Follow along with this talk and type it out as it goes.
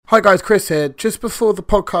Hi guys, Chris here. Just before the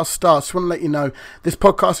podcast starts, I want to let you know this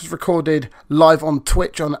podcast is recorded live on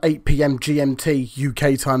Twitch on 8 PM GMT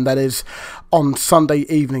UK time, that is, on Sunday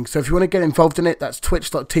evening. So if you want to get involved in it, that's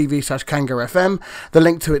twitch.tv/KangaroFM. The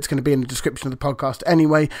link to it's going to be in the description of the podcast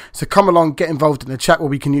anyway. So come along, get involved in the chat where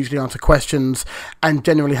we can usually answer questions and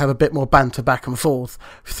generally have a bit more banter back and forth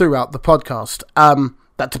throughout the podcast.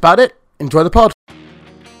 That's about it. Enjoy the pod.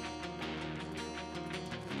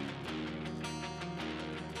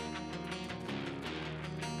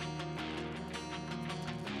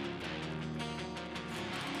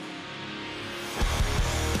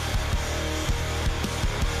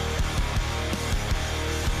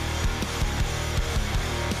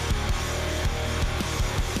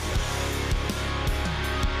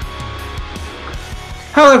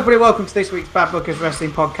 Hello everybody, welcome to this week's Bad Bookers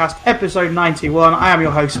Wrestling Podcast, episode 91. I am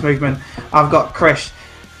your host, Smoothman. I've got Chris,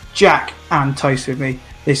 Jack and Toast with me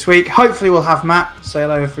this week. Hopefully we'll have Matt. Say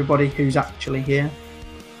hello everybody who's actually here.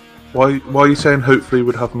 Why are you saying hopefully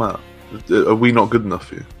we'd have Matt? Are we not good enough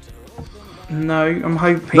for you? No, I'm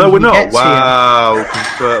hoping No, we're he not. gets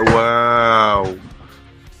Wow.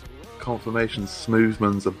 Confirmation,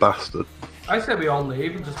 Smoothman's a bastard. I say we all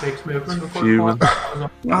leave and just make Smoothman before Fuming. here.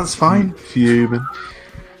 That's fine. Fuming.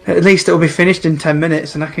 At least it'll be finished in 10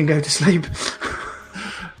 minutes and I can go to sleep.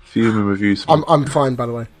 Fuming with you, I'm fine, by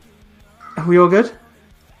the way. Are we all good?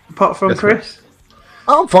 Apart from Yes, Chris?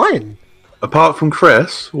 I'm fine. Apart from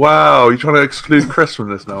Chris? Wow, you're trying to exclude Chris from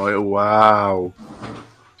this now? Wow.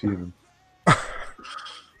 Fuming.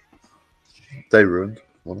 Day ruined,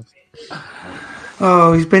 honest.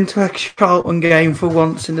 Oh, he's been to a Charlton game for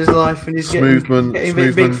once in his life and he's getting a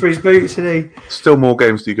bit big for his boots, isn't he? Still more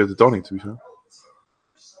games do you go to Donny, to be fair.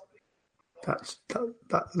 That's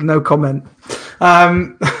no comment.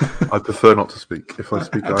 I prefer not to speak. If I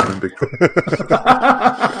speak, I'm in big trouble.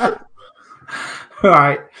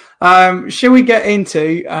 Right. Shall we get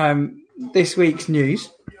into this week's news?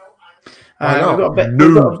 We've got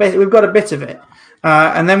a bit of it.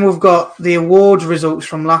 And then we've got the awards results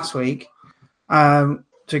from last week to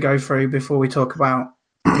go through before we talk about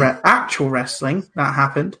actual wrestling that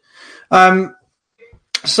happened.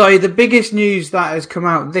 So the biggest news that has come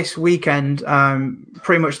out this weekend,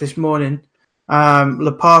 pretty much this morning,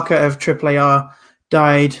 La Parka of AAAR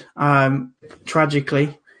died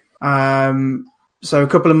tragically. So a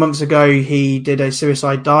couple of months ago, he did a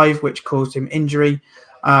suicide dive, which caused him injury.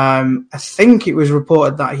 I think it was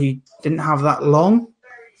reported that he didn't have that long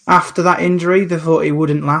after that injury. They thought he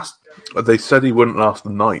wouldn't last. They said he wouldn't last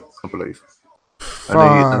the night, I believe.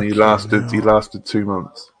 And he lasted 2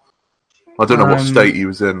 months. I don't know what state he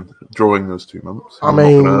was in during those 2 months. I'm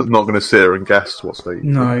not going to sit here and guess what state.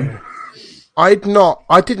 No, I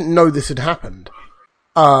didn't know this had happened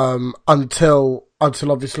until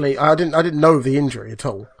obviously I didn't know of the injury at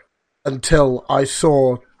all until I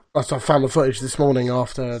found the footage this morning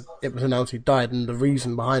after it was announced he died and the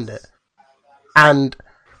reason behind it. And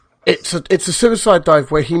it's a suicide dive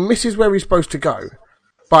where he misses where he's supposed to go.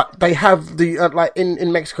 But they have the,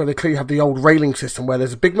 in Mexico, they clearly have the old railing system where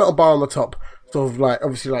there's a big metal bar on the top, sort of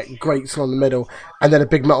obviously grates along the middle, and then a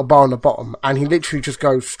big metal bar on the bottom. And he literally just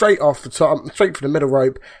goes straight off the top, straight for the middle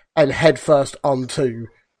rope, and head first onto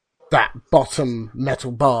that bottom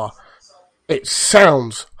metal bar. It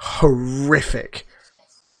sounds horrific.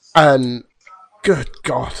 And, good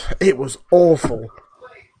God, it was awful.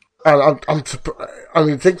 And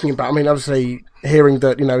obviously, hearing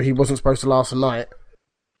that, he wasn't supposed to last a night.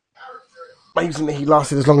 Amazing that he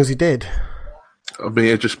lasted as long as he did. I mean,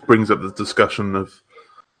 it just brings up the discussion of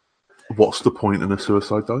what's the point in a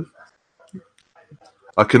suicide dive?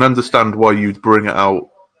 I can understand why you'd bring it out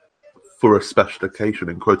for a special occasion,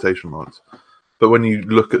 in quotation marks. But when you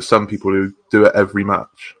look at some people who do it every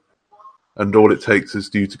match, and all it takes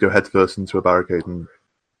is you to go headfirst into a barricade and,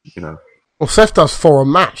 Well, Seth does for a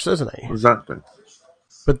match, doesn't he? Exactly.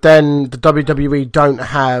 But then the WWE don't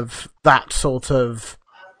have that sort of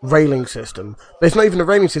railing system. But it's not even a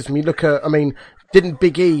railing system. You look at, didn't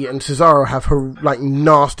Big E and Cesaro have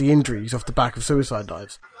nasty injuries off the back of suicide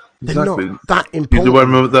dives? They're Exactly. not that important. You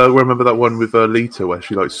remember that one with Lita where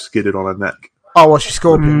she skidded on her neck? Oh, well, she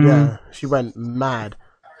Scorpion, yeah. She went mad.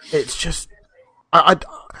 It's just, and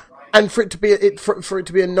for it to be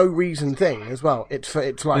a no reason thing as well. It's not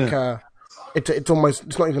even it's like a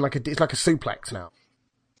suplex now.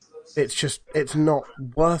 It's not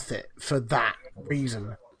worth it for that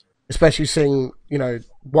reason. Especially seeing,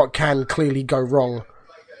 what can clearly go wrong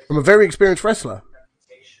from a very experienced wrestler.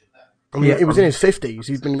 He was in his 50s.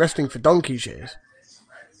 He's been wrestling for donkey's years.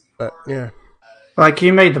 But, yeah. Like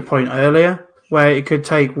you made the point earlier, where it could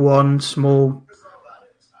take one small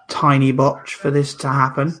tiny botch for this to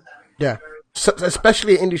happen. Yeah, so,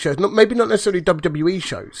 especially at indie shows. Maybe not necessarily WWE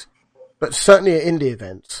shows, but certainly at indie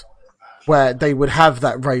events where they would have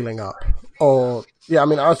that railing up. Or I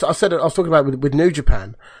mean, I was talking about with New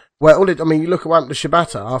Japan, where you look at what happened to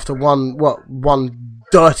Shibata after one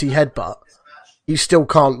dirty headbutt. He still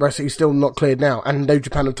can't wrestle. He's still not cleared now, and New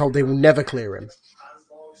Japan have told they will never clear him.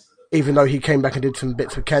 Even though he came back and did some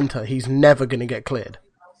bits with Kenta, he's never going to get cleared.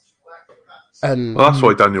 And well, that's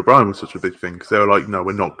why Daniel Bryan was such a big thing, because they were like, no,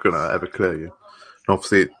 we're not going to ever clear you. And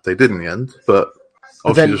obviously, they did in the end, but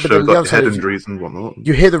obviously just showed like head injuries and whatnot.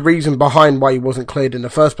 You hear the reason behind why he wasn't cleared in the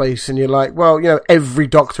first place, and you're like, well, every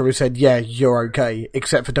doctor has said, yeah, you're okay,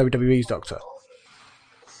 except for WWE's doctor.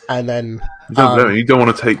 And then... You don't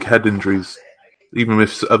want to take head injuries, even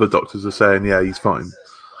if other doctors are saying, yeah, he's fine.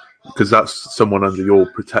 Because that's someone under your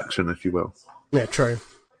protection, if you will. Yeah, true.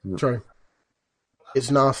 Yeah. True.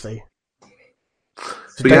 It's nasty.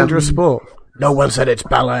 It's a dangerous sport. No one said it's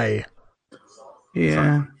ballet.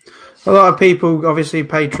 Yeah. A lot of people obviously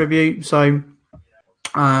pay tribute, so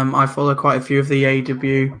I follow quite a few of the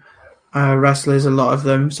AEW wrestlers, a lot of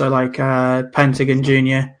them. So like Pentagon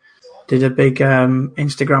Jr. did a big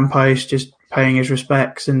Instagram post just paying his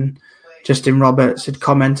respects, and Justin Roberts had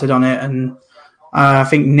commented on it, and I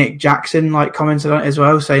think Nick Jackson commented on it as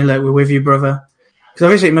well, saying, look, we're with you, brother. Because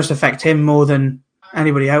obviously it must affect him more than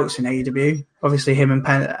anybody else in AEW. Obviously him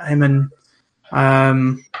and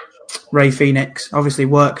Ray Phoenix obviously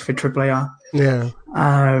work for AAA. Yeah.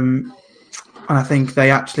 And I think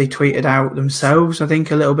they actually tweeted out themselves, I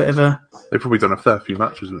think, a little bit of a... They've probably done a fair few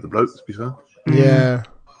matches with the blokes, to be fair. Yeah.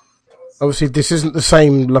 Obviously this isn't the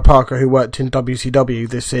same La Parka who worked in WCW.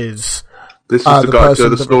 This is the guy. So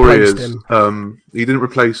the story is he didn't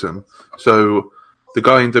replace him. So the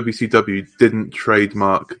guy in WCW didn't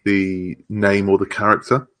trademark the name or the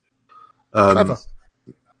character ever.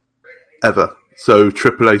 So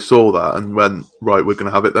AAA saw that and went, right, we're going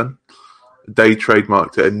to have it then. They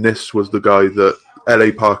trademarked it, and this was the guy that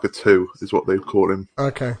LA Parker 2 is what they call him.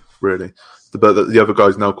 Okay, really. But the other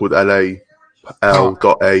guy's now called LA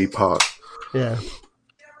L.A. Park. Yeah.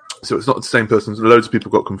 So it's not the same person. Loads of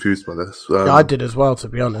people got confused by this. Yeah, I did as well, to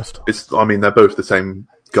be honest. They're both the same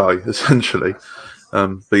guy, essentially.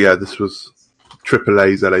 But yeah, this was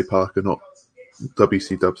AAA's LA Parker, not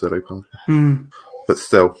WC Dub's LA Parker. But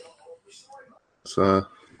still. So,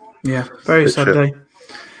 yeah, very sad day.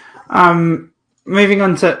 Moving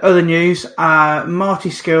on to other news, Marty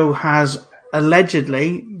Scurll has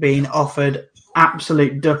allegedly been offered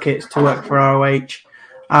absolute ducats to work for ROH.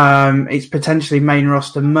 It's potentially main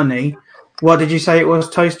roster money. What did you say it was,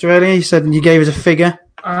 Toaster, earlier? You said you gave us a figure.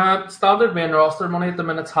 Standard main roster money at the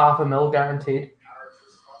minute's $500,000 guaranteed.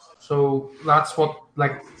 So that's what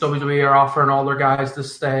WWE are offering all their guys to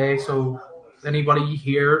stay. So anybody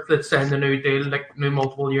here that's signed a new deal, new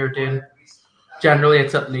multiple year deal, generally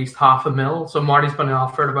it's at least $500,000. So Marty's been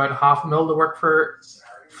offered about $500,000 to work for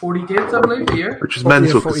 40 games, I believe, a year. Which is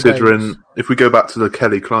mental considering if we go back to the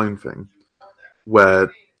Kelly Klein thing,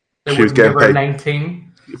 where she was getting paid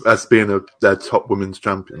 19 as being their top women's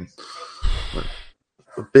champion.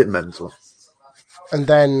 A bit mental.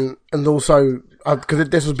 And also, because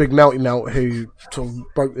this was Big Melty Melt who sort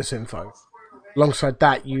of broke this info. Alongside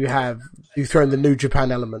that, you throw in the New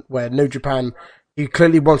Japan element, where New Japan, he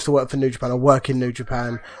clearly wants to work for New Japan or work in New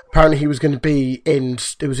Japan. Apparently, he was going to be in.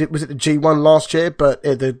 Was it the G1 last year? But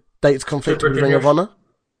the dates conflicted with Ring of Honor.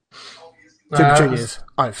 Super Juniors.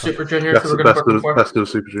 Super Juniors. That's the best of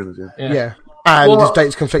Super Juniors. Yeah. And his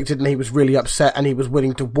dates conflicted, and he was really upset, and he was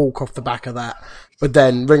willing to walk off the back of that. But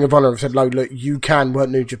then Ring of Honor have said, "Look, you can work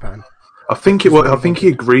New Japan." I think he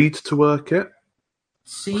agreed to work it.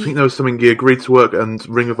 I think there was something he agreed to work, and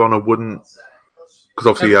Ring of Honor wouldn't, because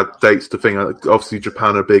obviously he had dates to thing. Obviously,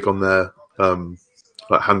 Japan are big on their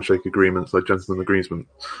handshake agreements, like gentleman agreement,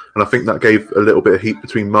 and I think that gave a little bit of heat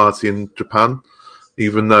between Marty and Japan,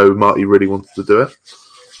 even though Marty really wanted to do it.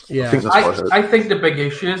 Yeah, I think that's what I heard. I think the big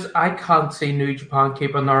issue is I can't see New Japan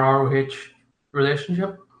keeping their ROH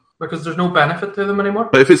relationship because there's no benefit to them anymore.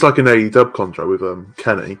 But if it's like an AEW contract with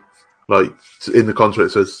Kenny, like in the contract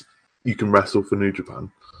it says you can wrestle for New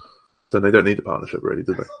Japan, then they don't need a partnership, really,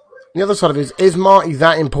 do they? The other side of it is Marty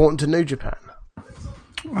that important to New Japan?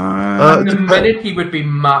 In the minute he would be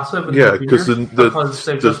massive. Because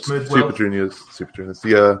the Super Juniors,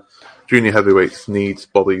 the junior heavyweights needs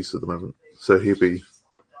bodies at the moment, so he'd be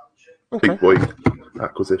big boy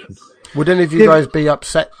acquisition. Would any of you guys be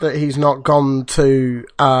upset that he's not gone to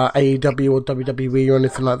AEW or WWE or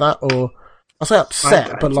anything like that? Or I say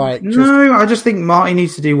upset, but no, I just think Marty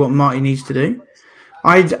needs to do what Marty needs to do.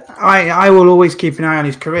 I will always keep an eye on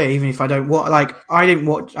his career, even if I don't watch. Like I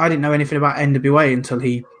didn't know anything about NWA until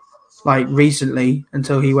he, recently,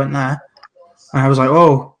 until he went there, and I was like,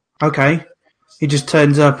 oh, okay. He just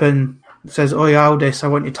turns up and says, "Oh, yeah, Aldis, I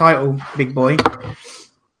want your title, big boy."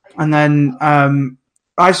 And then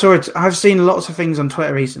I saw it. I've seen lots of things on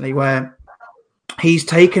Twitter recently where he's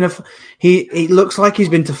taken it looks like he's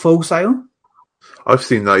been to Full Sail. I've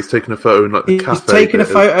seen that. He's taken a photo in the cafe. He's taken a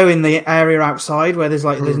photo in the area outside where there's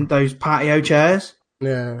those patio chairs.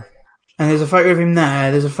 Yeah. And there's a photo of him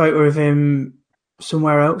there. There's a photo of him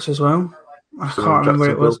somewhere else as well. I can't remember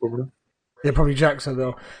where it was. Probably. Yeah, probably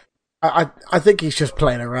Jacksonville. I think he's just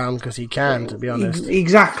playing around because he can, to be honest.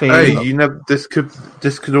 Exactly. Hey, this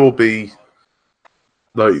could all be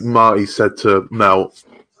like Marty said to Mel.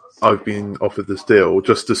 I've been offered this deal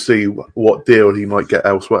just to see what deal he might get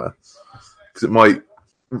elsewhere. Because it might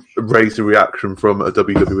raise the reaction from a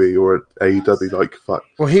WWE or an AEW. Like, fuck.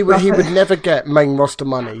 Well, he would never get main roster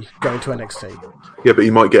money going to NXT. Yeah, but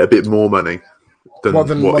he might get a bit more money than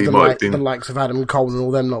what he might do. The likes of Adam Cole and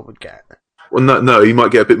all them lot would get. Well, no, he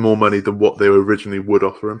might get a bit more money than what they originally would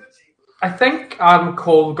offer him. I think Adam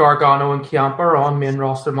Cole, Gargano, and Ciampa are on main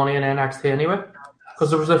roster money in NXT anyway. Because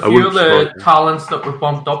there was a few of the talents that were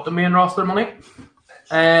bumped up to main roster money.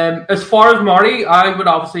 As far as Marty, I would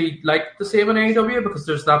obviously like to see him in AEW because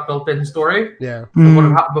there's that built-in story. Yeah. That would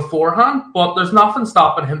have happened beforehand. But there's nothing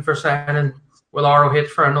stopping him for signing with ROH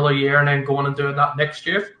for another year and then going and doing that next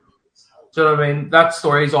year. Do you know what I mean? That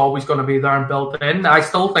story is always going to be there and built in. I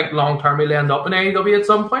still think long-term he'll end up in AEW at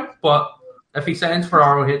some point. But if he signs for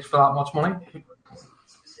ROH for that much money...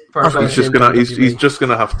 He's just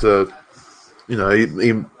gonna have to... You know,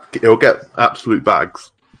 he'll get absolute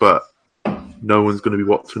bags, but no one's going to be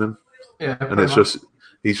watching him. Yeah, and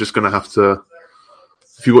he's just going to have to.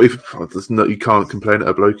 You can't complain at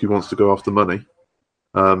a bloke who wants to go after money.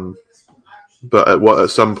 But at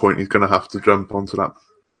some point he's going to have to jump onto that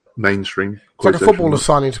mainstream. It's like a footballer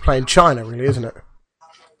signing to play in China, really, isn't it?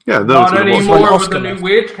 Yeah, not anymore with the new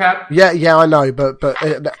wage cap. Yeah, I know, but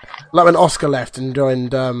like when Oscar left and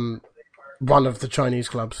joined one of the Chinese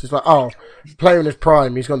clubs, it's like, oh, player in his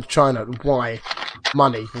prime, he's gone to China. Why?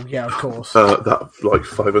 Money. Well, yeah, of course. That like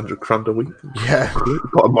 $500,000 a week. Yeah,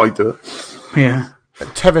 I might do it. Yeah.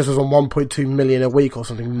 Tevez was on 1.2 million a week or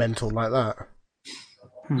something mental like that.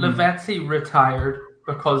 Lavezzi retired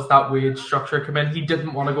because that wage structure came in. He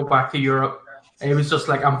didn't want to go back to Europe. And he was just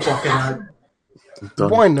like, I'm fucking out. Done.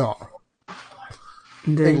 Why not?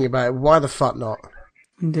 Indeed. Thinking about it, why the fuck not?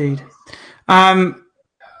 Indeed.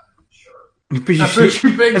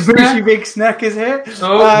 Ibushi Big Snack is here.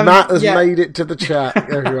 Oh, Matt has made it to the chat,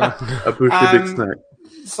 everyone. Ibushi Big Snack.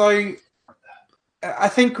 So, I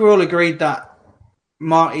think we're all agreed that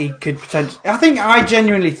Marty could potentially... I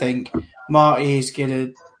genuinely think Marty is going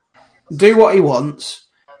to do what he wants,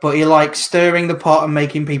 but he likes stirring the pot and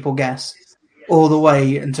making people guess all the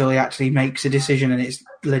way until he actually makes a decision and it's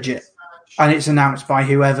legit. And it's announced by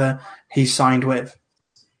whoever he's signed with.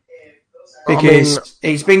 Because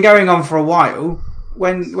it's been going on for a while.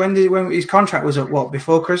 When his contract was up,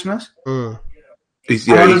 before Christmas? He's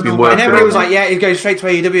been working. And everybody was like, yeah, he goes straight to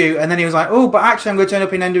AEW. And then he was like, oh, but actually I'm going to turn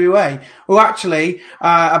up in NWA. Well, actually,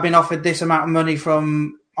 I've been offered this amount of money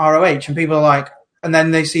from ROH. And people are like, and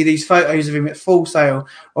then they see these photos of him at Full Sail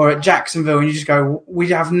or at Jacksonville, and you just go, we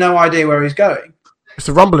have no idea where he's going. It's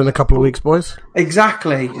a Rumble in a couple of weeks, boys.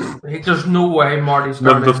 Exactly. There's no way Marty's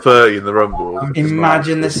going number 30 in the Rumble.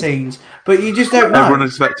 Imagine the scenes. But you just don't know. Everyone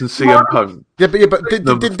is expecting CM Punk. Yeah, but did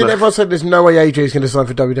everyone say there's no way AJ's going to sign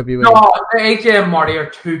for WWE? No, AJ and Marty are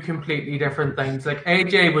two completely different things. Like,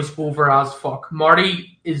 AJ was over as fuck.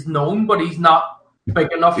 Marty is known, but he's not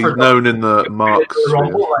big enough He's known in the marks.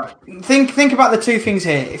 Think about the two things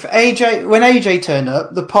here. When AJ turned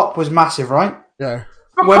up, the pop was massive, right? Yeah.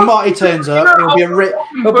 When Marty turns up, it'll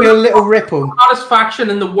be a little ripple.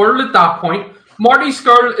 Satisfaction in the world at that point. Marty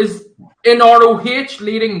Scurll is in ROH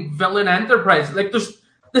leading Villain Enterprise. Like,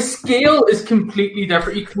 the scale is completely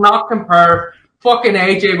different. You cannot compare fucking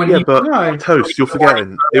AJ when Toast, you're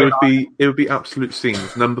forgetting. It would be absolute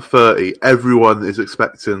scenes. Number 30, everyone is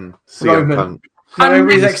expecting CM Punk.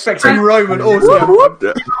 Everybody's expecting Roman also.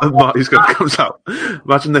 And Marty's comes out.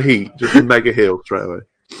 Imagine the heat, just a mega heel straight away.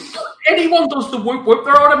 Anyone does the whoop whoop,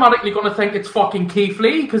 they're automatically going to think it's fucking Keith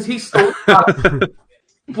Lee because he's still. But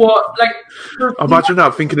imagine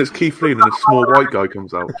that thinking it's Keith Lee and a small white guy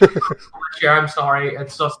comes out. Yeah, I'm sorry,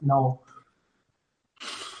 it's just no.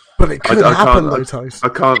 But it could happen though, Toast. I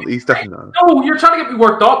can't. He's definitely not. No, you're trying to get me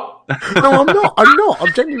worked up. No, I'm not.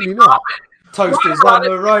 I'm genuinely not. Toaster's on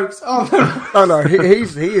the ropes. Oh no, he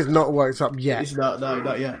is not worked up yet. He's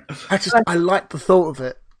not yet. I like the thought of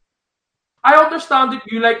it. I understand that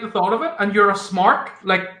you like the thought of it, and you're a smart,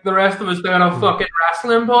 like the rest of us doing a fucking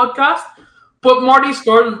wrestling podcast. But Marty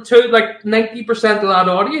Scurll, to like 90% of that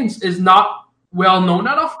audience, is not well known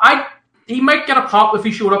enough. He might get a pop if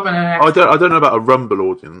he showed up in an I don't know about a Rumble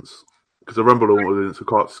audience, because the Rumble audience are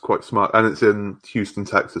quite smart, and it's in Houston,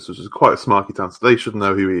 Texas, which is quite a smarky town, so they should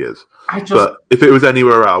know who he is. But if it was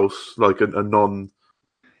anywhere else, like a non...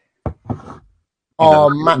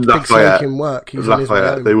 Matt Big Snake in work. He's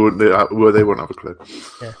Lafayette. They wouldn't have a clue.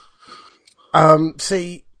 Yeah.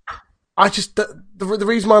 See, I just the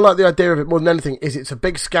reason why I like the idea of it more than anything is it's a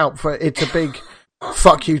big scalp for it's a big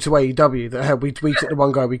fuck you to AEW that we took the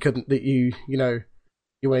one guy we couldn't that you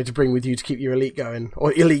wanted to bring with you to keep your elite going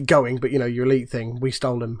but your elite thing, we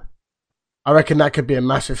stole him. I reckon that could be a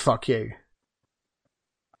massive fuck you.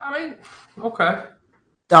 I mean, okay.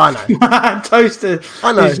 I know. Toaster.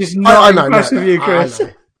 I know. It's just not impressed with you, Chris.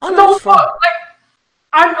 I know.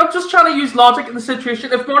 I'm just trying to use logic in the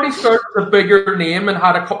situation. If Marty Scurll was a bigger name and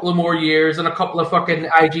had a couple of more years and a couple of fucking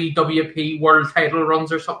IGWP world title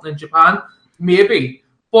runs or something in Japan, maybe.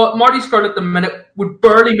 But Marty Scurll at the minute would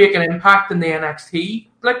barely make an impact in the NXT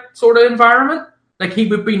sort of environment. Like, he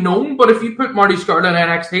would be known, but if you put Marty Scurll in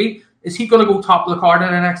NXT, is he going to go top of the card in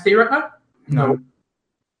NXT right now? No.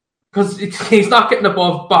 Because he's not getting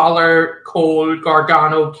above Balor, Cole,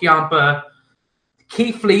 Gargano, Ciampa,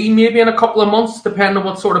 Keith Lee maybe in a couple of months, depending on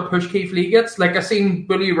what sort of push Keith Lee gets. Like, I seen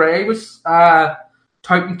Bully Ray was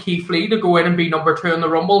touting Keith Lee to go in and be number 2 in the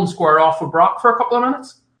Rumble and square off with Brock for a couple of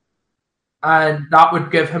minutes. And that would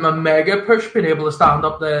give him a mega push, being able to stand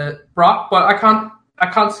up the Brock. But I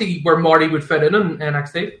can't see where Marty would fit in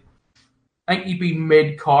NXT. I think he'd be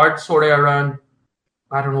mid-card, sort of around,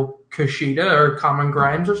 I don't know, Kushida or Cameron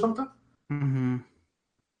Grimes or something. Mm-hmm.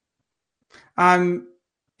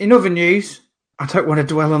 In other news, I don't want to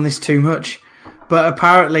dwell on this too much, but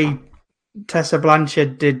apparently Tessa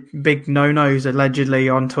Blanchard did big no-nos allegedly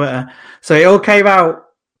on Twitter. So it all came out.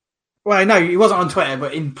 Well, no, it wasn't on Twitter,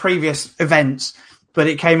 but in previous events. But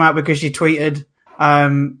it came out because she tweeted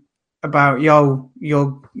about your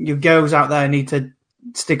girls out there need to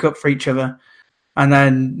stick up for each other. And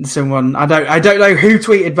then someone, I don't know who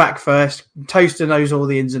tweeted back first. Toaster knows all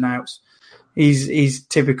the ins and outs. He's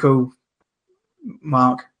typical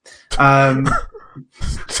Mark. Sounds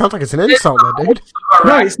like it's an insult, there, dude.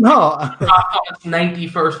 No, it's not. It's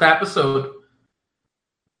 91st episode.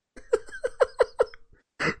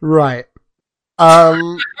 Right.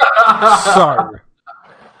 So.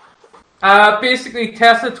 Basically,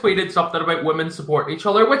 Tessa tweeted something about women supporting each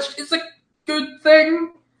other, which is a good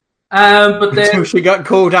thing. But then Until she got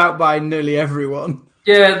called out by nearly everyone.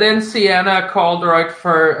 Yeah, then Sienna called her out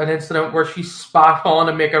for an incident where she spat on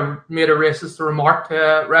and made a racist remark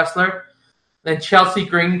to a wrestler. Then Chelsea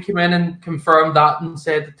Green came in and confirmed that and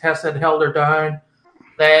said that Tessa had held her down.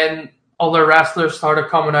 Then other wrestlers started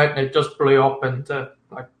coming out and it just blew up into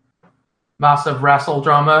massive wrestle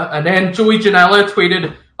drama. And then Joey Janela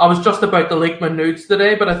tweeted, "I was just about to leak my nudes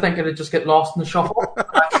today, but I think it'd just get lost in the shuffle."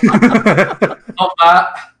 Love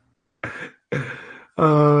that.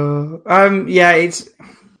 Yeah, it's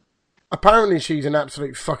apparently she's an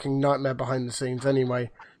absolute fucking nightmare behind the scenes anyway,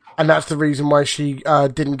 and that's the reason why she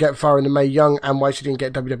didn't get far in the Mae Young, and why she didn't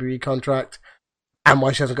get a WWE contract, and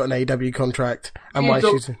why she hasn't got an AEW contract, and why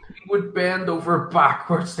she would bend over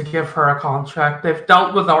backwards to give her a contract. They've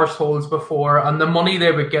dealt with arseholes before, and the money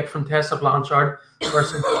they would get from Tessa Blanchard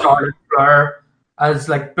versus Charlotte Flair as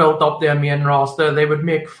built up their main roster, they would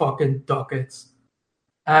make fucking ducats.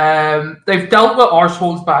 They've dealt with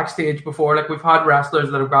arseholes backstage before. We've had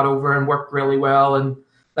wrestlers that have got over and worked really well, and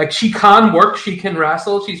she can work, she can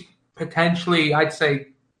wrestle. She's potentially, I'd say,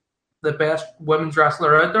 the best women's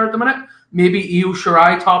wrestler out there at the minute. Maybe Io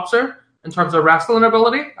Shirai tops her in terms of wrestling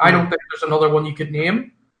ability. I don't think there's another one you could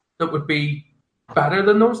name that would be better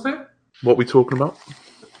than those two. What are we talking about?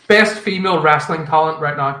 Best female wrestling talent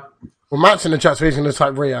right now. Well, Matt's in the chat, so he's going to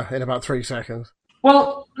type Rhea in about 3 seconds.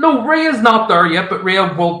 Well, no, Rhea's not there yet, but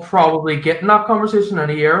Rhea will probably get in that conversation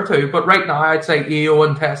in a year or two. But right now, I'd say Io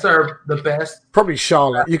and Tessa are the best. Probably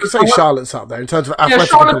Charlotte. You could say Charlotte's up there in terms of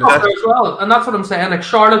athletic ability. Yeah, Charlotte's up there as well. And that's what I'm saying.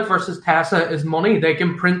 Charlotte versus Tessa is money. They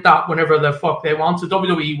can print that whenever the fuck they want. So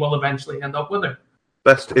WWE will eventually end up with her.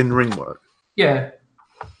 Best in-ring work. Yeah.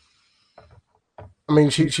 I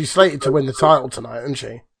mean, she's slated to win the title tonight, isn't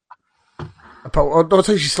she? I'll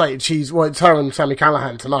tell you she's slated. It's her and Sami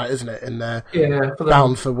Callihan tonight, isn't it? In there,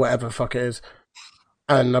 bound for whatever the fuck it is.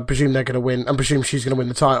 And I presume they're going to win. I presume she's going to win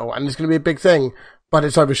the title, and it's going to be a big thing. But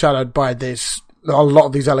it's overshadowed by a lot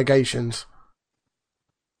of these allegations.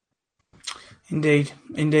 Indeed.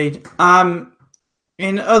 In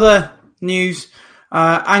other news,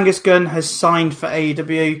 Angus Gunn has signed for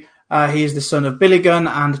AEW. He is the son of Billy Gunn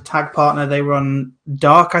and a tag partner. They were on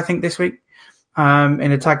Dark, I think, this week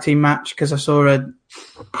in a tag team match, because I saw a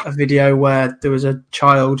video where there was a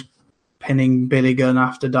child pinning Billy Gunn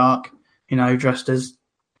after dark, dressed as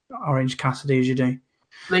Orange Cassidy, as you do.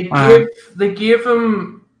 They gave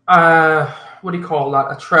him what do you call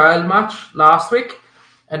that? A trial match last week,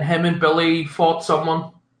 and him and Billy fought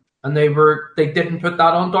someone, and they didn't put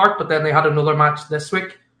that on Dark, but then they had another match this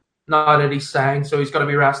week. Now that he's signed, so he's going to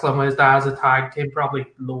be wrestling with his dad as a tag team, probably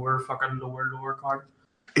lower card.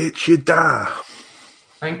 It's your dad.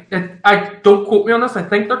 I don't quote me on this. I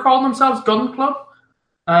think they're calling themselves Gun Club.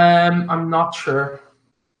 I'm not sure.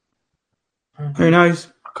 Who knows?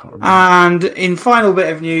 I can't remember. And in final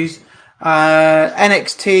bit of news,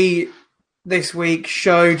 NXT this week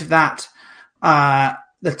showed that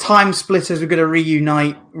the Time Splitters were going to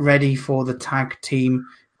reunite, ready for the Tag Team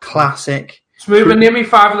Classic. Smooth, name me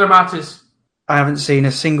 5 of their matches. I haven't seen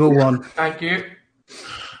a single one. Thank you.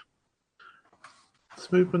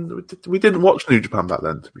 We didn't watch New Japan back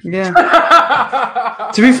then. To be fair.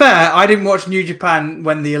 Yeah. To be fair, I didn't watch New Japan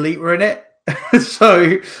when the Elite were in it,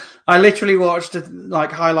 so I literally watched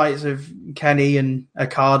highlights of Kenny and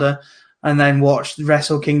Okada, and then watched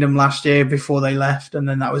Wrestle Kingdom last year before they left, and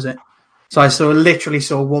then that was it. So I literally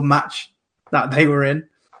saw one match that they were in.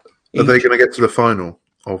 Are they going to get to the final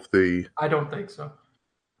of the? I don't think so.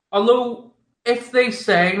 Although, if they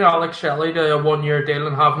sign Alex Shelley to a 1-year deal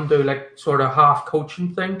and have him do sort of half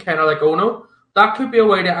coaching thing, kind of like Ono, that could be a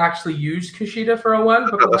way to actually use Kushida for a while,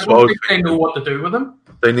 because I don't think they know what to do with him.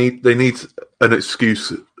 They need an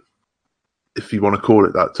excuse, if you want to call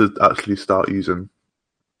it that, to actually start using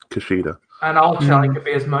Kushida. And Alex Shelley could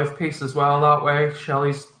be his mouthpiece as well that way.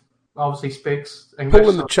 Shelley's obviously speaks English.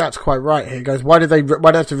 Paul in the chat's quite right here. He goes, why do they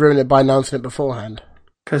have to ruin it by announcing it beforehand?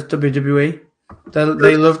 Because WWE,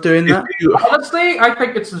 they love doing that. Honestly, I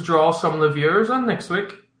think it's to draw some of the viewers in next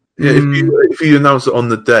week. Yeah, if you announce it on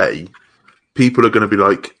the day, people are going to be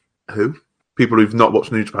like, "Who?" People who've not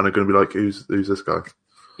watched New Japan are going to be like, "Who's this guy?"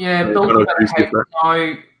 Yeah, building now,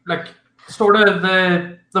 sort of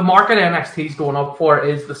the market NXT's going up for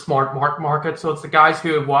is the smart market. So it's the guys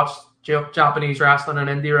who have watched Japanese wrestling and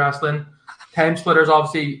indie wrestling. Time Splitters,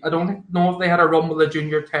 obviously, I don't know if they had a run with the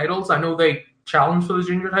junior titles. I know they challenged for the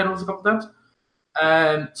junior titles a couple of times.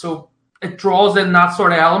 So it draws in that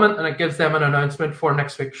sort of element, and it gives them an announcement for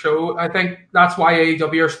next week's show. I think that's why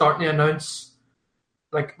AEW are starting to announce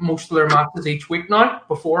most of their matches each week now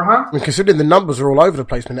beforehand. I mean, considering the numbers are all over the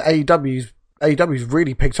place, man, AEW's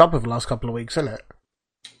really picked up over the last couple of weeks, isn't it?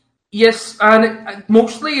 Yes, and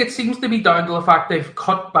mostly it seems to be down to the fact they've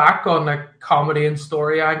cut back on comedy and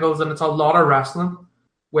story angles, and it's a lot of wrestling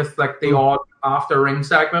with the odd after ring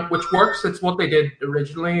segment, which works. It's what they did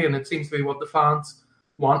originally, and it seems to be what the fans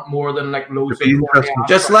want more than loads of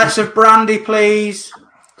just less of brandy, please.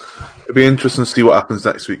 It'd be interesting to see what happens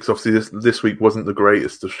next week, because obviously this week wasn't the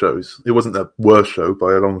greatest of shows. It wasn't the worst show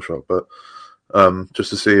by a long shot, but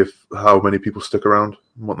just to see how many people stick around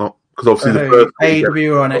and whatnot. Because obviously the first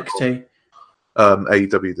AEW or NXT,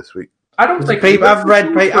 AEW this week. I don't think I've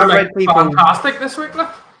read people fantastic this week.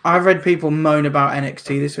 I've read people moan about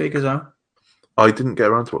NXT this week as well. I didn't get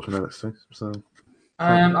around to watching NXT, so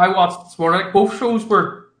I watched this morning. Both shows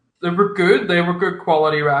were good. They were good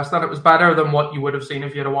quality wrestling. It was better than what you would have seen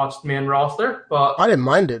if you had watched main roster. But I didn't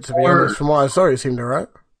mind it, to be honest. From what I saw, it seemed alright.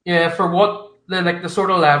 Yeah, for what the sort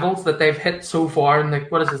of levels that they've hit so far in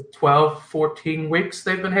 12, 14 weeks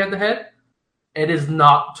they've been head to head, it is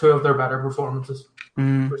not two of their better performances,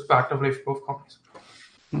 respectively, for both companies.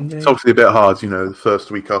 It's obviously a bit hard, the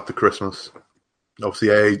first week after Christmas. Obviously,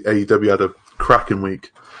 AEW had a cracking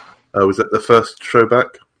week. Was that the first show back?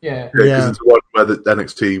 Yeah. Because it's the one where the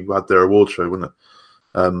NXT had their award show, wasn't it?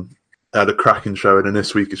 They had a cracking show, and then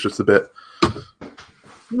this week it's just a bit.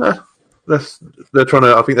 I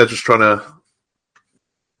think they're just trying to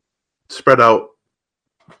spread out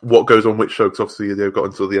what goes on which show, because obviously they've got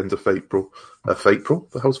until the end of April. The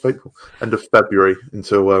hell's April? End of February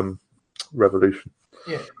until Revolution.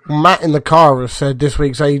 Yeah. Matt in the car has said this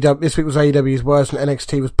week was AEW's worst and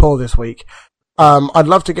NXT was poor this week. I'd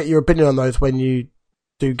love to get your opinion on those when you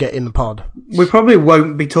do get in the pod. We probably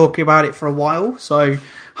won't be talking about it for a while, so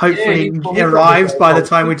hopefully it arrives by the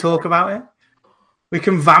time we talk about it. We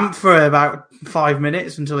can vamp for about 5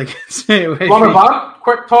 minutes until it gets here.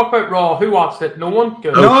 Quick talk about Raw. Who watched it? No one?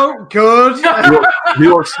 Good. No, good.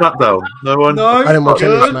 You watched SmackDown? No one? No, I didn't watch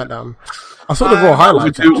any of SmackDown. I saw the Raw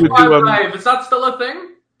highlights. Is that still a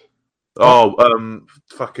thing? Oh,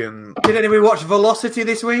 fucking Did anybody watch Velocity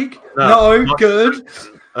this week? No. No, good.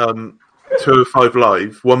 205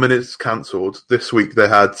 Live. 1 minute's cancelled. This week they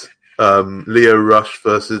had Leo Rush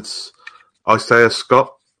versus Isaiah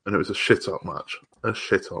Scott, and it was a shit-hot match.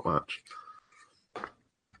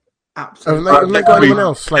 Absolutely. Have they got anyone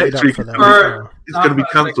else slated up for that? It's going to be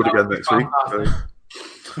cancelled again next week. So.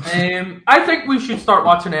 I think we should start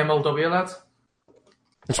watching MLW, lads.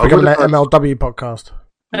 It's becoming an MLW podcast.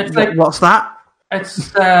 It's like What's that?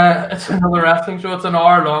 it's another wrestling show. It's an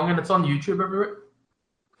hour long and it's on YouTube every week.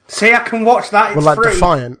 See, I can watch that. It's Well, like free.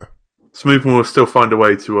 Defiant. Smoothman will still find a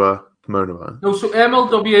way to moan about it. No, so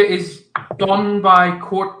MLW is done by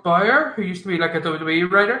Court Bauer, who used to be like a WWE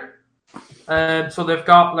writer. So they've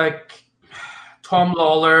got like Tom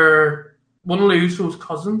Lawler, one of Uso's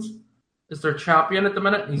cousins, is their champion at the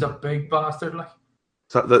minute. He's a big bastard, like.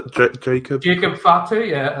 Is that Jacob? Jacob Fatu,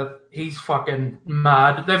 yeah, he's fucking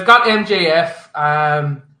mad. They've got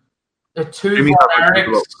MJF, the two Jimmy Von Havoc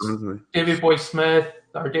Erichs, is isn't he? Davey Boy Smith,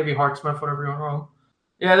 or Davey Hart Smith, whatever you want to call him.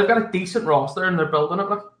 Yeah, they've got a decent roster and they're building it.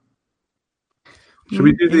 Like. Should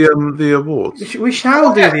we do the awards? We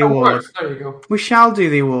shall do the awards. There you go. We shall do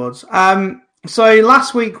the awards. So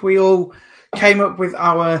last week we all came up with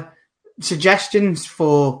our suggestions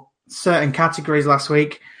for certain categories last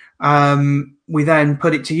week. We then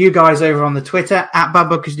put it to you guys over on the Twitter at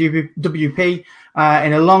BadBookersWP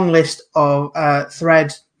in a long list of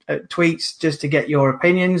thread tweets just to get your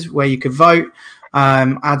opinions where you could vote,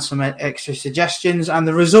 add some extra suggestions, and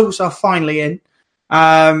the results are finally in.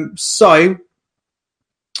 So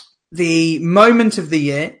the moment of the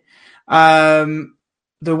year, the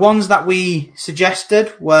ones that we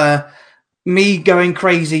suggested were me going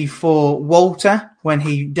crazy for Walter when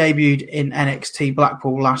he debuted in NXT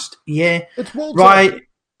Blackpool last year. It's Walter. Right.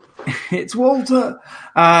 It's Walter.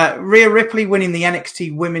 Rhea Ripley winning the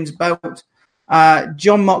NXT Women's Belt.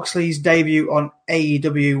 John Moxley's debut on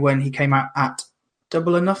AEW when he came out at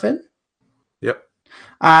Double or Nothing. Yep.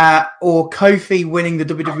 Or Kofi winning the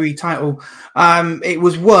WWE title. It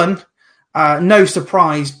was won, no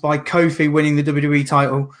surprise, by Kofi winning the WWE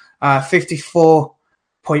title.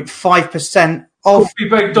 54.5% of Kofi Big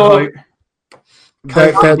the Dog. vote.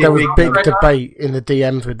 There was big debate in the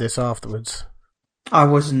DMs with this afterwards. I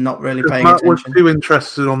was not really paying Matt was attention. too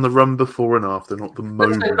interested on the run before and after, not the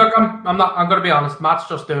moment. Look, I'm going to be honest. Matt's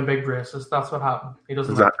just doing big braces. That's what happened. He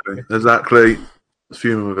doesn't. Exactly.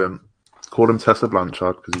 Fuming with him. Call him Tessa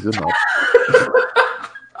Blanchard because he's a knob.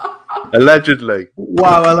 Allegedly.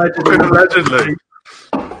 Wow, Allegedly.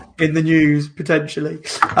 In the news, potentially.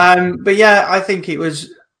 But yeah, I think it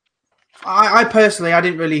was... I personally, I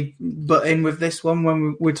didn't really butt in with this one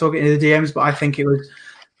when we were talking to the DMs, but I think it was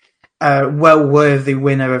a well-worthy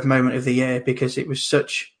winner of Moment of the Year because it was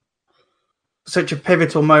such a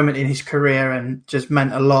pivotal moment in his career and just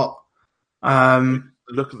meant a lot.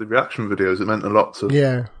 Look at the reaction videos. It meant a lot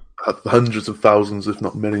to hundreds of thousands, if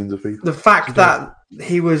not millions of people. The fact that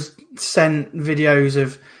he was sent videos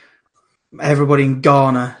of everybody in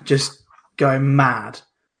Ghana just going mad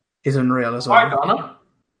is unreal as well. Why Ghana?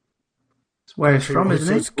 It's where he's from,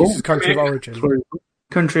 isn't It's his country of origin.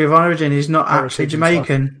 Country of origin. He's not actually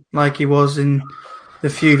Jamaican like he was in the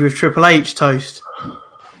feud with Triple H. Toast.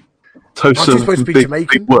 Toast Aren't you supposed to be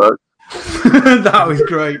Jamaican? Big work. That was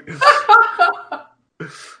great.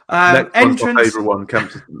 Next one's my Entrance, favourite one.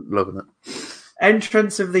 Kemp's loving it.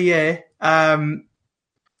 entrance of the year.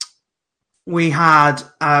 We had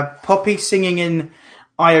Poppy singing in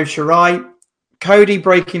Io Shirai, Cody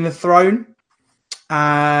breaking the throne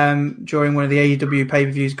during one of the AEW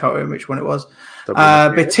pay-per-views. Can't remember which one it was.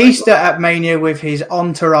 Batista at Mania with his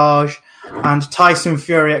entourage and Tyson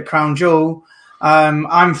Fury at Crown Jewel.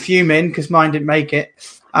 I'm fuming because mine didn't make it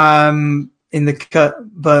in the cut,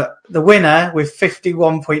 but the winner with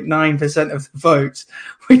 51.9% of the votes,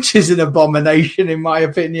 which is an abomination in my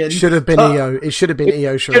opinion. Should have been Io. It should have been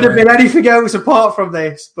Io Shirai. Should have been anything else apart from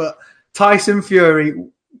this, but Tyson Fury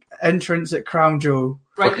entrance at Crown Jewel.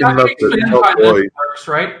 Right, Fucking that love makes it. sense Top how boy. this works,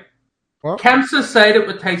 right? What? Kempsa sided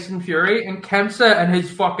with Tyson Fury, and Kempsa and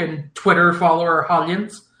his fucking Twitter follower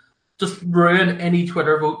Hallions just ruin any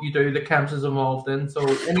Twitter vote you do that Kempsa's involved in. So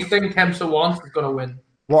anything Kempsa wants is going to win.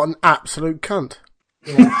 What an absolute cunt.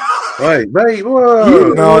 Yeah. Right, mate.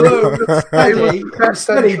 Whoa. No.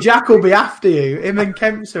 Steady, Jack will be after you. Him and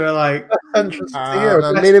Kempsa are like... Entrance of the year.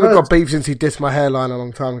 Me and him have got beef since he dissed my hairline a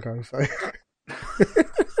long time ago. So.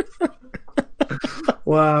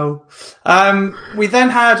 Wow. We then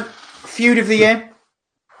had Feud of the Year.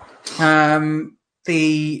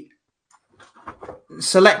 The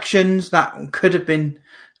selections that could have been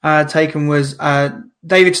taken was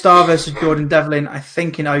David Starr versus Jordan Devlin, I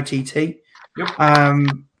think in OTT. Yep.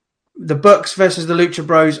 The Bucks versus the Lucha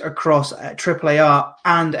Bros across AAR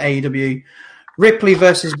and AEW. Ripley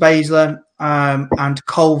versus Baszler, and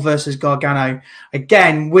Cole versus Gargano.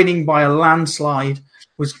 Again, winning by a landslide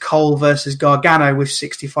was Cole versus Gargano with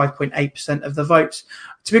 65.8% of the votes.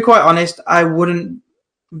 To be quite honest, I wouldn't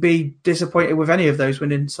be disappointed with any of those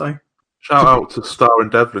winning. So, shout out to Starr and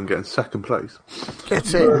Devlin getting second place.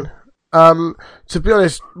 Gets in. To be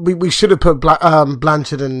honest, we should have put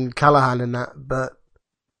Blanchard and Callahan in that, but No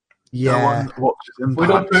yeah, one watches Impact We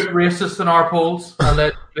don't put racists in our polls.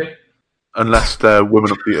 unless they're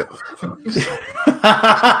women of the earth.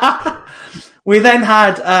 we then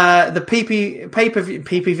had the pay-per-view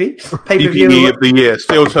PPV of the year,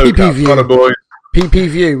 Steel Toe Cup, PPV. got a boy.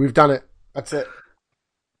 PPV, we've done it. That's it.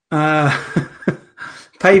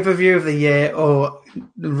 pay-per-view of the year, or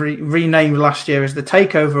renamed last year as the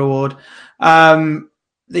Takeover Award.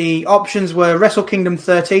 The options were Wrestle Kingdom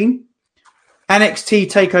 13, NXT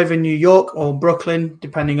Takeover New York or Brooklyn,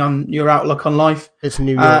 depending on your outlook on life. It's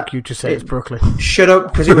New York. You just say it's Brooklyn. Shut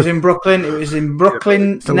up, because it was in Brooklyn. It was in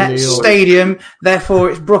Brooklyn Still Nets New York. Stadium. Therefore,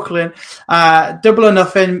 it's Brooklyn. Double or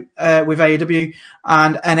Nothing with AEW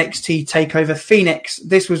and NXT Takeover Phoenix.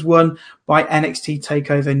 This was won by NXT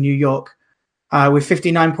Takeover New York with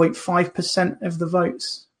 59.5% of the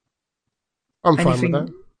votes. I'm Anything- fine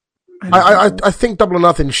with that. I think Double or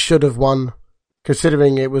Nothing should have won,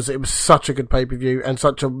 considering it was such a good pay-per-view and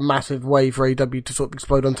such a massive way for AEW to sort of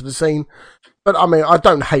explode onto the scene. But I mean, I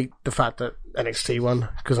don't hate the fact that NXT won,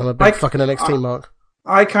 because I'm a big fucking NXT mark.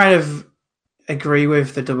 I kind of agree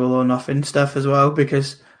with the Double or Nothing stuff as well,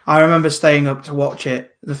 because I remember staying up to watch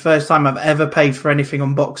it the first time I've ever paid for anything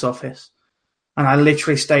on Box Office. And I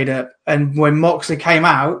literally stayed up. And when Moxley came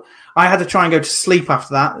out, I had to try and go to sleep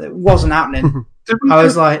after that. It wasn't happening. Did we I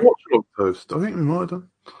was like- watch Log Post? I think we might have done.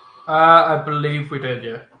 I believe we did,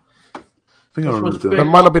 yeah. I think I remember was doing That it.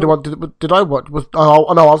 might not be the one. Did I watch?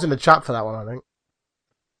 Oh no, I was in the chat for that one. I think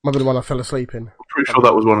might be the one I fell asleep in. I'm pretty sure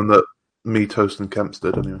that was one that me, Toast, and Kemps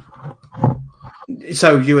did anyway.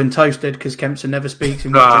 So you and Toasted, because Kempson never speaks.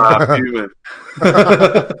 In Nah, human.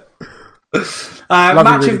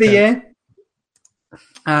 match really of the Kemp.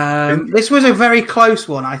 year. This was a very close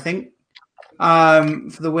one, I think,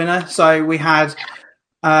 for the winner. So we had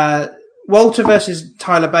Walter versus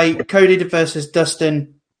Tyler Bate, Cody versus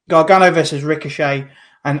Dustin, Gargano versus Ricochet,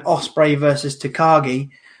 and Ospreay versus Takagi.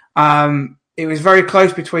 It was very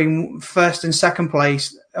close between first and second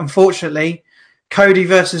place. Unfortunately, Cody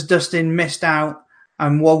versus Dustin missed out,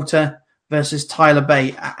 and Walter versus Tyler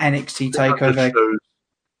Bate at NXT That TakeOver just shows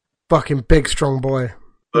Fucking big, strong boy.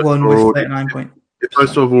 that won for with audience- 39 points. If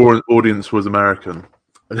most of our audience was American,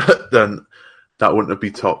 then that wouldn't have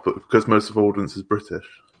been top. But because most of our audience is British,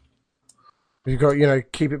 You got,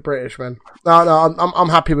 keep it British, man. No, I'm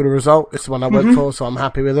happy with the result. It's the one I went for, so I'm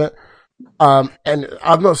happy with it. And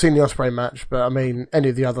I've not seen the Ospreay match, but I mean, any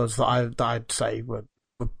of the others that I'd say were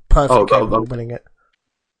perfect capable of winning it.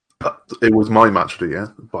 it was my match of the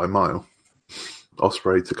year by a mile.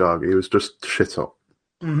 Ospreay Takagi, it was just shit up.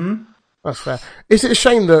 That's fair. Is it a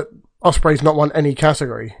shame that Ospreay's not won any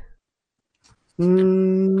category?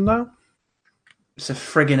 No, It's a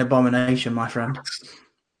frigging abomination, my friend.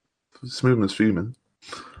 this movement's fuming.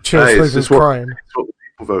 Chill, Hey, Smooth it's was crying. It's what the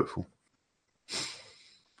people vote for.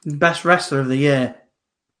 Best wrestler of the year,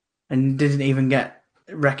 and didn't even get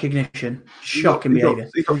recognition. Shocking behaviour.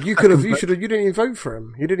 Oh, you could have. You should have. You didn't even vote for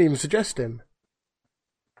him. You didn't even suggest him.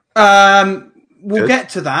 We'll Good. get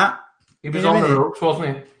to that. He was In a on the minute. ropes,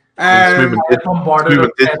 wasn't he? Smoothman did- Bombarded Smoothman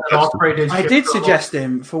him, did and suggest him. Ospreay did I shit did for him. suggest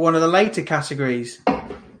him for one of the later categories,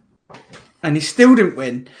 and he still didn't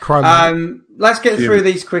win. Crime. Let's get Yeah. through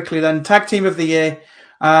these quickly then. Tag team of the year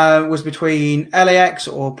was between LAX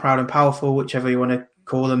or Proud and Powerful, whichever you want to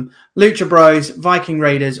call them, Lucha Bros, Viking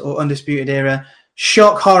Raiders, or Undisputed Era.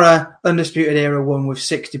 Shock Horror, Undisputed Era won with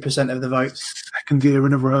 60% of the votes. Second year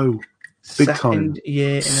in a row. Big time. Second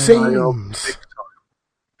year in a row. Seems.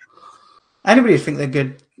 Anybody would think they're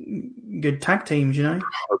good tag teams, you know?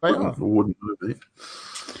 They I are. wouldn't know,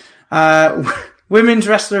 mate. Women's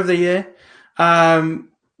Wrestler of the Year,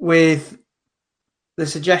 with the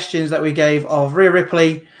suggestions that we gave of Rhea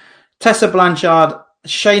Ripley, Tessa Blanchard,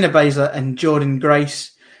 Shayna Baszler, and Jordan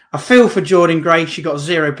Grace. I feel for Jordan Grace. She got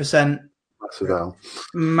 0%. Massive L.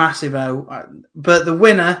 Massive O. But the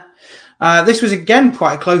winner, this was again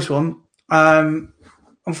quite a close one.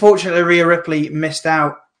 Unfortunately, Rhea Ripley missed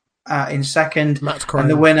out in second. Matt's And crying.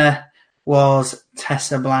 the winner was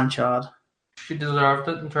Tessa Blanchard. She deserved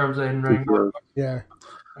it in terms of in-ring. Yeah.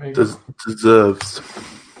 There you go. Deserves.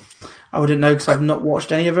 I wouldn't know because I've not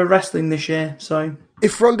watched any of her wrestling this year. So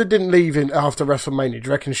If Ronda didn't leave after WrestleMania, do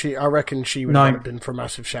you reckon I reckon she would No. have been for a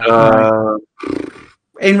massive shout.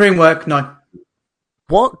 in ring work, no.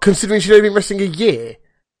 What? Considering she'd only been wrestling a year,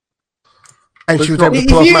 and she was able to If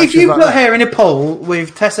pull off you, matches if you like put that. her in a poll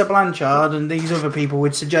with Tessa Blanchard and these other people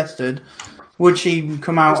we'd suggested, would she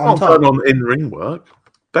come out It's on not top? done on in-ring work.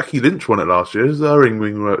 Becky Lynch won it last year. Her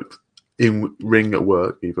in-ring at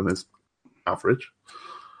work even is average.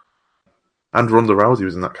 And Ronda Rousey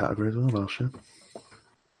was in that category as well last year.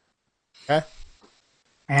 Yeah.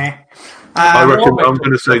 I reckon Well, I'm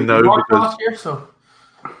going to say no Mark because last year, so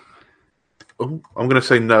I'm going to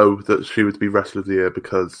say no that she would be Wrestler of the Year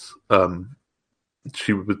because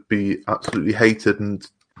she would be absolutely hated and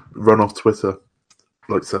run off Twitter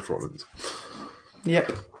like Seth Rollins.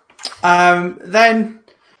 Yep. Then,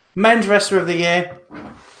 men's wrestler of the year,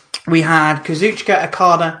 we had Kazuchika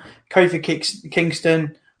Okada, Kofi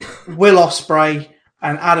Kingston, Will Ospreay,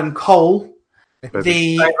 and Adam Cole.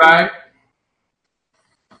 bye.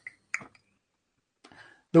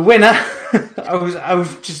 The winner, I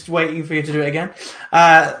was just waiting for you to do it again.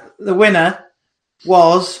 The winner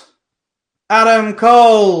was Adam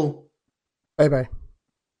Cole. Baby.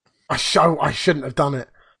 I shouldn't have done it.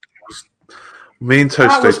 Me and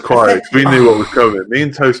Toast That was stayed quiet. pathetic. We knew what was coming. Me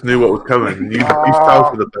and Toast knew what was coming. And you fell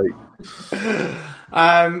for the bait.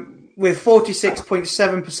 With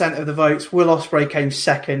 46.7% of the votes, Will Ospreay came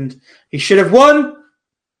second. He should have won.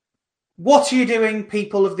 What are you doing,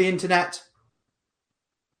 people of the internet?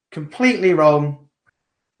 Completely wrong.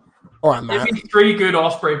 All right, Matt. Give me 3 good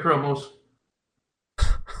Osprey promos.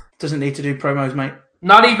 Doesn't need to do promos, mate.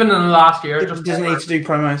 Not even in the last year. Just Doesn't need to do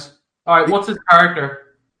promos. All right, what's his character?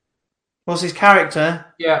 What's his character?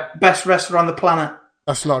 Yeah, Best wrestler on the planet.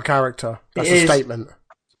 That's not a character. That's It a is. statement.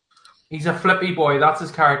 he's a flippy boy. That's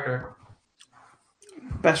his character.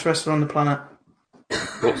 Best wrestler on the planet.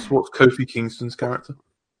 What's Kofi Kingston's character?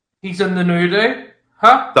 He's in the New Day.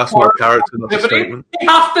 Huh? That's not a character, that's a Activity? statement. He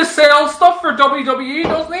has to sell stuff for WWE,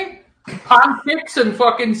 doesn't he? Pancakes and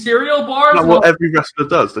fucking cereal bars. Not and what all- every wrestler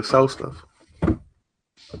does. They sell stuff.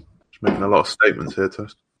 Just making a lot of statements here,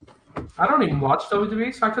 Toast. I don't even watch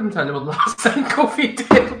WWE, so I couldn't tell you what the last thing Kofi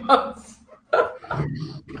did was.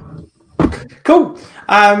 Cool.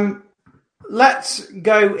 Let's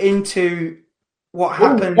go into what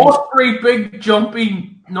happened. Osprey big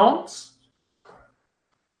jumpy nonce.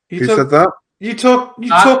 You Who said that? You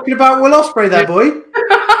talking about Will Ospreay there, boy?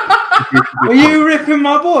 Are you ripping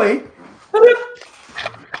my boy?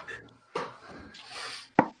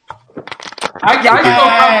 I still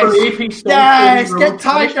can't believe he stole Yes, Cody get Rhodes'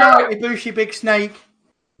 tight finisher. out, you bushy big snake.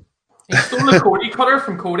 He stole a Cody cutter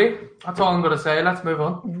from Cody. That's all I'm going to say. Let's move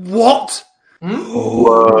on. What?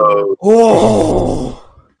 Whoa. Oh.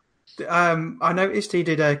 I noticed he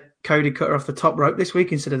did a Cody cutter off the top rope this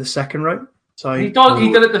week instead of the second rope. So He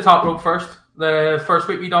did it the top rope first. The first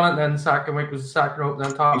week we done it, then the second week was the second rope,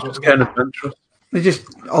 then top He's rope. just getting adventurous. it just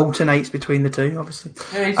alternates between the two, obviously.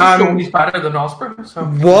 Yeah, he's just showing he's better than Osprey. So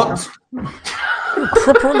What?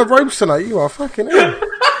 Proper on the ropes tonight, you are fucking hell.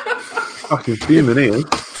 Fucking fuming here.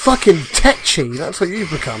 Fucking tetchy, that's what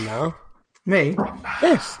you've become now. Me?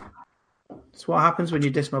 Yes. That's what happens when you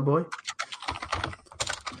diss my boy.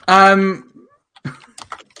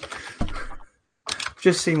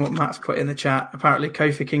 Just seen what Matt's put in the chat. Apparently,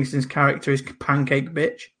 Kofi Kingston's character is Pancake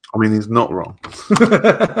Bitch. I mean, he's not wrong.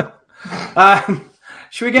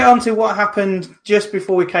 Should we get on to what happened just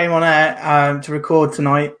before we came on air to record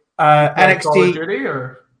tonight? Call of NXT. Duty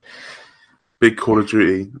or Big Call of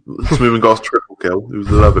Duty. Smooth and God's triple kill. He was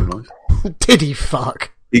 11 nice. Did he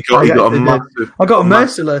fuck? He got a did. massive. I got a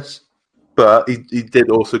merciless. But he did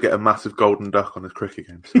also get a massive golden duck on his cricket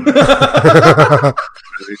game. So.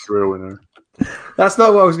 He's a real winner. That's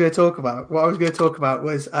not what I was going to talk about. What I was going to talk about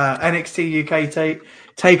was NXT UK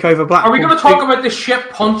takeover Blackpool. are we going to talk about the shit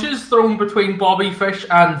punches thrown between Bobby Fish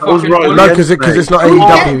and was fucking right. William? No, Yeah, because it's not We'll AEW,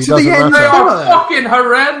 get it to the doesn't end They matter. of are fucking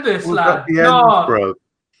horrendous, Was lad. at the end, No, bro.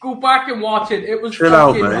 go back and watch it. It was Chill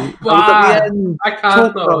out, fucking mate. It was at the bad. end. I can't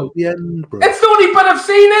Talk though. about the end, bro. It's the only bit I've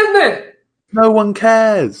seen, isn't it? No one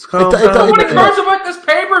cares. Calm It- it- down. Nobody it- cares about this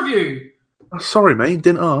pay-per-view. Sorry, mate.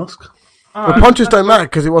 Didn't ask. The punches don't matter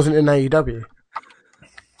because it wasn't in AEW.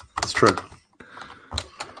 It's true.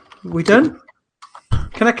 We done?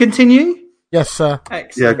 Can I continue? Yes, sir. Yeah,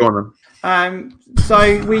 Excellent. go on then.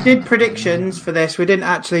 So we did predictions for this. We didn't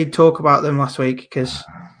actually talk about them last week because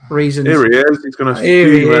reasons. Here he is. He's going to Here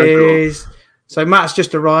he is. So Matt's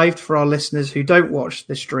just arrived for our listeners who don't watch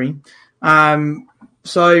the stream.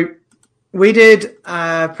 So we did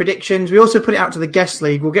predictions. We also put it out to the guest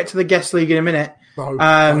league. We'll get to the guest league in a minute. No,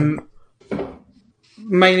 Um,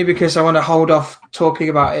 mainly because I want to hold off talking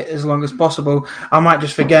about it as long as possible. I might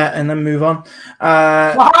just forget and then move on.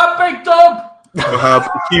 Wahab, big dub! Wahab,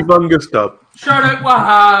 humongous dub. Shout out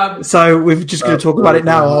Wahab! So we're just going to talk about it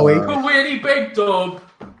now, are we? Kuwaiti big dub!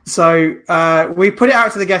 So we put it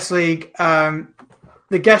out to the guest league.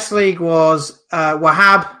 The guest league was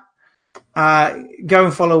Wahab. Go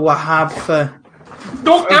and follow Wahab for...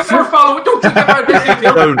 Don't ever follow. Don't you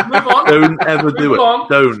ever Don't. Move on. Don't ever do Move it. on.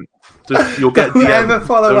 Don't. You'll get Don't DMs. ever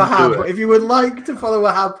follow Don't Wahab. do But it. if you would like to follow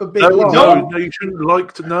Wahab for Big No, One, no, you shouldn't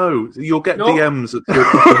like to know. You'll get No. DMs.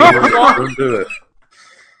 Don't do it.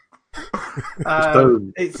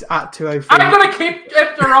 Don't. it's at 2:03. I'm going to keep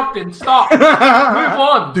interrupting. Stop. Move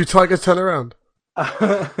on. Do tigers turn around?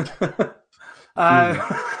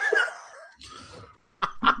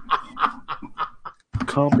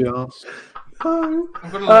 Can't be asked. I'm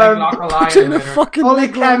going to lock a line in In a later. fucking Ollie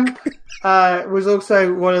leg lock. Kemp was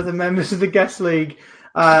also one of the members of the guest league.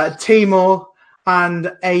 Timor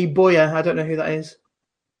and A Boyer. I don't know who that is.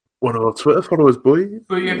 One of our Twitter followers, boy.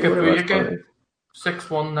 Booyaka.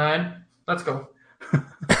 619. Let's go.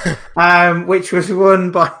 Which was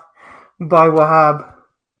won by Wahab.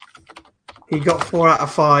 He got 4 out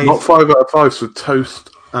of 5. Not 5 out of 5, so Toast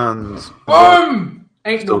and... Boom!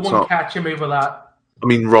 Ain't no Still one top. catching me with that. I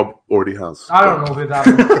mean, Rob already has. I don't know who that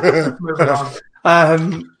is. Moving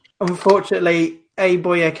on. Unfortunately, A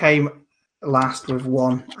Boyer came last with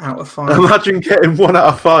 1 out of 5. Imagine getting 1 out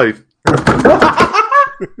of 5.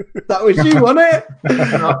 That was you, wasn't it?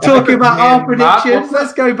 Talking about our predictions,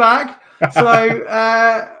 let's go back.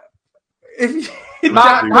 So, if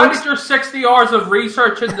Matt, how did your 60 hours of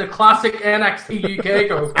research into classic NXT UK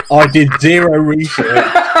go? I did zero research.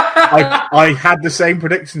 I had the same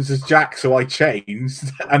predictions as Jack, so I changed,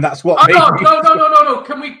 and that's what made me. No.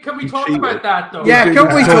 Can we talk about that though? yeah,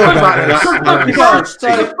 can we talk about this?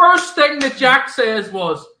 The first thing that Jack says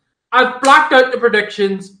was, "I've blacked out the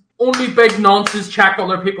predictions. Only big nonsense check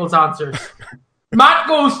other people's answers." Matt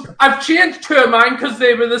goes, "I've changed 2 of mine because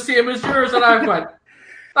they were the same as yours," and I went,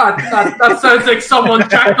 That sounds like someone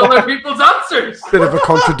checked other people's answers. Bit of a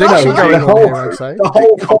contradiction No, going the on whole- here, I'd say. The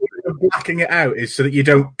whole point of blacking it out is so that you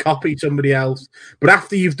don't copy somebody else. But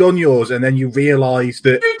after you've done yours and then you realise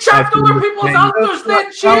that You checked I've other done people's the answers, then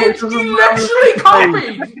changed. You literally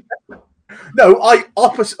copied. no, I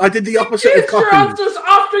did the You opposite of changed your copying. answers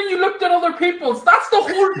after you looked at other people's. That's the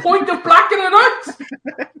whole point of blacking it out.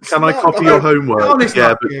 Can I copy your homework? honest,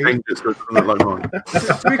 Yeah, but Matthew. change it so it doesn't look like mine.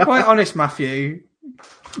 To be quite honest, Matthew,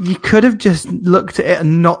 you could have just looked at it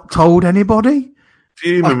and not told anybody.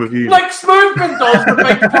 Fuming with you Like Smoothman does the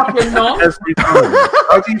big fucking non. every time.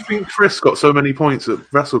 How do you think Chris got so many points at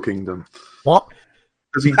Wrestle Kingdom? What?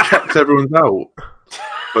 Because he checked everyone's out.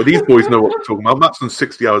 But these boys know what we're talking about. Matt's done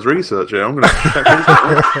 60 hours research here. I'm going to check his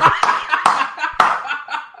out.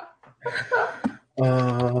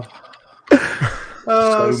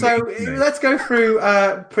 So So mean to me. let's go through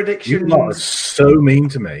You predictions. lot are so mean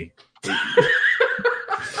to me.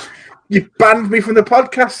 You banned me from the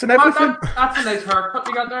podcast and Well, everything. that's a nice haircut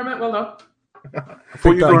you got there, mate. Well done. I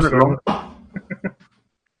thought you were doing it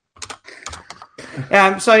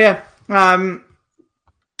wrong.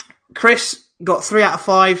 Chris got 3 out of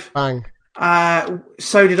 5. Bang.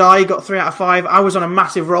 So did I. Got 3 out of 5. I was on a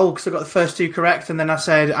massive roll because I got the first 2 correct, and then I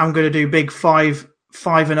said I'm going to do big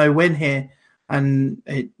 5-0 win here, and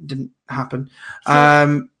it didn't happen.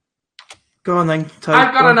 Go on then. Toad.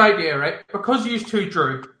 I've got an idea, right? Because you two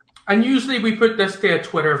drew, and usually we put this to a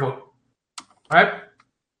Twitter vote, right?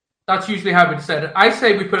 That's usually how we decide it. I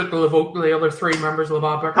say we put it to the vote to the other 3 members of the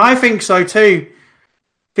Bob Burger. I think so too,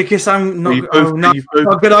 because I'm not. You both- not you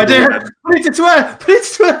both- a good idea. Put it to Twitter. Put it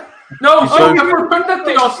to Twitter. No, so So- if we're putting it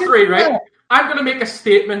to us 3, right? I'm going to make a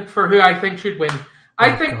statement for who I think should win.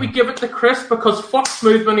 I think we give it to Chris because fuck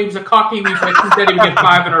Smoothman, he was a cocky wee bitch and said he would get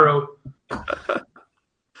 5 in a row.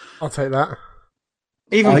 I'll take that.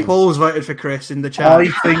 Even Paul's voted for Chris in the chat.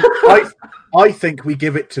 I think we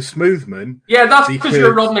give it to Smoothman. Yeah, that's because Because-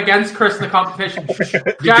 you're running against Chris in the competition. Because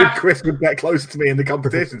Jack, Chris would get closer to me in the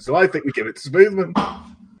competition, so I think we give it to Smoothman.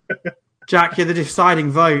 Jack, you're the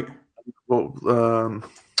deciding vote. Well,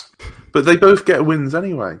 but they both get wins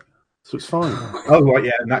anyway, so it's fine. Oh, right,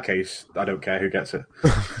 yeah, in that case, I don't care who gets it.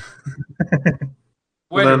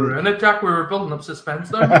 way to ruin it, Jack. We were building up suspense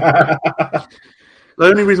there. The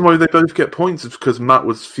only reason why they both get points is because Matt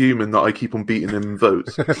was fuming that I keep on beating him in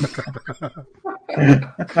votes.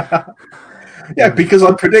 Yeah, because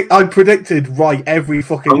I predicted right every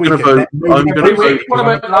fucking I'm week. gonna vote. I'm gonna vote. What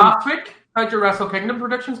about last week? How'd your Wrestle Kingdom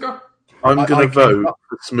predictions go? I'm I gonna can- vote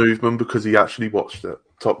for Smoothman because he actually watched it.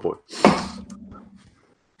 Top boy.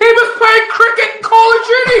 He was playing cricket in Call of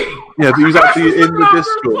Duty. Yeah, but he was actually in the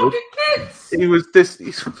Discord. Kids. He was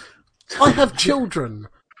I have children.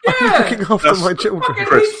 Yeah. I'm looking after That's- my children. Fucking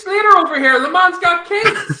Chris. Heath Slater over here. The man's got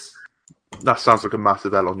kids. That sounds like a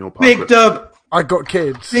massive L on your part. Big Chris. dub. I got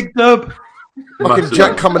kids. Big dub. Fucking Massive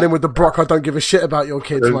Jack L. coming in with the Brock. I don't give a shit about your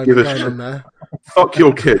kids. Don't Like give a going shit. in there. Fuck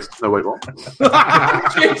your kids. No, wait, what?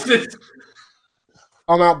 Jesus.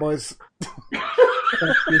 I'm out, boys.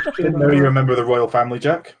 Didn't know you remember the royal family,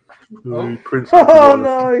 Jack. Ooh, Prince. Oh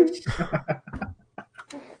no.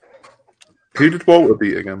 Who did Walter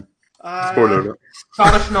beat again? Spoiler alert.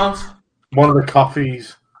 Scottish nonce. One of the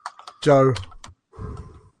coffees. Joe.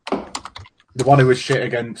 The one who was shit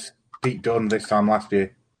against Pete Dunne this time last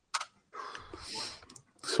year.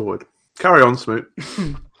 Sorted. Carry on, Smoot.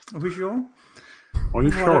 Are we sure? Are you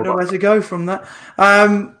I sure don't know about where to go from that.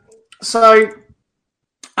 So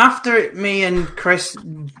after me and Chris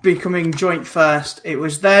becoming joint first, it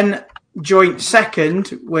was then joint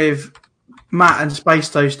second with Matt and Space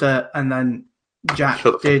Toaster, and then Jack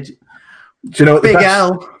Shut the did Do you know what the Big best,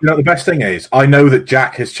 L. You know what the best thing is? I know that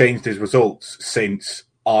Jack has changed his results since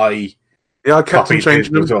I. Yeah, I kept on Copied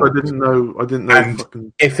changing them. his So I results. didn't know. And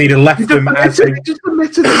fucking... if he'd have left them as they, He just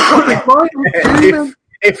admitted it.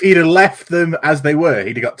 if he'd have left them as they were,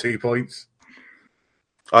 he'd have got 2 points.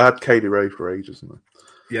 I had Kaylee Ray for ages. And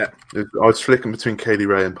Yeah. I was flicking between Kaylee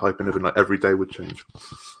Ray and Pipe, and like every day would change.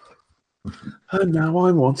 And now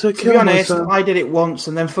I want to To kill be honest, myself. I did it once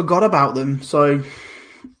and then forgot about them. So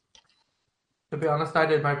To be honest, I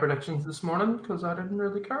did my predictions this morning because I didn't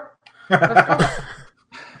really care.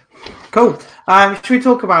 cool. Should we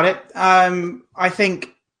talk about it? I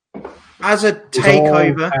think as a It was all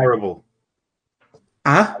takeover, terrible.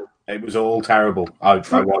 huh? It was all terrible. I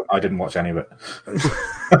didn't watch any of it.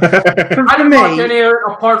 I didn't watch me- any of it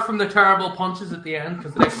apart from the terrible punches at the end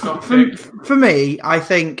because they sucked. For me, I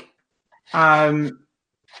think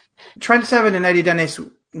Trent Seven and Eddie Dennis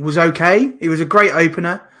was okay. He was a great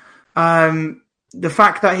opener. The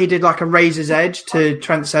fact that he did like a razor's edge to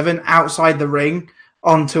Trent Seven outside the ring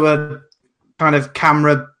onto a kind of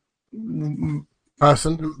camera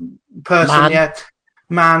Person.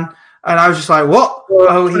 man. And I was just like, what?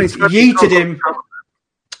 Oh, he yeeted him.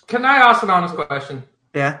 Can I ask an honest question?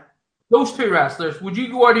 Yeah. Those two wrestlers, would you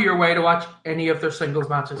go out of your way to watch any of their singles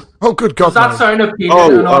matches? Oh, good God. Does that no. sound appealing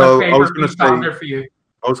Oh, and on a I was pay-per-view gonna say- standard for you?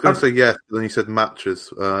 I was going to say yes, but then you said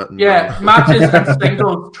matches. Yeah, matches and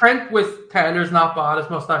singles. Trent with Taylor's not bad as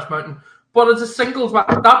Mustache Mountain, but as a singles match,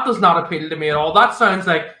 that does not appeal to me at all. That sounds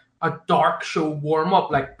like a dark show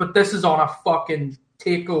warm-up, but this is on a fucking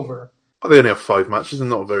takeover. Well, they only have 5 matches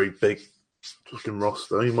and not a very big fucking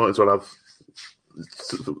roster. You might as well have,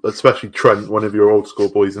 especially Trent, one of your old school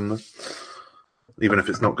boys in there. Even if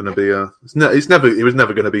it's not going to be it was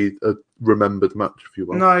never going to be a remembered match, if you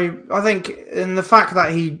will. No, I think in the fact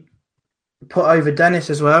that he put over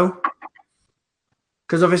Dennis as well,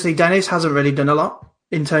 because obviously Dennis hasn't really done a lot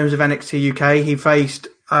in terms of NXT UK. He faced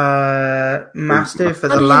Mastiff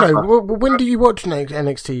at How the do you last know? When do you watch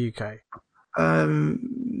NXT UK?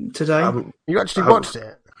 today. You actually watched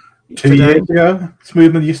it? 2 years ago,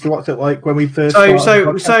 Smoothman used to watch it like when we first. So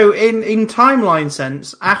started. in timeline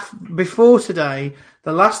sense, before today,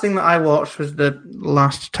 the last thing that I watched was the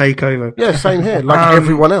last takeover. Yeah, same here. Like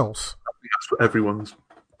everyone else. That's what everyone's.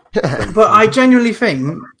 But I genuinely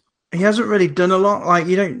think he hasn't really done a lot. Like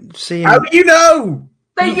you don't see him. How do you know?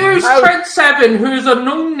 They use Trent Seven, who's a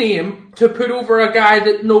known name, to put over a guy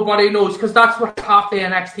that nobody knows, because that's what half the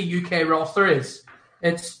NXT UK roster is.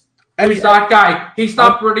 Who's that guy? He's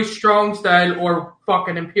not British Strong Style or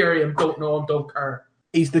fucking Imperium. Don't know him, don't care.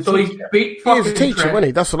 He's the So he's beat He fucking was a teacher, Trent. wasn't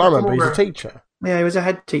he? That's what I remember. He's a teacher. Yeah, he was a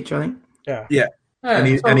head teacher, I think. Yeah. yeah. Yeah,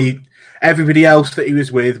 And he everybody else that he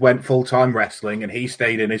was with went full time wrestling, and he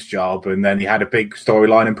stayed in his job, and then he had a big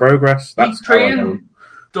storyline in progress. he That's how I know him. trained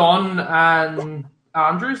Don and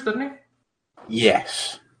Andrews, didn't he?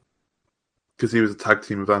 Yes. Because he was a tag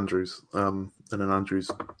team with Andrews, and then Andrews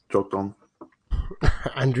jogged on.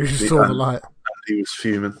 Andrew saw the light. He was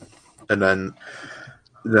fuming, and then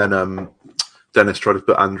Dennis tried to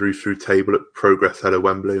put Andrew through table at Progress Head at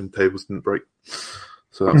Wembley, and tables didn't break.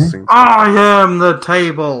 So that's I am the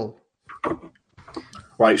table.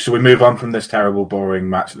 Right, so we move on from this terrible, boring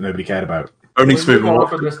match that nobody cared about. only We'll smooth move on and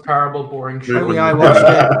from this terrible, boring show. Move Only on. I watched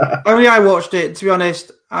it. Only I watched it. To be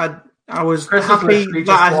honest, I was Chris has happy literally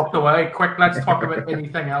that just walked away. Quick, let's talk about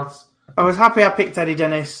anything else. I was happy I picked Eddie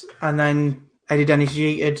Dennis, and then Eddie Dennis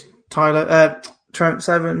yeeted Trent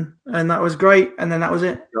Seven, and that was great. And then that was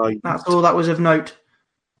it. That's all that was of note.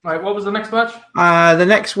 Right, what was the next match? The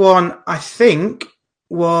next one, I think,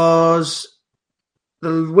 was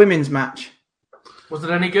the women's match. Was it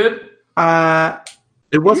any good?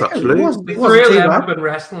 It was Yeah, actually. it was. The It wasn't three of too them bad. have been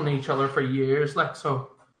wrestling each other for years, like so.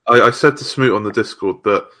 I said to Smoot on the Discord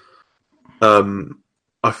that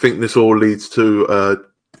I think this all leads to a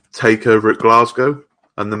takeover at Glasgow,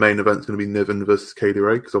 and the main event's going to be Niven versus Kaylee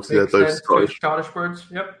Ray because obviously Makes they're both sense, two Scottish, Scottish birds.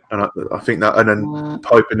 Yep. and I think that, and then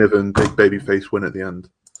Piper Niven, big babyface win at the end.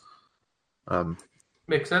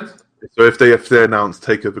 Makes sense. So if they announce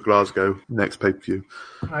takeover Glasgow next pay per view,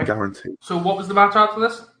 Right. guaranteed. So what was the match after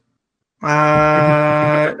this?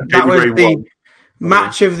 That Kaylee was Ray the won.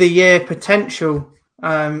 match of the year potential.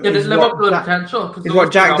 Did it is live what up to the Jack- potential? 'Cause Is those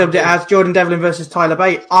what Jack two dubbed it obviously- as Jordan Devlin versus Tyler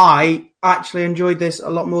Bate. I actually enjoyed this a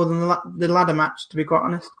lot more than the ladder match, to be quite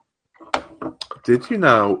honest. Did you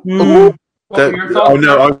now? Mm. What were your I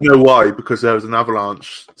thoughts? know why, because there was an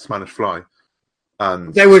avalanche Spanish fly,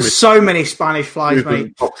 and There was Smith so many Spanish flies, moved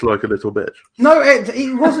mate. boxed like a little bitch. No,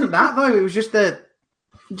 it wasn't that though. It was just that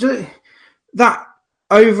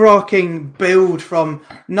overarching build from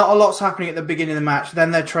not a lot's happening at the beginning of the match,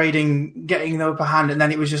 then they're trading, getting the upper hand, and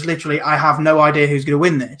then it was just literally, I have no idea who's going to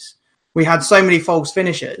win this. We had so many false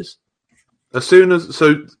finishes. As soon as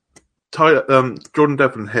Jordan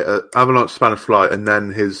Devlin hit an avalanche Spanish fly and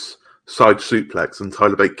then his side suplex, and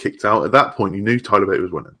Tyler Bate kicked out. At that point, you knew Tyler Bate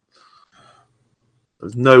was winning.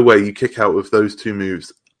 There's no way you kick out with those two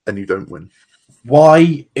moves and you don't win.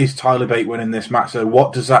 Why is Tyler Bate winning this match? So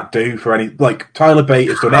what does that do for any? Like Tyler Bate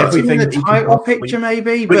has done It's in everything. the that he can title possibly- picture,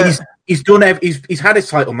 maybe, but but he's done. He's had his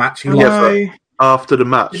title match. He I lost. know. After the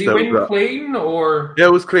match, Did he there win was clean or? yeah,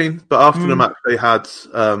 it was clean. But after the Mm. match, they had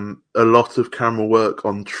a lot of camera work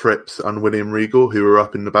on Trips and William Regal, who were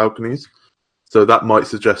up in the balconies. So that might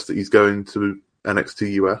suggest that he's going to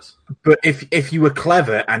NXT US. But if you were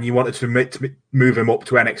clever and you wanted to move him up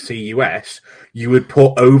to NXT US, you would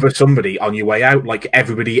put over somebody on your way out, like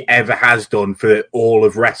everybody ever has done for all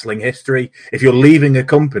of wrestling history. If you're leaving a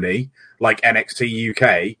company like NXT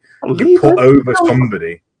UK, you put over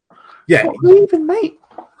somebody. Yeah, leaving, mate.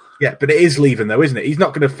 yeah, but it is leaving though, isn't it? He's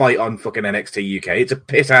not going to fight on fucking NXT UK. It's a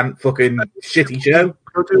pissant fucking shitty show.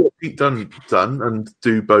 He'll do what Pete Dunne done and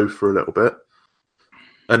do both for a little bit,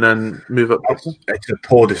 and then move up. It's a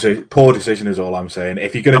poor decision. Poor decision is all I'm saying.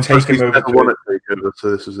 If you're going to take him He's over, never won at Takeover,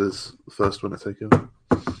 so this was his first win at Takeover.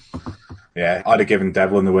 yeah, I'd have given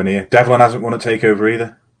Devlin the win here. Devlin hasn't won a takeover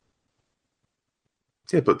either.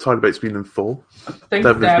 Yeah, but Tyler Bate's been in 4. I think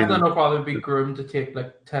Devlin's Devlin been- will probably be groomed to take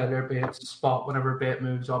like Tyler Bates' spot whenever Bate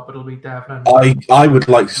moves up. It'll be Devlin. I would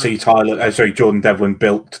like to see Jordan Devlin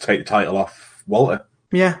built to take the title off Walter.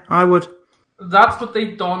 Yeah, I would. That's what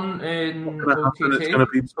they've done in gonna happen, it's OTT, gonna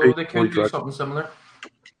be so big they boy could do Dragon. something similar.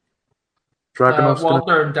 Dragonov's going to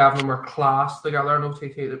Walter and Devlin were class together in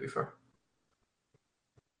OTT, to be fair.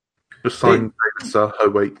 just sign David Starr. Oh,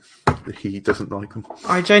 wait. He doesn't like him.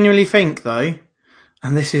 I genuinely think, though,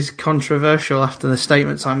 and this is controversial after the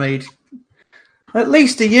statements I made at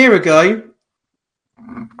least a year ago,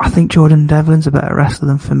 I think Jordan Devlin's a better wrestler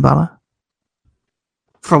than Finn Balor.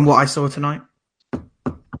 From what I saw tonight.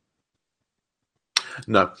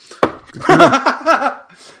 No.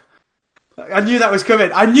 I knew that was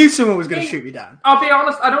coming. I knew someone was going to shoot me down. I'll be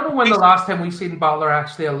honest, I don't know when the last time we've seen Balor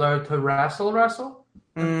actually allowed to wrestle.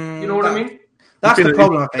 You know what I mean? That's the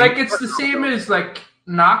problem, I Like, think. it's the same as, like,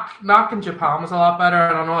 Knock in Japan was a lot better,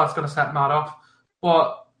 and I know that's going to set Matt off.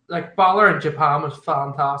 But, like, Balor in Japan was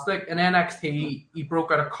fantastic. In NXT, he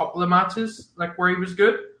broke out a couple of matches, like, where he was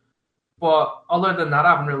good. But other than that,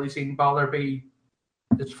 I haven't really seen Balor be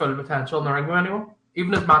his full potential in the ring with anyone.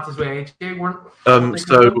 Even his matches with AJ weren't.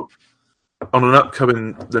 So, on an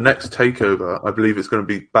upcoming, the next takeover, I believe it's going to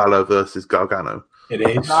be Balor versus Gargano, It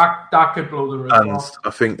is. That could blow the roof and off. I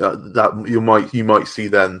think that you might see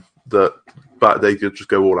then that they could just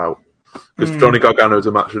go all out because Johnny Gargano is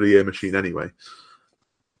a match of the year machine anyway.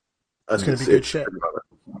 And It's gonna be good shit.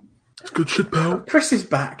 It's good shit, pal. Chris is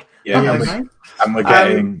back. Yeah, Hello, and mate. we're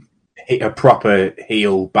getting a proper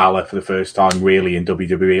heel Balor for the first time, really, in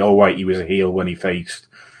WWE. All right, he was a heel when he faced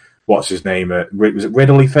what's his name? Was it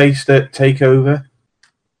Riddle he faced at Takeover?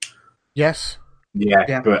 Yes.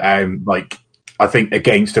 Yeah. But I think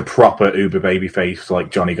against a proper uber babyface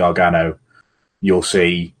like Johnny Gargano, you'll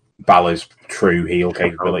see Balor's true heel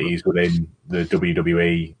capabilities within the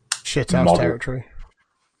WWE. Shithouse Model. territory.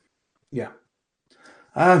 Yeah.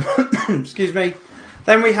 Excuse me.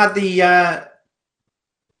 Then we had the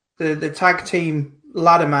tag team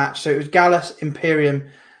ladder match. So it was Gallus, Imperium,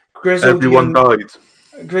 Grizzled Everyone died.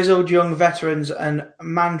 Young Veterans, and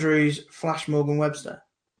Mandrews, Flash Morgan Webster.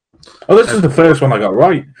 Oh, this is the first one I got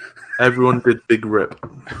right. Everyone did Big Rip.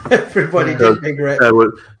 Everybody did Big Rip, There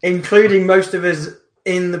were, including most of us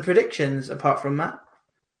in the predictions, apart from Matt.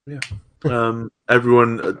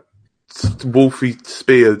 everyone Wolfie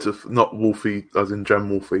speared, not Wolfie as in Gem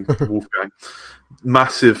Wolfie, Wolfgang,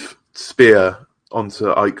 massive spear onto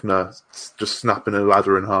Eichner, just snapping a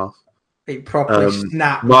ladder in half. It properly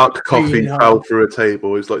snapped. Mark Coffey in fell half. through a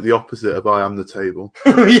table. It's like the opposite of I Am the Table.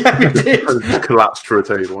 Yeah, it did. Just collapsed through a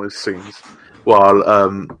table, it seems. While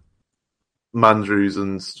Mandrews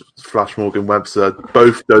and Flash Morgan Webster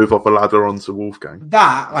both dove off a ladder onto Wolfgang.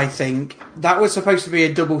 That, I think, that was supposed to be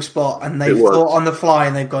a double spot, and they It was. thought on the fly,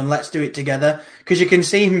 and they've gone, let's do it together. Because you can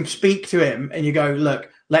see him speak to him, and you go, look,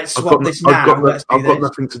 let's swap this now. Let's do I've got this.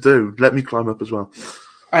 nothing to do. Let me climb up as well.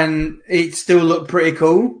 And it still looked pretty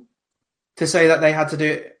cool to say that they had to do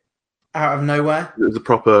it out of nowhere. It was a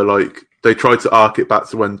proper, like, they tried to arc it back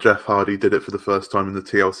to when Jeff Hardy did it for the first time in the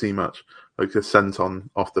TLC match. Like a senton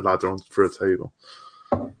off the ladder through a table.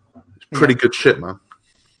 It's pretty good shit, man.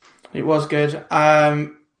 It was good.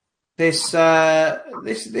 This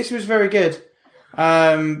was very good.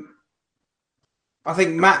 I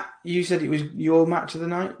think, Matt, you said it was your match of the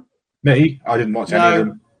night? Me? I didn't watch any of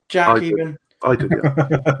them. Jack, I did. even. I did,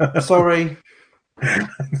 yeah. Sorry.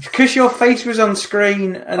 Because your face was on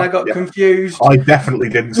screen and I got confused. I definitely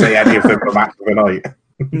didn't say any of them were match of the night.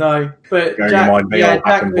 No, but Bearing in Jack, mind they all Jack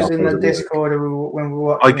happened was in the afterwards. Discord when we were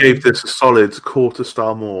watching. I gave this a solid quarter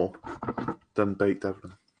star more than Baked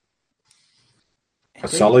Evelyn. A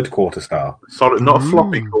solid quarter star. Solid, not a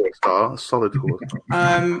floppy quarter star, a solid quarter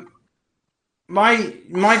star.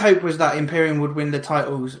 My hope was that Imperium would win the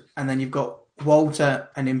titles, and then you've got Walter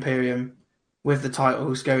and Imperium with the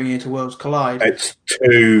titles going into Worlds Collide. It's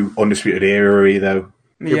too Undisputed Era-y, though.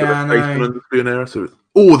 Yeah, I but know. Undisputed Era, so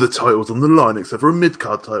all the titles on the line except for a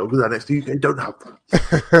mid-card title because NXT UK don't have them.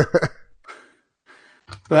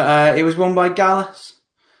 But it was won by Gallus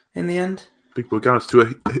in the end. Big Boy Gallus to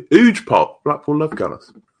a huge pop. Blackpool love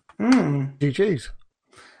Gallus. GG's.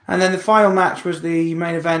 And then the final match was the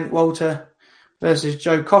main event, Walter versus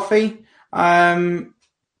Joe Coffey. It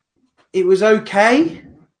was okay.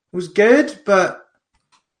 It was good, but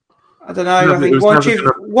I don't know. No, I it think was once never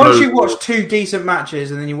you gonna once you blow- watch two decent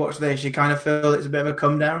matches and then you watch this, you kind of feel it's a bit of a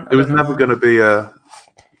come down. It was never going to be a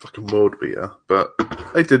fucking world beater, but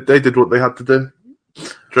they did what they had to do.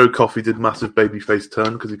 Joe Coffey did massive babyface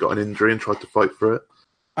turn because he got an injury and tried to fight for it.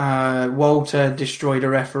 Walter destroyed a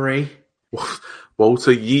referee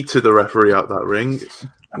Walter yeeted the referee out that ring.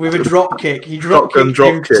 with a drop kick. He drop Shotgun kicked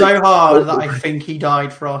drop him kick. so hard that I think he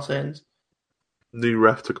died for our sins. New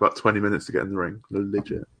ref took about 20 minutes to get in the ring.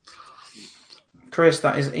 Legit. Chris,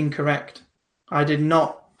 that is incorrect. I did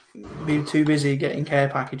not be too busy getting care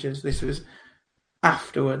packages. This was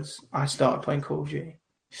afterwards I started playing Call of Duty.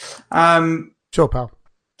 Sure, pal.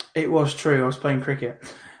 It was true. I was playing cricket.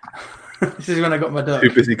 This is when I got my duck.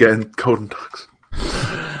 Too busy getting golden ducks.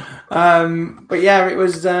 But yeah, it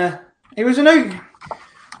was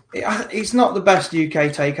it's not the best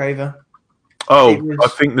UK takeover. Oh, It was- I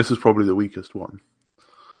think this is probably the weakest one.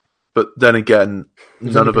 But then again,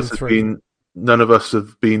 There's none only of us been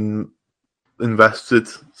have been invested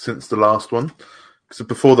since the last one. Because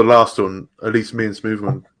before the last one, at least me and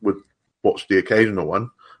Smoothman would watch the occasional one.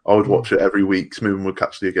 I would watch it every week. Smoothman would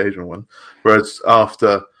catch the occasional one. Whereas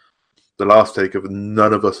after the last takeover,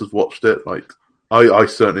 none of us has watched it. Like I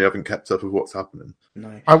certainly haven't kept up with what's happening.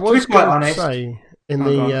 No. I was To be quite going to honest, say in Oh,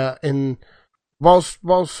 the in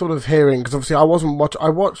whilst sort of hearing, because obviously I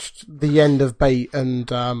watched the end of Bate and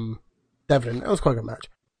Devlin. It was quite a good match,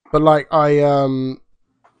 but like I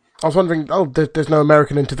was wondering, there's no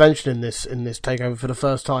American intervention in this takeover for the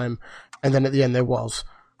first time, and then at the end there was.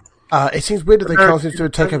 It seems weird that they can't seem to do a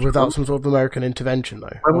takeover without some sort of American intervention,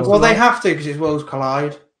 though. well, they have to because it's Worlds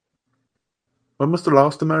Collide. When was the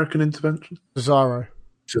last American intervention? Cesaro.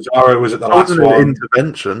 Cesaro was at the That last wasn't an one.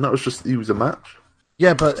 intervention. That was just he was a match.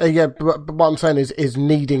 Yeah, but what I'm saying is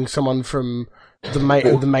needing someone from the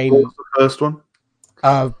main What was the first one?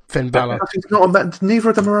 Finn Balor. He's not neither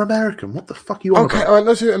of them are American. What the fuck are you on Okay, about? all right,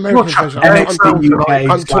 let's do American You're version. NXT UK's I'm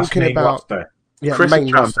last talking main about roster. yeah, Chris main and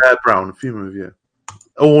Chan, roster. Bear Brown, fuming with you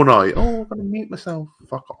all night. Oh, I'm gonna mute myself.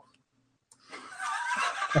 Fuck off.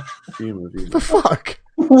 Fuming with you. The fuck?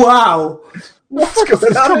 Wow. What's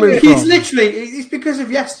going on? He's literally, it's because of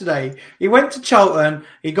yesterday. He went to Charlton,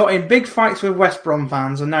 he got in big fights with West Brom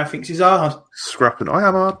fans, and now thinks he's hard. Scrapping. I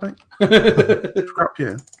am hard, mate. Scrap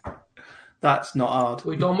you. That's not hard.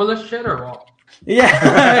 We done with this shit or what?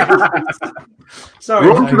 Yeah. Sorry.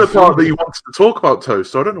 We're on to the Toast. part that you wanted to talk about,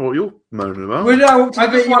 Toast. So I don't know what you're moaning about. We're now up to I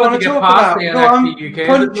the just bit you wanted want to to get talk past about. the Go on, NXT UK.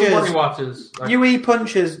 Nobody punches. watches. Like, UE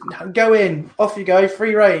punches. Go in. Off you go.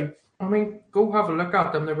 Free reign. I mean, go have a look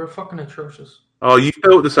at them. They were fucking atrocious. Oh, you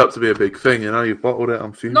built this up to be a big thing, and now you've bottled it.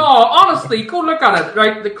 I'm fuming. No, honestly, go look at it.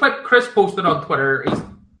 Right, the clip Chris posted on Twitter. He's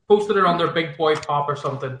posted it on their Big Boy Pop or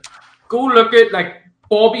something. Go look at like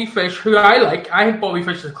Bobby Fish, who I like. I think Bobby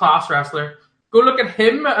Fish is a class wrestler. Go look at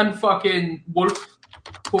him and fucking Wolf,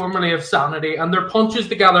 formerly of Sanity, and their punches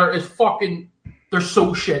together is fucking. They're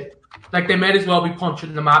so shit. Like they might as well be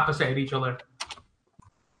punching the mat beside each other.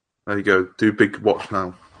 There you go. Do Big Watch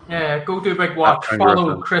now. Yeah, go do Big Watch.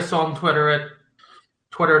 Follow Chris on Twitter at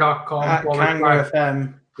twitter.com. At Kangaroo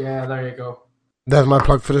FM. Yeah, there you go. There's my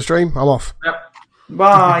plug for the stream. I'm off. Yep.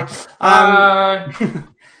 Bye.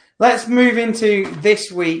 Let's move into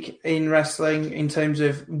this week in wrestling in terms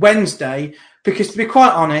of Wednesday, because to be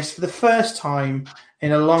quite honest, for the first time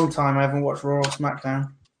in a long time, I haven't watched Raw or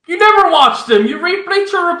SmackDown. You never watched them. You read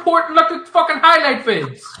Bleacher Report and look at fucking highlight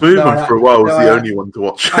vids. Movement for a while was the only one to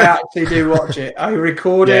watch. I actually do watch it. I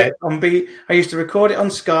record it on I used to record it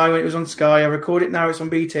on Sky when it was on Sky. I record it now. It's on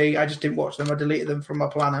BT. I just didn't watch them. I deleted them from my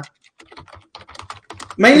planner.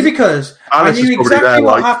 Mainly because I knew exactly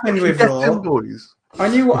what happened with Raw. I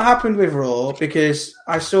knew what happened with Raw because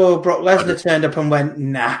I saw Brock Lesnar turned up and went,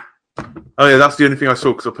 nah. Oh yeah, that's the only thing I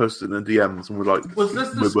saw because I posted it in the DMs and were like, was this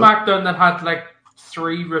the SmackDown that had like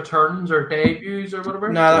 3 returns or debuts or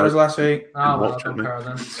whatever? No, that was last week. Oh, well, I don't care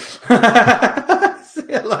then. See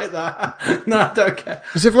it like that. No, I don't care.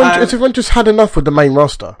 Has everyone just had enough with the main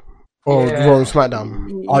roster? Or Raw and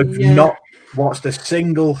SmackDown? I've not watched a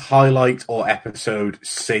single highlight or episode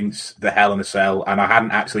since the Hell in a Cell, and I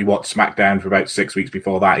hadn't actually watched SmackDown for about 6 weeks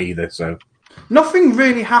before that either, so... Nothing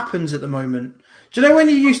really happens at the moment. Do you know when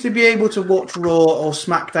you used to be able to watch Raw or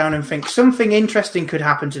SmackDown and think something interesting could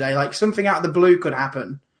happen today, like something out of the blue could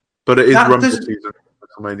happen? But it is Rumble season,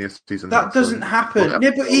 WrestleMania season. That doesn't happen.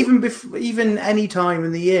 Yeah, but even any time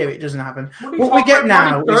in the year, it doesn't happen. What we get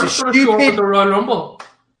now is a stupid... The Royal Rumble.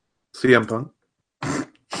 CM Punk.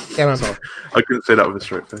 Yeah, I couldn't say that with a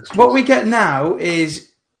straight face. What we get now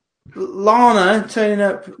is Lana turning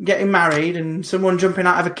up, getting married, and someone jumping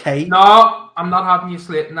out of a cake. No, I'm not having you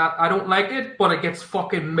slating that. I don't like it, but it gets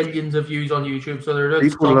fucking millions of views on YouTube, so they're doing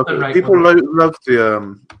people something love right. People love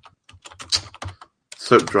the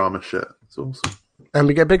soap drama shit. It's awesome. And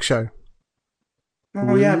we get Big Show.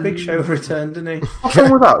 Oh yeah, Big Show returned, didn't he? What's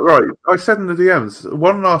wrong with that? Right, I said in the DMs,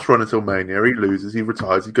 one last run until Mania, he loses, he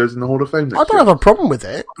retires, he goes in the Hall of Fame next I don't have a problem with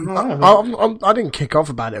it. No. I didn't kick off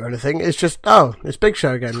about it or anything. It's just, it's Big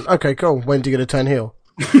Show again. Okay, cool. When's he going to turn heel?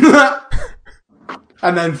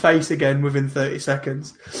 And then face again within 30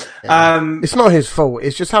 seconds. Yeah. It's not his fault.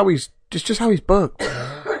 It's just how he's booked.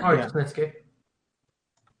 Snitsky.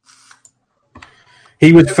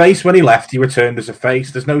 He was face when he left. He returned as a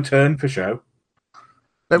face. There's no turn for Show.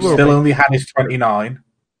 Still only had his 29.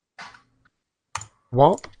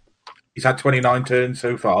 What? He's had 29 turns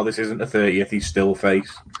so far. This isn't the 30th. He's still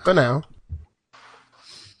face. For now.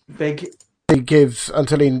 Big. He gives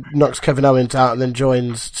until he knocks Kevin Owens out and then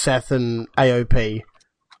joins Seth and AOP.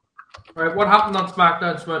 Right, what happened on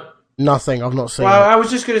SmackDown, Smith? Nothing. I've not seen Well, it. I was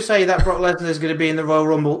just going to say that Brock Lesnar is going to be in the Royal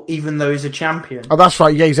Rumble even though he's a champion. Oh, that's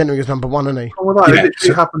right. Yeah, he's entering as number 1, isn't he? Oh, well, that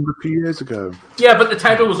literally happened a few years ago. Yeah, but the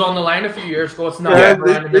title was on the line a few years ago. It's not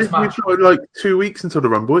in this match. We've got like 2 weeks until the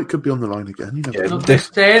Rumble. It could be on the line again. You know. They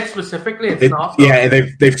said specifically it's not. Yeah,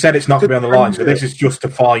 they've said it's not going to be on the line, so this is just to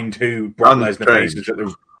find who Brock Lesnar faces at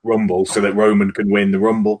the Rumble so that Roman can win the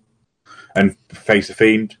Rumble and face the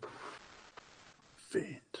Fiend.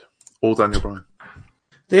 Or Daniel Bryan.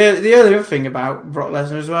 The other thing about Brock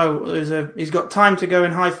Lesnar as well is he's got time to go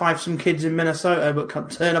and high-five some kids in Minnesota, but can't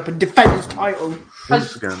turn up and defend his title.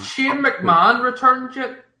 Has Shane McMahon returned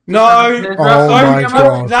yet? No, my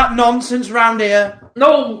God. That nonsense round here.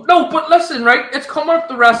 No, but listen, right? It's coming up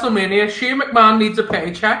to WrestleMania. Shane McMahon needs a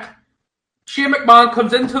paycheck. Shane McMahon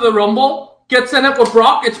comes into the Rumble, gets in it with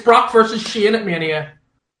Brock. It's Brock versus Shane at Mania.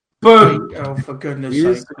 Boom. Oh, for goodness sake. He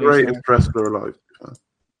is the greatest wrestler alive.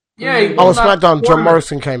 Yeah. SmackDown, John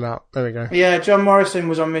Morrison came out. There we go. Yeah, John Morrison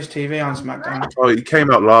was on Miss TV on SmackDown. Oh, he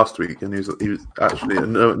came out last week, and he was actually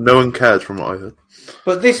no one cared from what I heard.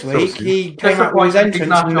 But this week he came out with his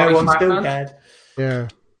entrance, and no one still cared. Yeah.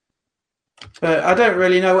 But I don't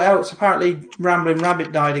really know what else. Apparently, Rambling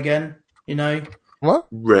Rabbit died again. You know what?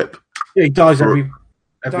 Rip. Yeah, he dies every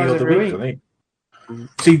other week. I think.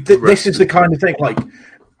 See, this is the kind of thing like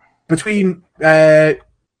between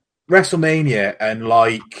WrestleMania and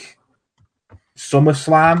like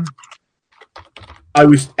SummerSlam, I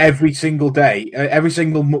was every single day, every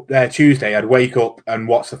single Tuesday, I'd wake up and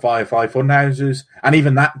watch the Firefly Funhouses, and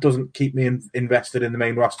even that doesn't keep me invested in the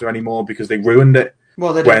main roster anymore because they ruined it.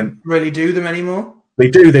 Well, they don't really do them anymore. They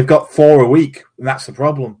do. They've got 4 a week, and that's the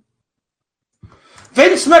problem.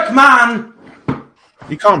 Vince McMahon!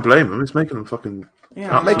 You can't blame him. It's making them fucking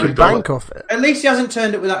Yeah, I'm making bank off it. at least he hasn't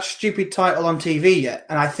turned up with that stupid title on TV yet,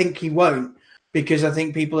 and I think he won't because I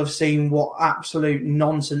think people have seen what absolute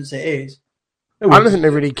nonsense it is. I don't think they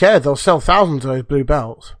really care. They'll sell thousands of those blue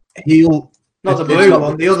belts. Not the blue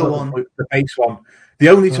one, the other one. The face one. The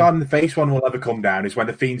only time the face one will ever come down is when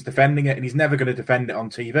the Fiend's defending it, and he's never going to defend it on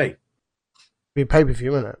TV. Be a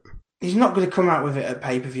pay-per-view, isn't it? He's not going to come out with it at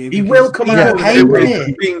pay-per-view. He will come out with It was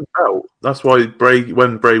it. being belt. That's why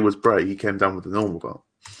when Bray was Bray, he came down with the normal belt.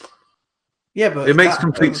 Yeah, but It makes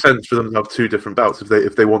complete sense for them to have two different belts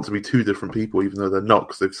if they want to be two different people, even though they're not,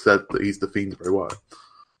 because they've said that he's the Fiend Bray Wyatt.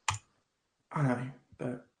 I know,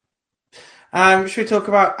 but should we talk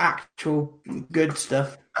about actual good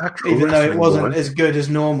stuff? Even though it wasn't as good as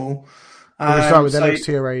normal. We'll start with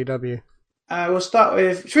NXT or AEW. We'll start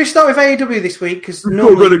with. Should we start with AEW this week? Because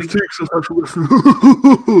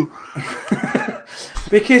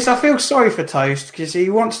because I feel sorry for Toast because he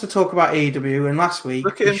wants to talk about AEW, and last week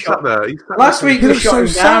Look at him sat there. Last week He we looks shot so him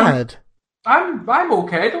down. sad. I'm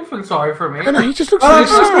okay. Don't feel sorry for me. No, he just looks Well, I really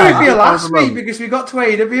was sorry for sad. you last week because we got to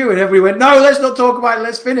AEW and everybody went, "No, let's not talk about it.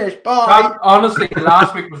 Let's finish." Bye. Honestly,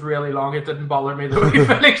 last week was really long. It didn't bother me that we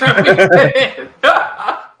finished it.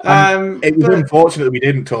 It was unfortunate that we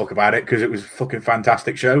didn't talk about it because it was a fucking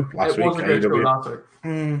fantastic show last It week. was a good show AEW last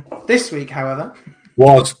week. This week, however,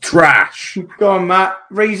 was trash. go on, Matt.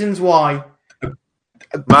 Reasons why.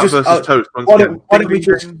 Matt Just, versus Toast. Why don't we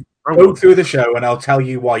just go through the show and I'll tell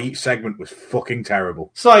you why each segment was fucking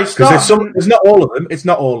terrible. So Because there's not all of them. It's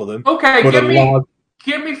not all of them. Okay, but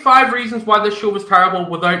give me 5 reasons why this show was terrible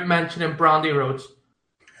without mentioning Brandy Rhodes.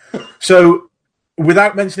 So,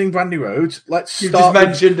 without mentioning Brandy Rhodes, let's You start. just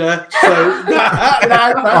mentioned her.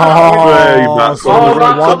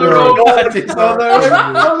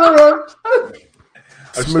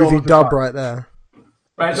 So Smoothie dub right there.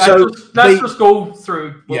 Right, So let's just go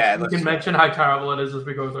through. Yeah, we let's- can mention how terrible it is as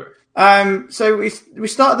we go through. So we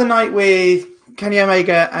started the night with Kenny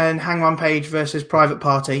Omega and Hangman Page versus Private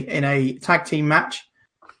Party in a tag team match.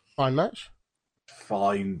 Fine match.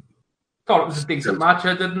 Fine. Thought it was a decent match.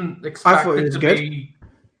 I didn't I expect thought it it was to good. be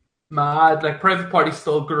mad. Like Private Party's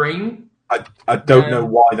still green. I don't know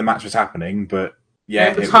why the match was happening, but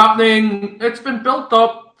yeah. It's happening. It's been built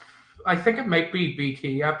up. I think it might be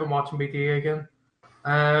BT. I've been watching BT again.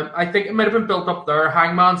 I think it might have been built up there.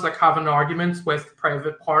 Hangman's like having arguments with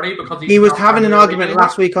Private Party because He was having an argument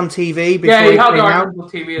last week on TV before Yeah, he had came the out. argument on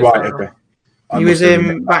TV. as Right, well. okay. He was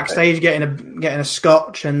backstage getting a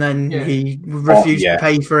scotch, and then Yeah. he refused yeah. to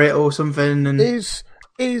pay for it or something. And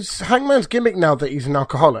Is Hangman's gimmick now that he's an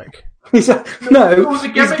alcoholic? he's like, It no, was a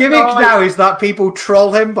his gimmick, gimmick no, now is that people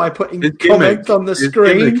troll him by putting His comments on the his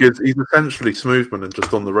screen. gimmick is he's essentially Smoothman and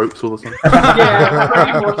just on the ropes all the time. Yeah,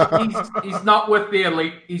 pretty much. He's not with the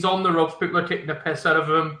elite. He's on the ropes. People are kicking the piss out of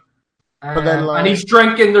him. But then, And he's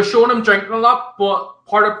drinking. They're showing him drinking a lot, but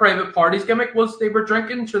part of Private Party's gimmick was they were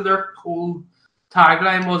drinking, so their whole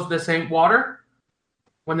tagline was "This ain't water,"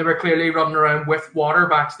 when they were clearly running around with water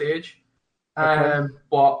backstage.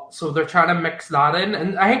 But so they're trying to mix that in,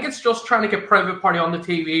 and I think it's just trying to get Private Party on the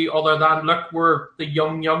TV. Other than look, we're the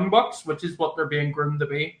young bucks, which is what they're being groomed to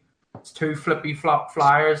be. It's 2 flippy flop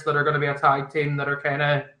flyers that are going to be a tag team that are kind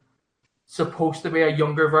of supposed to be a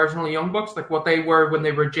younger version of the Young Bucks, like what they were when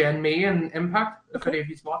they were Gen Me and Impact. If any of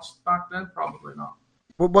you's watched back then, probably not.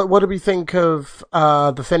 What do we think of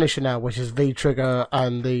the finisher now, which is V Trigger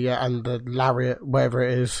and the lariat, whatever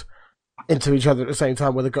it is, into each other at the same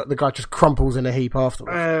time, where the guy just crumples in a heap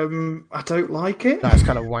afterwards? I don't like it. That's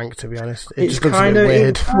kind of wank, to be honest. It It's just looks a kind bit of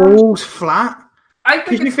weird. it falls flat. I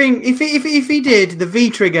Because think you think if he did the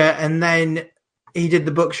V trigger and then he did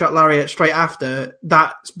the buckshot lariat straight after,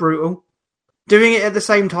 that's brutal. Doing it at the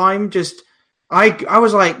same time, just I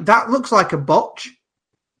was like, that looks like a botch.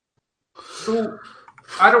 so.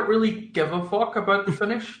 I don't really give a fuck about the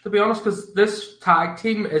finish, to be honest, because this tag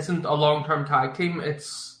team isn't a long-term tag team.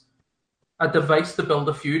 It's a device to build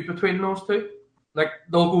a feud between those two. Like,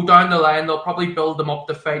 they'll go down the line, they'll probably build them up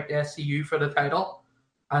to fight SCU for the title,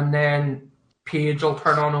 and then Page will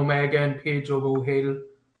turn on Omega and Page will go heel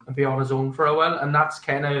and be on his own for a while, and that's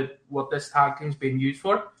kind of what this tag team's being used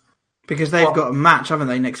for. Because they've got a match, haven't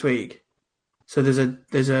they, next week? So there's a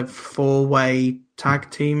 4-way tag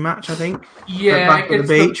team match, I think. Yeah, Back at the it's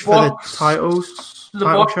beach for the Bucks, titles. The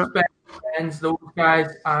title Bucks, shot. Benz, those guys,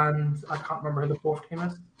 and I can't remember who the fourth team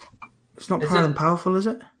is. It's not Is Proud it- and Powerful, is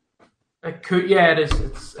it? It could, yeah, it is.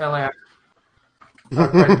 It's LAX.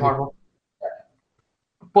 Very powerful.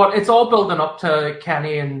 But it's all building up to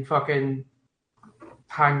Kenny and fucking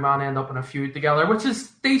Hangman end up in a feud together, which is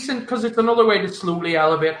decent because it's another way to slowly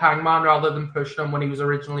elevate Hangman rather than pushing him when he was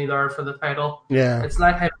originally there for the title. Yeah. It's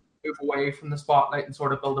let him move away from the spotlight and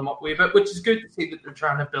sort of build them up a wee bit, which is good to see that they're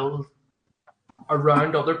trying to build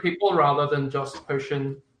around other people rather than just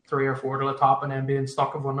pushing 3 or 4 to the top and then being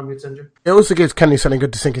stuck if one of them gets injured. It also gives Kenny something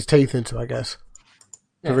good to sink his teeth into, I guess.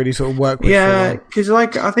 To really sort of work with. Yeah, because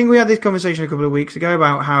like I think we had this conversation a couple of weeks ago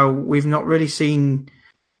about how we've not really seen.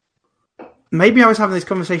 Maybe I was having this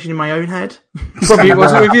conversation in my own head. Probably it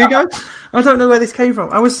wasn't with you guys. I don't know where this came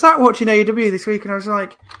from. I was sat watching AEW this week and I was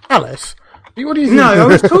like, Alice, what do you think? No, I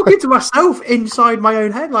was talking to myself inside my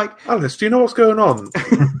own head. Like, Alice, do you know what's going on?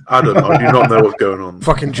 Adam, I do not know what's going on.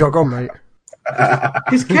 Fucking jog on, mate.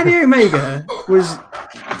 Because Kenny Omega was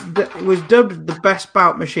dubbed the best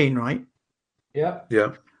bout machine, right? Yeah.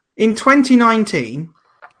 Yeah. In 2019,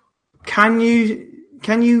 can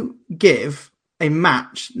you give a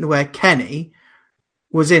match where Kenny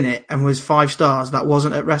was in it and was 5 stars that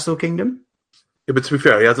wasn't at Wrestle Kingdom? Yeah, but to be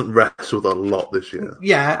fair, he hasn't wrestled a lot this year.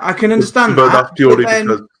 Yeah, I can understand but that. That's purely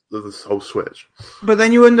because of this whole switch. But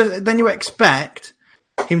then you expect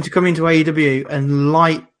him to come into AEW and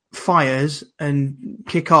light fires and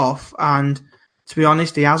kick off, and to be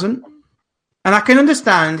honest, he hasn't. And I can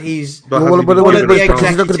understand he's one of the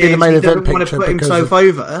executives. He doesn't want to put himself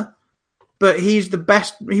over, but he's the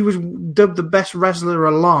best. He was dubbed the best wrestler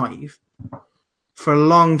alive for a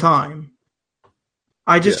long time.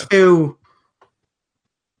 I just feel,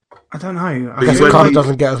 I don't know. I guess Okada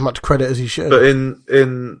doesn't get as much credit as he should. But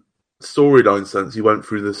in storyline sense, he went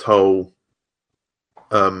through this whole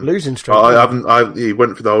losing streak. He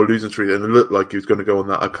went through the whole losing streak, and it looked like he was going to go on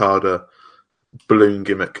that Okada balloon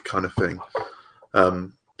gimmick kind of thing,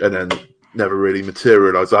 and then never really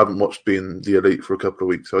materialised. I haven't watched Being the Elite for a couple of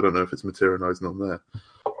weeks, so I don't know if it's materialising on there.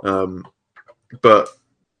 But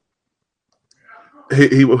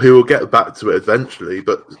he will get back to it eventually.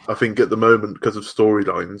 But I think at the moment, because of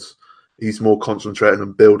storylines, he's more concentrating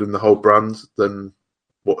on building the whole brand than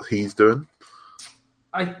what he's doing.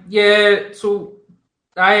 So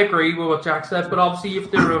I agree with what Jack said, but obviously you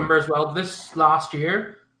have to remember as well, this last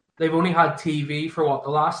year, they've only had TV for the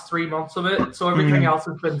last 3 months of it. So everything else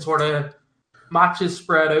has been sort of matches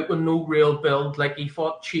spread out with no real build. Like he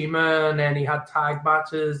fought Chima and then he had tag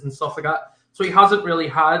matches and stuff like that. So he hasn't really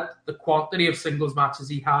had the quantity of singles matches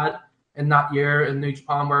he had in that year in New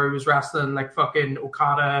Japan, where he was wrestling like fucking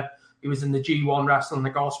Okada. He was in the G1 wrestling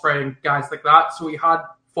like Ospreay and guys like that. So he had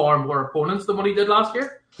far more opponents than what he did last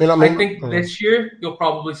year. I think this year you'll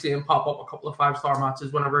probably see him pop up a couple of 5-star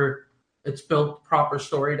matches whenever it's built proper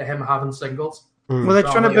story to him having singles. Well, they're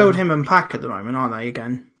trying to build him and Pac at the moment, aren't they?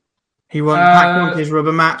 Again, Pac won his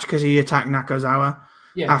rubber match because he attacked Nakazawa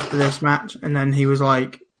after this match, and then he was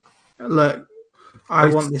like, "Look, I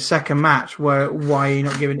want this second match. Why are you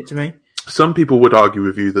not giving it to me?" Some people would argue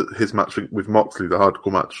with you that his match with Moxley, the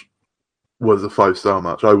hardcore match, was a 5-star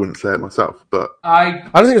match. I wouldn't say it myself, but I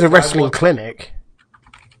don't think it was a wrestling clinic.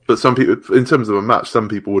 But some people, in terms of a match, some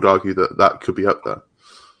people would argue that could be up there.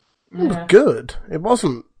 It was good. It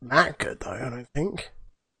wasn't that good, though, I don't think.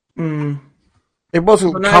 It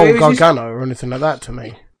wasn't Cole Gargano or anything like that to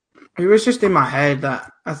me. It was just in my head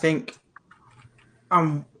that I think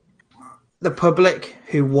the public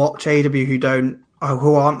who watch AEW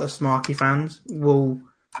who aren't the Smarky fans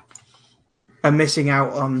are missing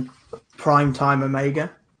out on primetime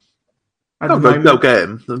Omega. They'll get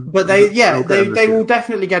him. But they will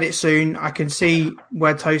definitely get it soon. I can see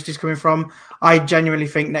where Toast is coming from. I genuinely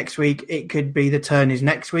think next week it could be the turn is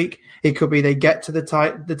next week. It could be they get to the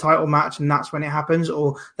title match and that's when it happens,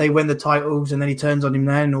 or they win the titles and then he turns on him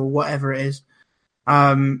then, or whatever it is.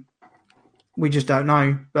 We just don't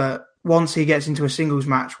know. But once he gets into a singles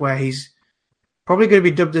match where he's probably going to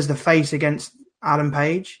be dubbed as the face against Adam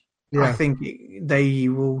Page, I think they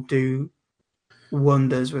will do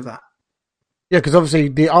wonders with that. Yeah, because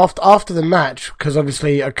obviously after the match, because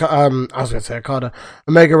obviously I was going to say Okada,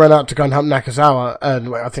 Omega ran out to go and help Nakazawa,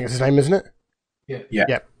 and I think it's his name, isn't it?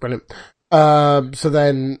 Yeah, brilliant. So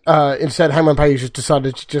then instead, Hangman Page just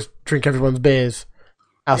decided to just drink everyone's beers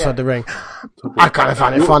outside the ring. I kind of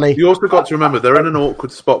find it funny. You also got to remember they're in an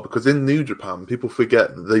awkward spot because in New Japan, people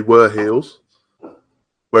forget that they were heels.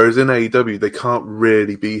 Whereas in AEW, they can't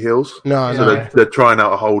really be heels. So they're trying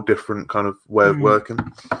out a whole different kind of way of working.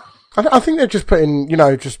 I think they're just putting,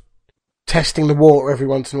 just testing the water every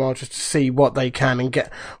once in a while just to see what they can and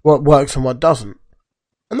get what works and what doesn't.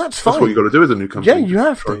 And that's fine. That's what you got to do as a new company. Yeah, you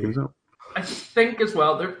have to. I think as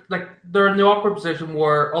well, they're in the awkward position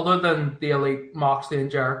where, other than the Elite, Moxley and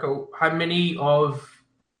Jericho, how many of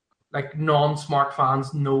non-smart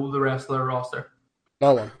fans know the rest of their roster?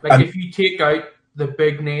 No one. If you take out the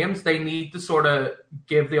big names. They need to sort of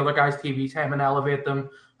give the other guys TV time and elevate them.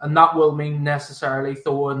 And that will mean necessarily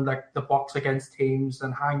throwing like the Bucks against teams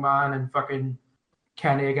and Hangman and fucking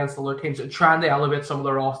Kenny against other teams and trying to elevate some of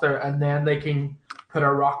the roster, and then they can put a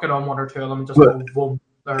rocket on one or two of them and just go boom.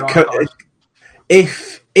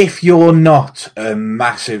 If you're not a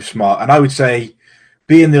massive smart, and I would say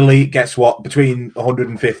Being the Elite gets what, between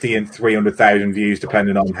 150 and 300,000 views,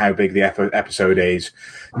 depending on how big the episode is.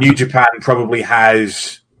 New Japan probably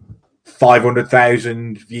has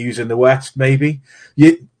 500,000 views in the West, maybe.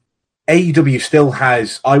 AEW still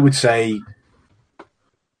has, I would say,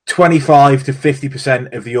 25 to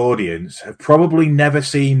 50% of the audience have probably never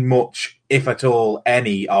seen much, if at all,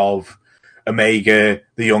 any of Omega,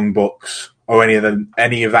 the Young Bucks, or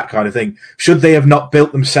any of that kind of thing. Should they have not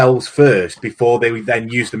built themselves first before they would then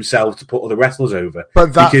use themselves to put other wrestlers over?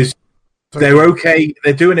 Because they're okay,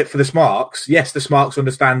 they're doing it for the Smarks. Yes, the Smarks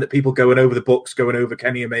understand that people going over the Bucks, going over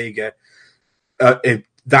Kenny Omega,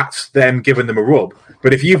 that's them giving them a rub.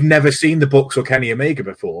 But if you've never seen the Bucks or Kenny Omega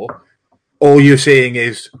before, all you're seeing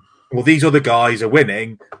is, well, these other guys are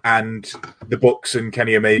winning and the Bucks and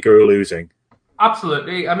Kenny Omega are losing.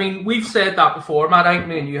 Absolutely. I mean, we've said that before. Matt, I think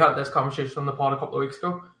me and you had this conversation on the pod a couple of weeks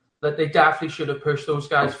ago, that they definitely should have pushed those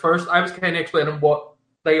guys first. I was kind of explaining what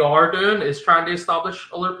they are doing is trying to establish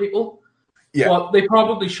other people. Yeah. But they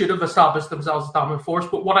probably should have established themselves as dominant force.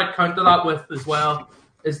 But what I'd counter that with as well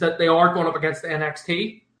is that they are going up against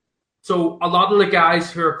NXT. So a lot of the guys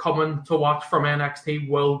who are coming to watch from NXT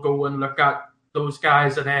will go and look at those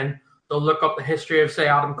guys, and then they'll look up the history of, say,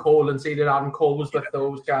 Adam Cole and see that Adam Cole was with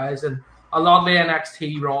those guys. And a lot of the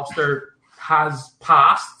NXT roster has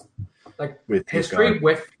passed with history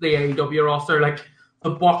with the AEW roster. Like,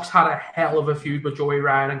 the Bucks had a hell of a feud with Joey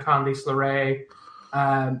Ryan and Candice LeRae.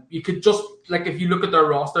 You could just, like, if you look at their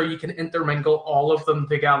roster, you can intermingle all of them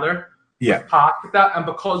together. Yeah. Path like that. And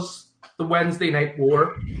because the Wednesday Night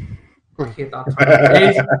War, I hate that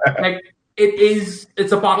term,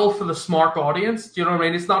 it's a battle for the smart audience. Do you know what I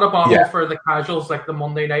mean? It's not a battle for the casuals like the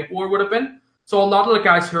Monday Night War would have been. So a lot of the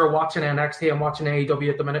guys who are watching NXT and watching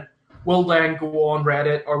AEW at the minute will then go on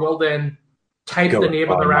Reddit or will then type the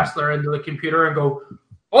name of the wrestler into the computer and go,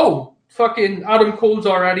 oh, fucking Adam Cole's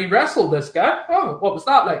already wrestled this guy. Oh, what was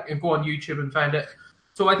that like? And go on YouTube and find it.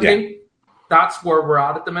 So I think that's where we're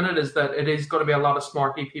at the minute, is that it is going to be a lot of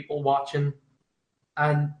smarty people watching.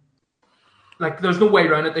 And like, there's no way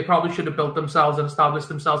around it. They probably should have built themselves and established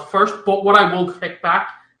themselves first. But what I will kick back,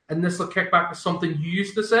 and this will kick back to something you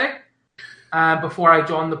used to say before I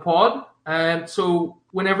joined the pod. So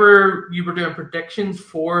whenever you were doing predictions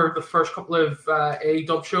for the first couple of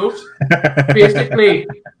AEW shows, basically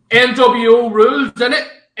NWO rules, isn't it?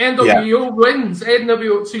 NWO wins.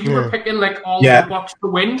 NWO. So you were picking like all the Bucks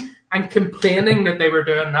to win and complaining that they were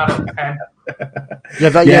doing that at the time.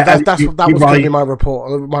 That was going to be my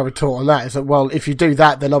retort on that. Is that, well, if you do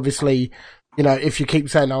that, then obviously, you know, if you keep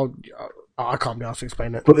saying, I can't be asked to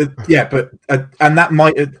explain it. But and that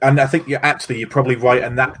might, and I think you're probably right,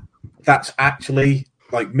 and that's actually,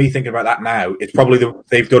 like, me thinking about that now, it's probably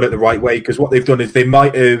they've done it the right way, because what they've done is they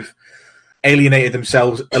might have alienated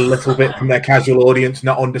themselves a little bit from their casual audience,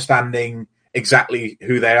 not understanding exactly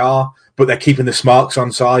who they are, but they're keeping the Smarks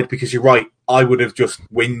on side, because you're right, I would have just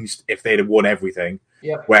whinged if they'd have won everything.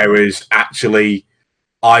 Yep. Whereas actually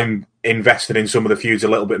I'm invested in some of the feuds a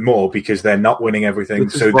little bit more because they're not winning everything.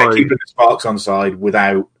 So they're keeping the Sparks on side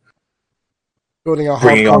without building a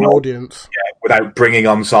hardcore audience. Yeah, without bringing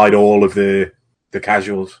on side all of the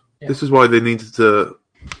casuals. Yeah. This is why they needed to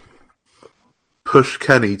push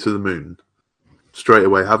Kenny to the moon straight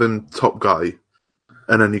away, have him top guy,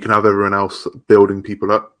 and then you can have everyone else building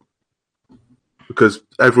people up. Because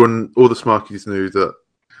all the Smarkies knew that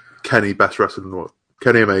Kenny best wrestler in the world.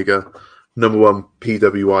 Kenny Omega, #1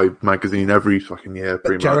 PWI magazine every fucking year,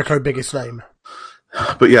 pretty much. Jericho biggest name.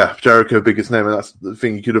 But yeah, Jericho biggest name, and that's the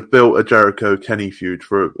thing. You could have built a Jericho Kenny feud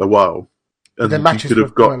for a while, and you could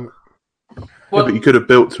have got. Well, but you could have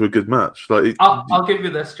built to a good match. Like, I'll give you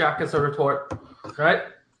this, Jack, as a retort. Right?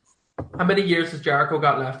 How many years has Jericho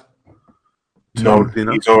got left? No,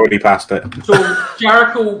 he's already past it. So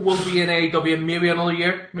Jericho will be in AEW maybe another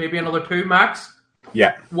year, maybe another 2 max.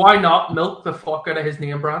 Yeah. Why not milk the fuck out of his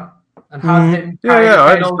name brand and have him?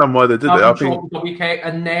 I understand why they did it. I think WK,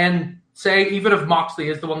 and then say, even if Moxley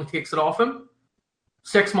is the one that takes it off him,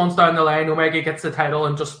 6 months down the line, Omega gets the title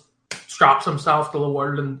and just straps himself to the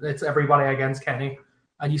world, and it's everybody against Kenny.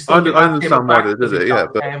 And you still I understand why they did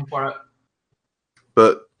it,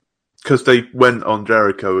 but because they went on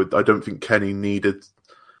Jericho, I don't think Kenny needed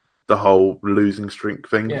the whole losing streak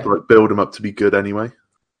thing. Like, build him up to be good anyway.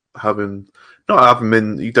 have him. Not have him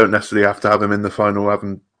in. You don't necessarily have to have him in the final,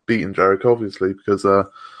 having beaten Jericho, obviously, because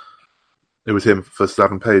it was him for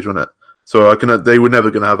Adam Page, wasn't it? So they were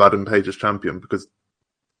never going to have Adam Page as champion because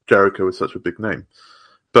Jericho is such a big name.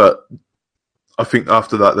 But I think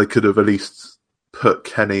after that, they could have at least put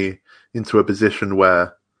Kenny into a position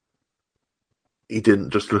where he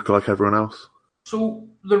didn't just look like everyone else. So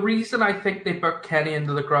the reason I think they booked Kenny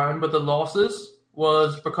into the ground with the losses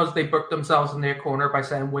was because they booked themselves in their corner by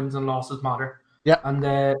saying wins and losses matter. Yeah. And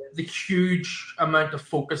the huge amount of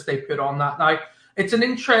focus they put on that. Now, it is an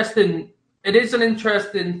interesting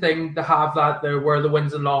thing to have that there were the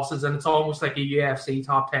wins and losses, and it's almost like a UFC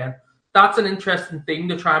top 10. That's an interesting thing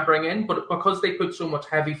to try and bring in, but because they put so much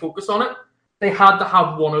heavy focus on it, they had to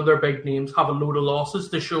have one of their big names have a load of losses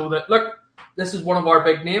to show that, look, this is one of our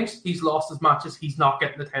big names. He's lost his matches. He's not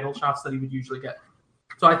getting the title shots that he would usually get.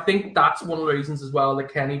 So I think that's one of the reasons as well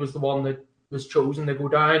that Kenny was the one that was chosen to go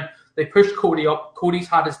down. They pushed Cody up. Cody's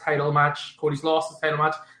had his title match. Cody's lost his title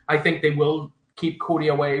match. I think they will keep Cody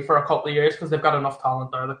away for a couple of years because they've got enough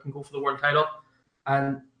talent there that can go for the world title.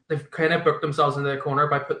 And they've kind of booked themselves into their corner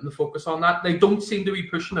by putting the focus on that. They don't seem to be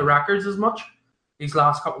pushing the records as much these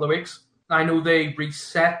last couple of weeks. I know they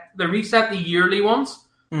reset the yearly ones,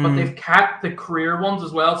 but they've kept the career ones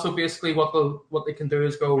as well. So basically what they can do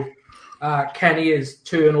is go, Kenny is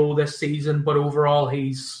 2-0 this season, but overall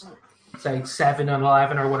he's say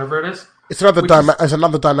 7-11 or whatever it is. It's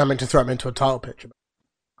another dynamic to throw him into a title picture.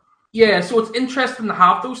 Yeah, so it's interesting to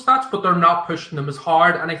have those stats, but they're not pushing them as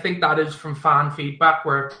hard. And I think that is from fan feedback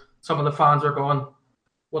where some of the fans are going,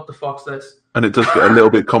 what the fuck's this? And it does get a little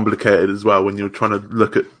bit complicated as well when you're trying to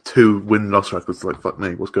look at 2 win-loss records. Like, fuck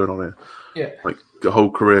me, what's going on here? Yeah. Like, the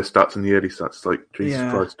whole career stats and the yearly stats. Like, Jesus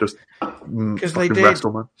Christ, just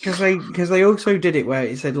wrestle, man. Because they also did it where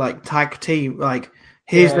it said, like, tag team, like,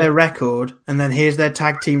 here's their record, and then here's their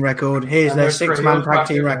tag team record, here's their 6-man tag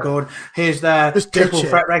team record, here's their triple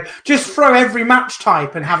threat record. Just throw every match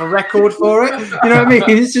type and have a record for it. You know what I mean?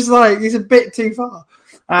 It's just like, it's a bit too far.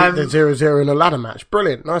 The 0-0 in a ladder match.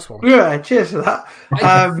 Brilliant. Nice one. Yeah, cheers for that.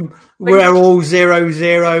 We're all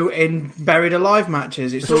 0-0 in Buried Alive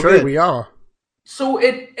matches. It's all true, good. we are. So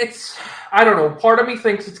it's I don't know. Part of me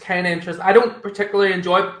thinks it's kind of interesting. I don't particularly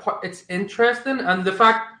enjoy it. It's interesting. And the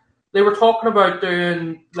fact they were talking about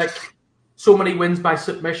doing like so many wins by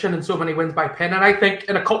submission and so many wins by pin. And I think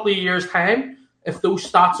in a couple of years' time, if those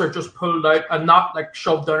stats are just pulled out and not like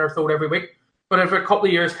shoved down our throat every week, but if a couple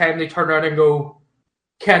of years' time they turn around and go,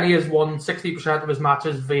 Kenny has won 60% of his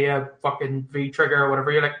matches via fucking V-trigger or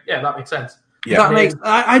whatever. You're like, yeah, that makes sense. Yeah,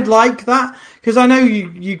 I'd like that because I know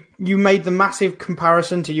you made the massive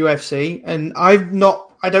comparison to UFC, and I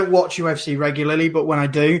don't watch UFC regularly, but when I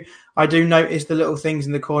do notice the little things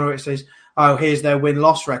in the corner where it says, "Oh, here's their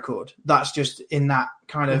win-loss record." That's just in that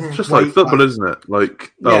kind of It's just like football, isn't it?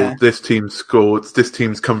 Like, this team scored. This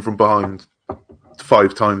team's come from behind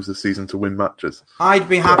 5 times this season to win matches. I'd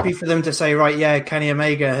be happy for them to say, right, yeah, Kenny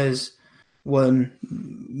Omega has won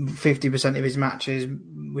 50% of his matches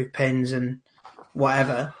with pins and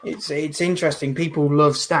whatever. It's interesting. People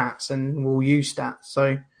love stats and will use stats.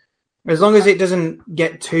 So as long as it doesn't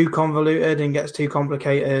get too convoluted and gets too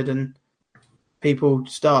complicated and people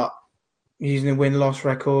start using the win-loss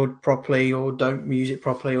record properly or don't use it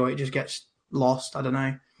properly or it just gets lost, I don't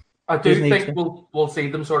know. I do think we'll see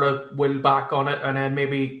them sort of will back on it, and then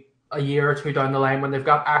maybe a year or two down the line when they've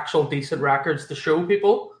got actual decent records to show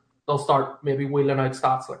people, they'll start maybe wheeling out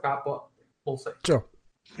stats like that, but we'll see. Sure.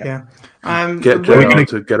 Yeah. Get Joe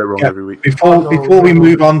to get it wrong every week. Before we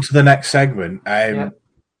move on to the next segment,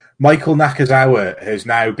 Michael Nakazawa has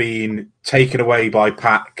now been taken away by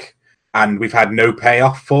PAC, and we've had no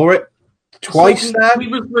payoff for it. Twice now. He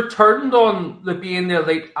was returned on the being the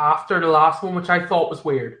elite after the last one, which I thought was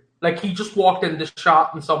weird. Like, he just walked in the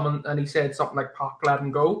shot and he said something like "PAC, let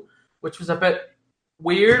him go," which was a bit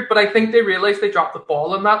weird. But I think they realised they dropped the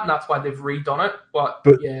ball on that, and that's why they've redone it. But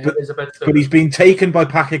it is a bit stupid. But he's been taken by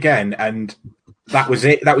PAC again, and that was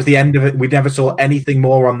it. That was the end of it. We never saw anything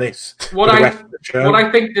more on this. What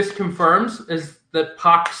I think this confirms is that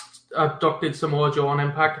PAC abducted Samoa Joe on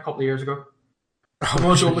Impact a couple of years ago.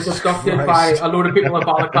 Samoa Joe was abducted by a load of people in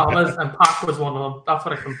balaclavas, and PAC was one of them. That's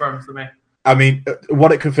what it confirms to me. I mean,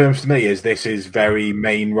 what it confirms to me is this is very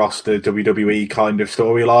main roster WWE kind of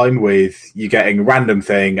storyline with you getting a random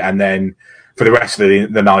thing, and then for the rest of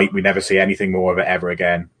the night, we never see anything more of it ever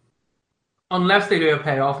again. Unless they do a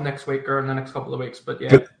payoff next week or in the next couple of weeks, but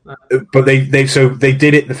yeah. But they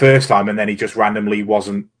did it the first time, and then he just randomly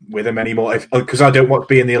wasn't with him anymore. Because I don't want to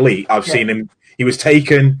be in the elite, I've seen him. He was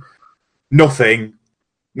taken, nothing,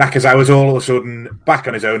 Nakazawa's all of a sudden back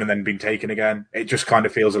on his own and then been taken again. It just kind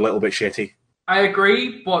of feels a little bit shitty. I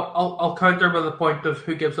agree, but I'll counter with the point of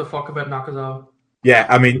who gives a fuck about Nakazawa. Yeah,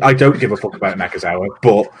 I mean, I don't give a fuck about Nakazawa,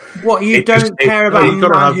 but What, you don't care about a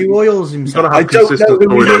man who oils himself? I don't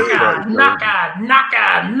know.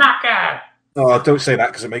 Naka! Oh, don't say that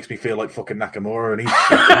because it makes me feel like fucking Nakamura and he's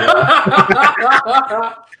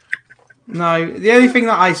No, the only thing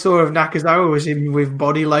that I saw of Nakazawa was him with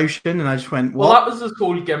body lotion, and I just went, what? Well, that was his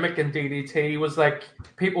whole gimmick in DDT. Was like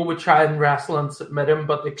people would try and wrestle and submit him,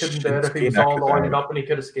 but they couldn't do it if he was all lined up and he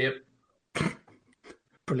could escape.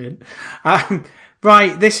 Brilliant.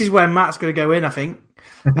 Right, this is where Matt's going to go in, I think.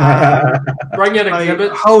 Bring your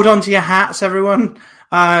exhibit. Hold on to your hats, everyone.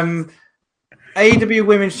 AEW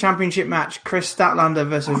Women's Championship match, Chris Statlander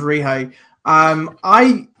versus Riho.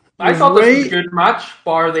 I thought this was a good match,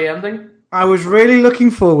 bar the ending. I was really looking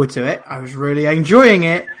forward to it. I was really enjoying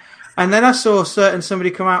it. And then I saw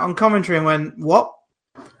somebody come out on commentary and went, what?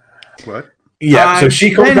 What? Yeah, so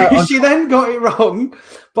she then got it wrong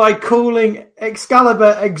by calling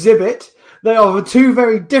Excalibur Exhibit. They are two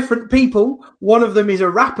very different people. One of them is a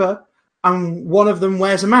rapper and one of them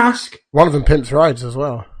wears a mask. One of them pimps rides as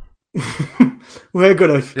well. We're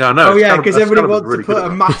gonna. Yeah, I know. Oh yeah, because everybody wants really to put a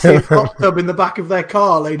massive hot tub in the back of their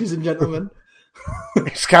car, ladies and gentlemen.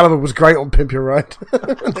 Excalibur was great on Pimp Your Ride.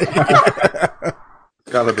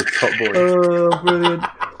 Excalibur top boy. Oh, brilliant.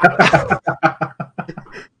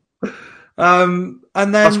 And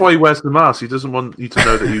then That's why he wears the mask. He doesn't want you to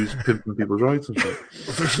know that he's pimping people's rights and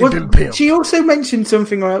shit. she also mentioned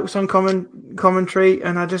something else on commentary,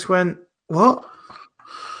 and I just went, "What?"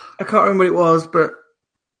 I can't remember what it was, but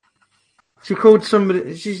she called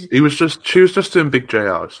somebody. She was just doing Big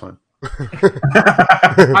JR. It's fine.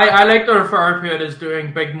 I like to refer to it as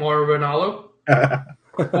doing Big More Ronaldo.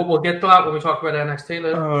 But we'll get to that when we talk about NXT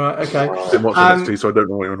later. All right, okay. I didn't watch NXT, so I don't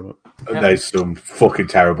know what you're on about. There's some fucking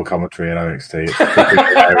terrible commentary in NXT. It's fucking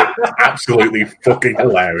hilarious. It's absolutely fucking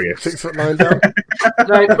hilarious. 6'9" down.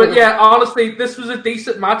 Right, but yeah, honestly, this was a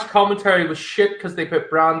decent match. Commentary was shit because they put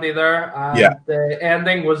Brandy there. And the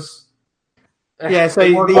ending was. Yeah, so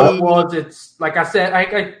it's like I said,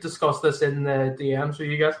 I discussed this in the DMs with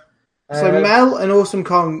you guys. So Mel and Awesome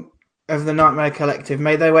Kong of the Nightmare Collective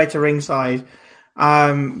made their way to ringside.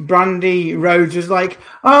 Brandy Rhodes was like,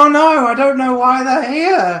 "Oh no, I don't know why they're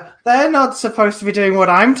here. They're not supposed to be doing what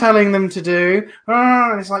I'm telling them to do."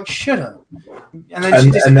 And it's like, "Shut up!" And then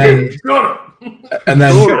she disappeared. And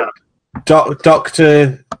then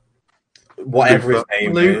Doctor, whatever his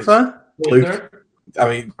name is, Luther. I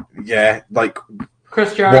mean, yeah, like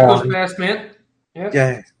Chris Jericho's best mate.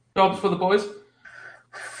 Yeah, jobs for the boys.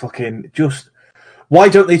 Fucking just. Why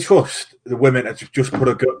don't they trust the women to just put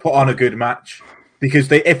on a good match?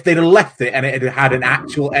 Because if they'd have left it and it had had an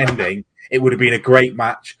actual ending, it would have been a great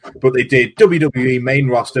match. But they did WWE main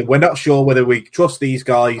roster. We're not sure whether we trust these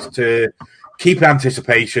guys to keep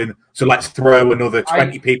anticipation, so let's throw another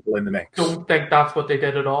 20 people in the mix. I don't think that's what they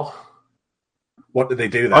did at all. What did they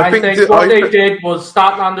do then? I think what they did was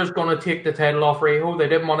Statlander's going to take the title off Riho. They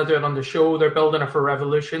didn't want to do it on the show. They're building it for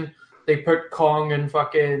Revolution. They put Kong and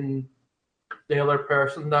fucking the other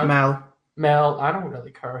person down. Mel, I don't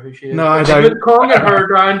really care who she is. No, I don't. They put Kong and her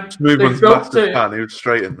down. Movement's massive fan. He was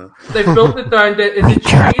straight in there. They've built it down to... Is it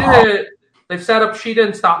Sheeta? They've set up Sheeta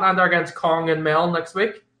and Statlander against Kong and Mel next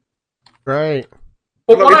week. Right.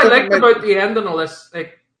 But what I liked about the ending of this,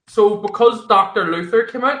 so because Dr. Luther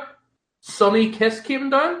came out, Sonny Kiss came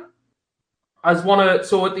down as one of.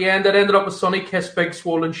 So at the end, it ended up with Sonny Kiss, Big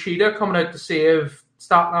Swole, and Sheeta coming out to save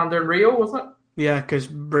Statlander and Riho, wasn't it? Yeah, because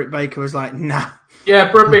Britt Baker was like, "Nah."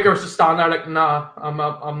 Yeah, Britt Baker was just standing there like, "Nah, I'm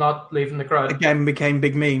not leaving the crowd." Again, became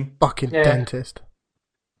big meme. Fucking dentist.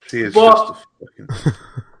 She is just a fucking.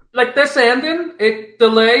 Like this ending, it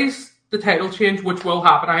delays the title change, which will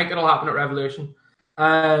happen. I think it'll happen at Revolution.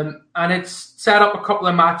 And it's set up a couple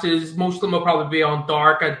of matches. Most of them will probably be on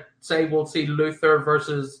Dark. I'd say we'll see Luther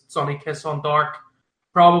versus Sonny Kiss on Dark.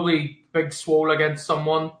 Probably Big Swole against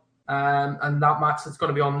someone. And that match is going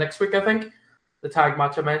to be on next week, I think. The tag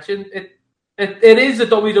match I mentioned. It is a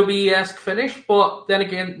WWE-esque finish, but then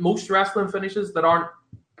again, most wrestling finishes that aren't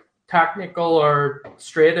technical or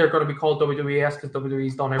straight are going to be called WWE-esque because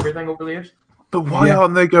WWE's done everything over the years. But why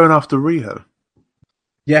aren't they going after Riho?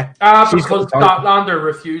 Yeah. Because Statlander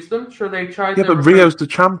refused them. Sure, they tried. Yeah, but Rio's the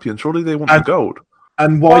champion. Surely they want the gold.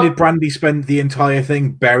 And why did Brandy spend the entire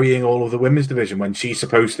thing burying all of the women's division when she's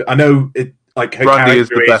supposed to? I know it. Like her Brandy is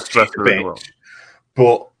the best wrestler in the world.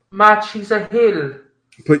 But Matt, she's a heel.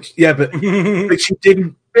 But she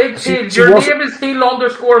didn't. Big heel. Your name is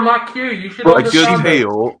heel_Matt Q. You should understand.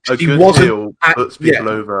 A good heel puts people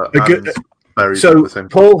over. buried at So the same time.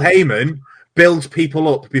 Paul Heyman builds people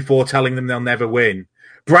up before telling them they'll never win.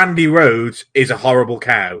 Brandy Rhodes is a horrible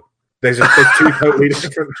cow. There's two totally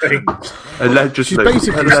different things. Allegedly. She's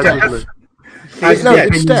basically Allegedly. Here's no, the it's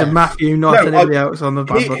opinions Steph. of Matthew, not anybody else on the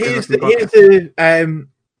Bad Book. Here's the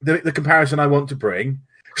comparison I want to bring.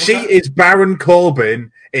 She is Baron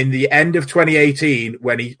Corbin in the end of 2018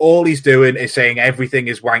 when all he's doing is saying everything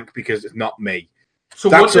is wank because it's not me. So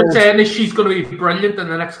That's what you're all. saying is she's going to be brilliant in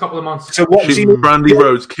the next couple of months. So what She's she Brandy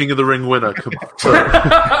Rhodes, King of the Ring winner. Come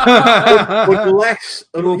on. would less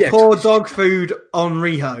Pour dog food on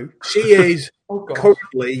Riho. she is Oh, God.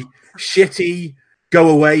 currently shitty go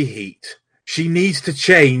away heat. She needs to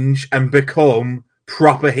change and become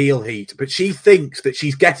proper heel heat, but she thinks that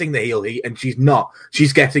she's getting the heel heat and she's not.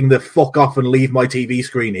 She's getting the fuck off and leave my TV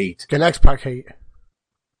screen heat. Get X-Pac heat.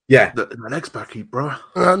 Yeah. The next back heat, bro.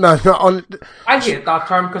 No, not on. I hate that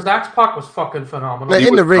term because the X-Pac was fucking phenomenal.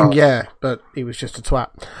 In the was ring, hard. yeah, but he was just a twat.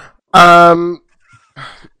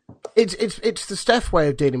 It's the Steph way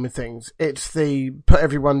of dealing with things. It's the put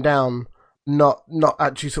everyone down, not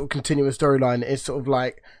actually sort of continue a storyline. It's sort of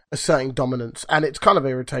like asserting dominance, and it's kind of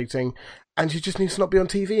irritating. And she just needs to not be on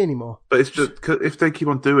TV anymore. But it's just if they keep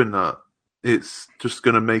on doing that, it's just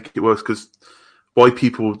going to make it worse. Because why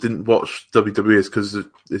people didn't watch WWE is because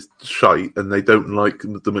it's shite, and they don't like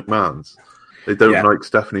the McMahons. They don't like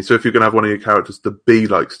Stephanie. So if you're going to have one of your characters to be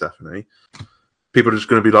like Stephanie, people are just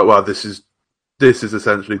going to be like, "Wow, this is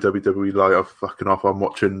essentially WWE. Like, I'm fucking off. I'm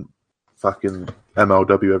watching fucking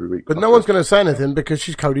MLW every week." But no one's going to say anything because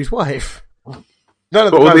she's Cody's wife. None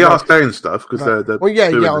of Well, they guys are like- saying stuff because they're Well, yeah,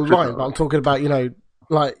 doing the online. shit. But I'm talking about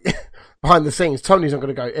like behind the scenes. Tony's not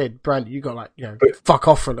going to go, Ed, Brandy, you got fuck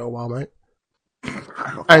off for a little while, mate.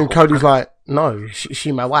 And Cody's like, no,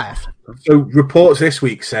 she my wife. So reports this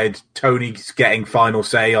week said Tony's getting final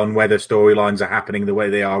say on whether storylines are happening the way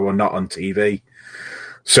they are or not on TV.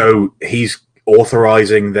 So he's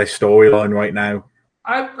authorizing their storyline right now.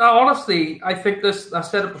 I honestly, I think this. I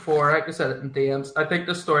said it before. I said it in DMs. I think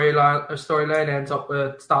the storyline ends up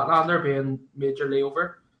with Statlander being majorly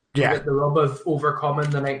over. Yeah. Get the rub of overcoming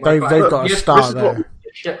the night. They've got a this star is there. what-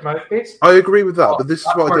 Shit mouthpiece. I agree with that, but this is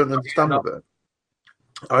That what I part don't understand fucking with it.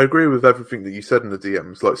 I agree with everything that you said in the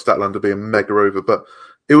DMs, like Statlander being mega over, but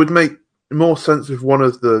it would make more sense if one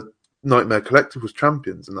of the Nightmare Collective was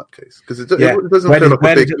champions in that case, because it doesn't feel like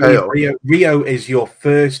a big payoff. Rio is your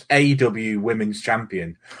first AEW Women's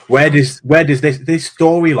Champion. Where does this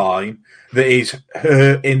storyline that is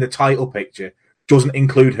her in the title picture doesn't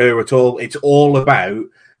include her at all? It's all about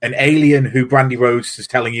an alien who Brandy Rhodes is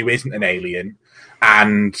telling you isn't an alien,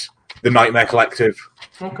 and the Nightmare Collective.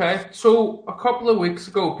 Okay, so a couple of weeks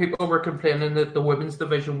ago, people were complaining that the women's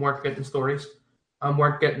division weren't getting stories and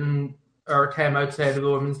weren't getting or came outside of the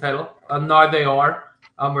women's title, and now they are,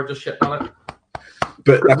 and we're just shitting on it.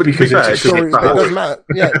 But that's because fair, it's it's Story, it bad. doesn't matter.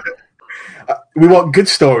 Yeah. we want good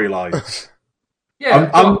storylines. Yeah,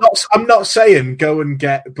 I'm not saying go and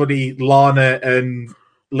get buddy Lana and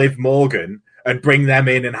Liv Morgan and bring them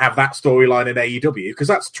in and have that storyline in AEW, because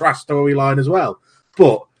that's a trash storyline as well.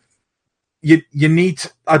 But you need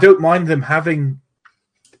to, I don't mind them having.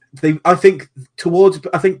 I think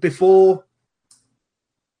before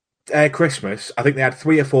Christmas, I think they had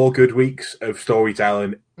 3 or 4 good weeks of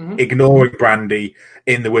storytelling, ignoring Brandy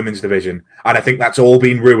in the women's division, and I think that's all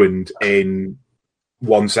been ruined in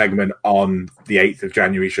one segment on the 8th of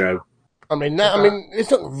January show. I mean, it's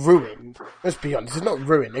not ruined. Let's be honest, it's not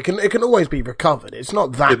ruined. It can always be recovered. It's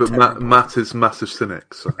not that. Yeah, but terrible. Matt is massive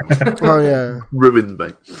cynic, so Oh yeah. ruined,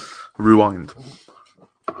 mate. Rewind.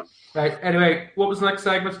 right. Anyway, what was the next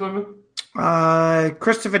segment, Swimmer?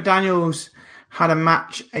 Christopher Daniels had a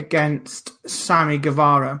match against Sammy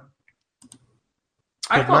Guevara.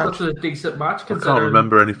 I Good thought match. this was a decent match I can't considering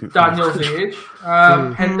remember anything. From Daniel's this. age.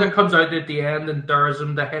 Penta comes out at the end and dares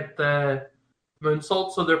him to hit the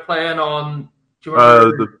moonsault, so they're playing on. Do you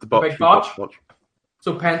remember The big botch? botch.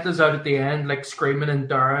 So Penta's out at the end, like screaming and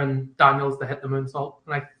daring Daniels to hit the moonsault,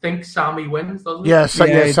 and I think Sammy wins, doesn't he? Yeah,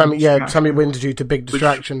 Yeah, Sammy wins due to big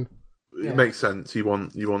distraction, It makes sense. You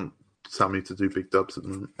want Sammy to do big dubs at the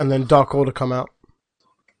moment. and then Dark Order come out,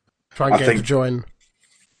 try and I get him to think- join.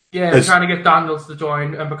 Yeah, There's- trying to get Daniels to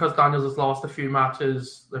join, and because Daniels has lost a few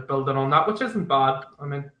matches, they're building on that, which isn't bad. I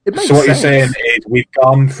mean, It makes So what sense. you're saying is we've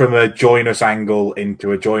gone from a join us angle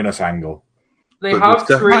into a join us angle. they But have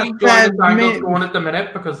there's 3 But joint then, angles mate- going at the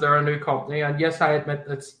minute because they're a new company, and yes, I admit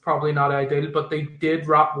it's probably not ideal, but they did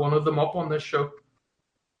wrap one of them up on this show.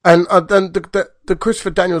 And then the Christopher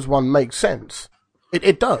Daniels one makes sense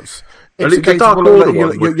It does. At It's a least the case Dark of, well, Order look,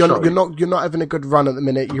 one would show. you're not having a good run at the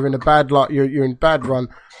minute. You're in a bad you're in bad run.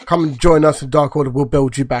 Come and join us, and Dark Order will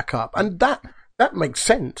build you back up, and that makes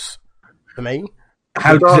sense to me.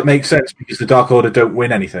 How does it make sense? Because the Dark Order don't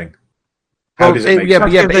win anything. How does it make sense?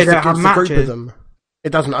 But They it's don't have the group of matches. them. It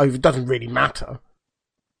doesn't really matter.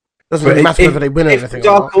 Doesn't really matter whether they win if anything the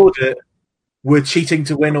or Dark not. Order were cheating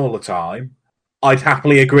to win all the time, I'd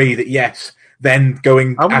happily agree that yes. Then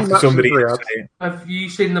going How many after matches somebody do they and have? saying, Have you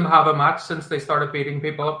seen them have a match since they started beating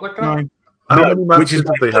people up like that? No. How No, many which is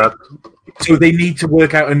matches have they my had? so they need to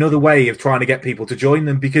work out another way of trying to get people to join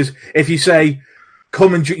them. Because if you say,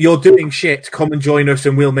 "Come and you're doing shit, come and join us,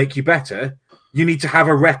 and we'll make you better," you need to have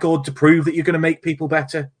a record to prove that you're going to make people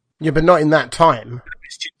better. Yeah, but not in that time.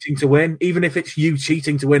 It's cheating to win, even if it's you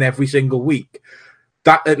cheating to win every single week.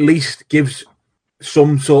 That at least gives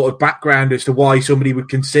some sort of background as to why somebody would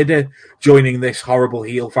consider joining this horrible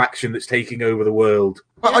heel faction that's taking over the world.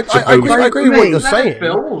 I agree with what you're Let it saying,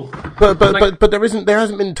 build. but there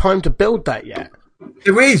hasn't been time to build that yet.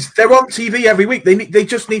 There is. They're on TV every week. They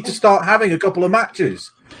just need to start having a couple of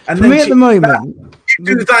matches. And For me at the moment, you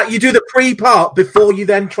do that. You do the pre-part before you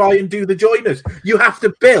then try and do the joiners. You have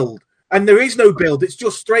to build, and there is no build. It's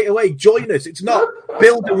just straight away join us. It's not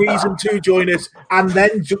build a reason to join us and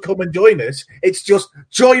then come and join us. It's just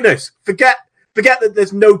join us. Forget that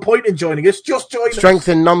there's no point in joining us. Just join Strength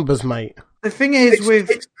in numbers, mate. the thing is us.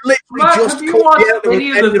 It's literally Matt, just have you come watched together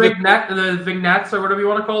any at of the end a- vignettes or whatever you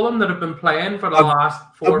want to call them that have been playing for the I've- last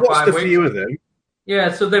I've 4 or watched 5 a weeks? few of them.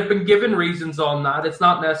 Yeah, so they've been given reasons on that. It's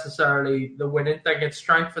not necessarily the winning thing. It's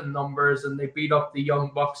strength in numbers, and they beat up the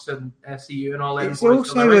Young Bucks and SCU and all that. it's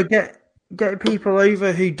also a get people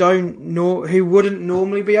over who who wouldn't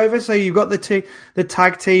normally be over. So you've got the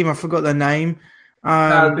tag team. I forgot their name.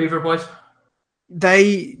 Beaver Boys.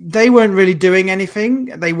 They weren't really doing anything.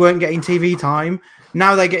 They weren't getting TV time.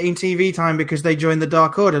 Now they're getting TV time because they joined the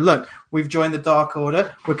Dark Order. Look, we've joined the Dark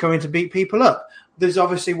Order. We're coming to beat people up. There's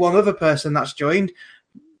obviously one other person that's joined.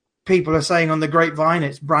 People are saying on the grapevine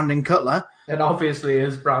it's Brandon Cutler. It obviously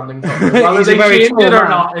is Brandon Cutler. Whether He's a they very change tall it or man.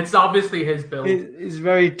 not, it's obviously his build. He's a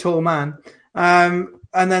very tall man. And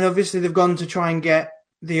then obviously they've gone to try and get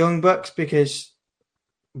the Young Bucks because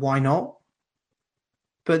why not?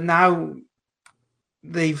 But now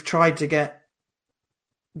they've tried to get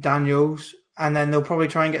Daniels, and then they'll probably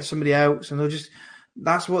try and get somebody else, and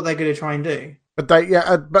that's what they're going to try and do. But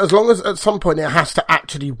but as long as at some point it has to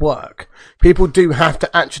actually work, people do have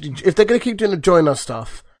to actually, if they're going to keep doing the join us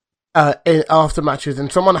stuff after matches, then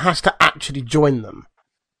someone has to actually join them.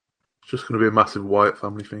 It's just going to be a massive Wyatt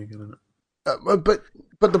family thing, isn't it?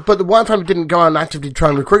 But the Wyatt family didn't go out and actively try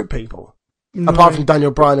and recruit people, apart from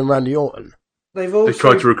Daniel Bryan and Randy Orton. They've also They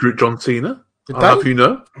tried to recruit John Cena. Did I'll they? have you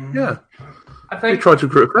know. Yeah. I They think tried to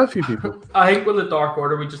recruit a fair few people. I think with the Dark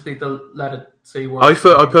Order, we just need to let it see where. I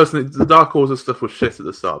personally, the Dark Order stuff was shit at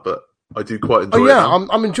the start, but I do quite enjoy Oh it. yeah, now.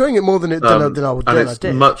 I'm enjoying it more than I would and than I it's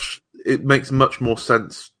did. it makes much more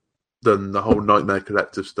sense than the whole Nightmare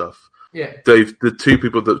Collective stuff. Yeah. Dave, the two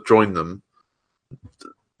people that joined them,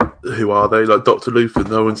 who are they? Like Dr. Luther,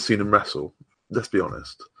 no one's seen him wrestle. Let's be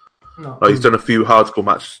honest. No. Like, he's done a few hardcore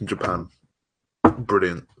matches in Japan.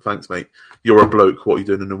 Brilliant. Thanks, mate. You're a bloke. What are you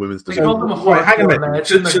doing in the women's They division? called them a Right, hang on a hardcore minute.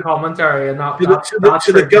 legend in So- the commentary, and that to the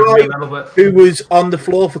triggered me guy a little bit. who was on the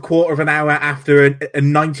floor for quarter of an hour after a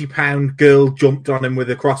 90-pound girl jumped on him with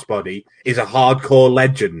a crossbody is a hardcore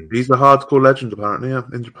legend. He's a hardcore legend, apparently, yeah,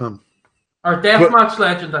 in Japan. Or deathmatch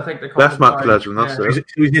legend, I think they call Deathmatch legend, that's it.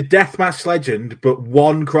 He's a deathmatch legend, but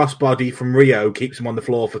one crossbody from Rio keeps him on the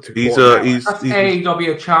floor for two He's quarter of an hour. That's he's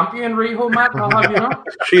AEW champion, Riho, Matt. I'll have you know.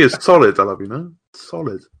 she is solid, I'll have you know.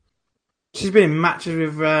 Solid. she's been in matches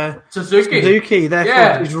with Suzuki.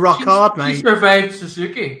 Therefore, she's rock hard, mate. She survived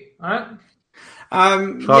Suzuki, right?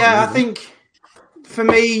 I think for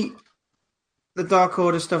me, the Dark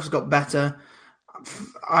Order stuff's got better.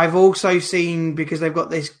 I've also seen, because they've got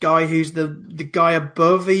this guy who's the guy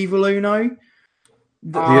above Evil Uno.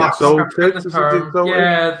 The Exalted? Is it the Exalted?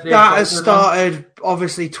 Yeah, That has started,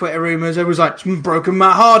 obviously, Twitter rumours. Everyone's like, broken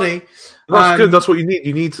Matt Hardy. That's good. That's what you need.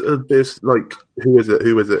 You need this, like, who is it?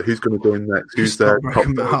 Who's going to go in next? Who's Not their top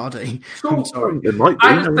broken Matt dog? Hardy. So, I'm sorry. It might be.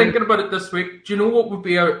 I was thinking about it this week. Do you know what would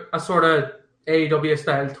be a sort of AEW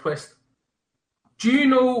style twist? Do you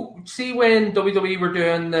know, see when WWE were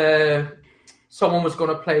doing someone was going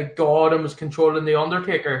to play God and was controlling The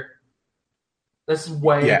Undertaker? This is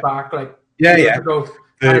way back, like years ago.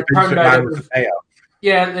 And it turned out it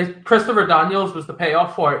was, Christopher Daniels was the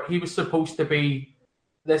payoff for it. He was supposed to be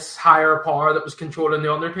this higher power that was controlling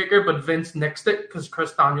The Undertaker, but Vince nixed it because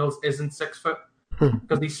Chris Daniels isn't 6 foot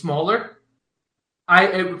because he's smaller.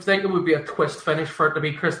 I would think it would be a twist finish for it to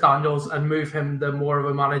be Chris Daniels and move him to more of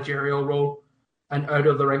a managerial role and out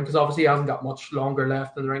of the ring, because obviously he hasn't got much longer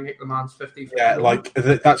left in the ring. The man's 50. Yeah, like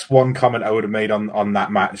that's one comment I would have made on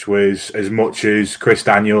that match was, as much as Chris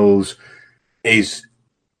Daniels is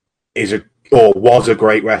a or was a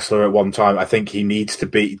great wrestler at one time, I think he needs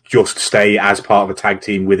to just stay as part of a tag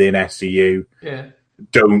team within SCU. Yeah.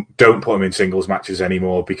 Don't put him in singles matches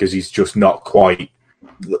anymore, because he's just not quite.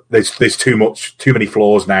 There's too many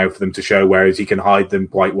flaws now for them to show. Whereas he can hide them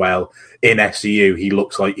quite well in SCU.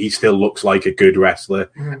 He still looks like a good wrestler.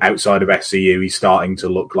 Mm-hmm. Outside of SCU, he's starting to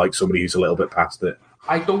look like somebody who's a little bit past it.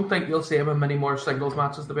 I don't think you'll see him in many more singles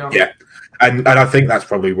matches, to be honest. Yeah, and I think that's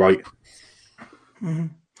probably right. Mm-hmm.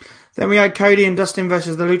 Then we had Cody and Dustin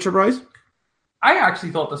versus the Lucha Bros. I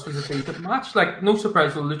actually thought this was a decent match. Like, no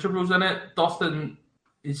surprise with Lucha Bros in it. Dustin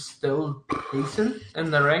is still decent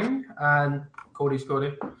in the ring, and Cody's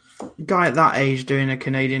Cody. Guy at that age doing a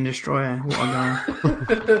Canadian Destroyer. What a guy.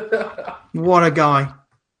 What a guy.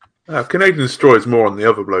 Canadian Destroyer is more on the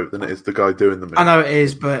other bloke than it is the guy doing the move. I know it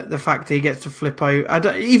is, but the fact that he gets to flip over... I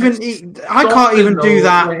can't even do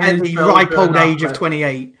that at the ripe old age of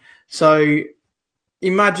 28. So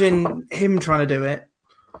imagine him trying to do it.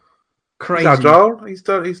 Crazy. He's agile.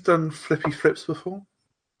 He's done flippy flips before.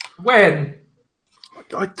 When?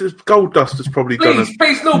 Goldust has probably done it.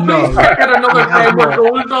 Please, get another time where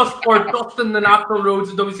Goldust or Dustin the Natural Rhodes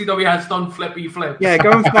in WCW has done flippy flips. Yeah,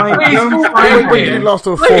 go and find We did last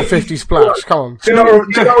to a 450 splash. Come on. Do you know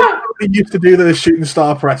he used to do the shooting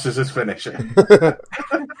star presses as finishing?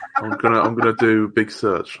 I'm gonna do big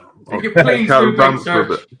search. Please do big search.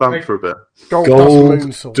 Bump for a bit.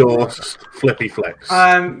 Goldust flippy flips.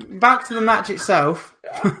 Back to the match itself.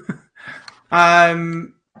 I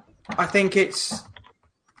think it's...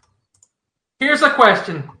 Here's a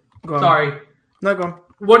question. Sorry. No, go on.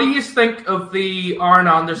 What do you think of the Arn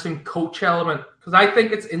Anderson coach element? Because I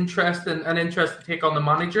think it's an interesting take on the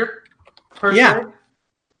manager. Personally. Yeah.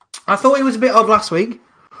 I thought it was a bit odd last week.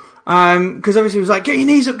 Because obviously he was like, get your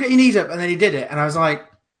knees up, and then he did it. And I was like...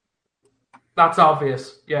 That's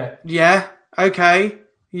obvious, yeah. Yeah, okay.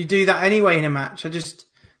 You do that anyway in a match.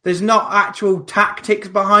 There's not actual tactics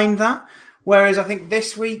behind that. Whereas I think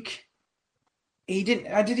this week... He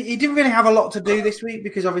didn't really have a lot to do this week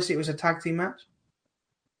because obviously it was a tag team match.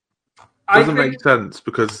 Doesn't make sense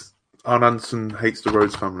because Arn Anderson hates the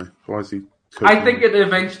Rhodes family. Why is he? I think it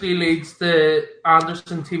eventually leads to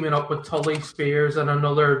Anderson teaming up with Tully, Spears, and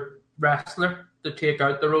another wrestler to take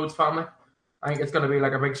out the Rhodes family. I think it's going to be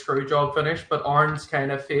like a big screw job finish, but Arn's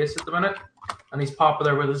kind of face at the minute, and he's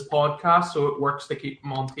popular with his podcast, so it works to keep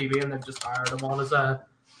him on TV, and they've just hired him on as a...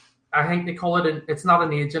 I think they call it, it's not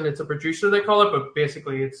an agent, it's a producer they call it, but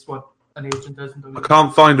basically it's what an agent is. I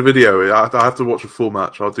can't find a video. I have to watch a full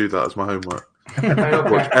match. I'll do that as my homework.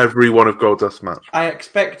 Watch every one of Goldust's match. I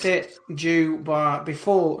expect it due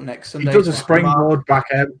before next Sunday. He does a springboard back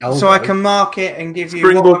elbow. So I can mark it and give you...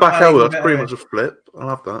 Springboard back elbow, that's pretty much a flip. I'll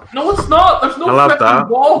have that. No, it's not. There's no I'll have that.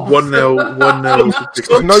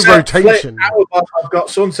 1-0. No rotation. I've got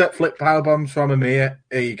Sunset Flip Powerbombs from Amir.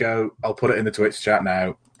 Here you go. I'll put it in the Twitch chat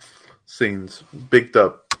now. Scenes. Big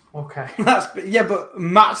dub. Okay. But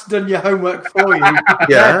Matt's done your homework for you.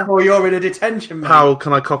 Yeah. Therefore you're in a detention, mate. How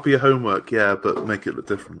can I copy your homework? Yeah, but make it look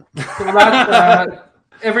different. So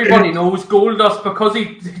everybody knows Goldust because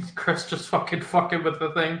Chris just fucking with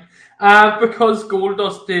the thing. Because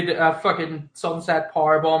Goldust did a fucking Sunset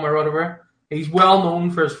Powerbomb or whatever. He's well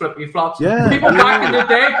known for his flippy flops. Yeah. People back in the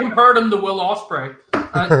day compared him to Will Ospreay. You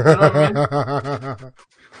know what I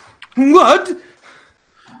mean? What?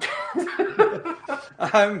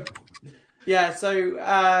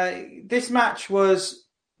 This match was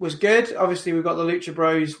good. Obviously, we've got the Lucha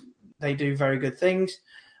Bros. They do very good things.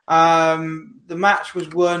 The match was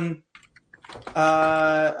won.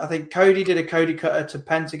 I think Cody did a Cody Cutter to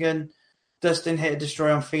Pentagon. Dustin hit a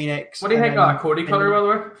Destroy on Phoenix. What do you think of that Cody Cutter, by the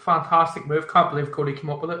way? Fantastic move. Can't believe Cody came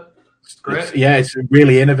up with it. It's great. It's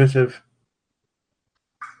really innovative.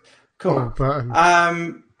 Cool.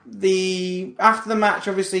 After the match,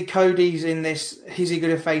 obviously Cody's in this. Is he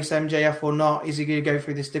going to face MJF or not? Is he going to go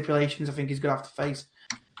through the stipulations? I think he's going to have to face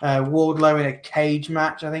Wardlow in a cage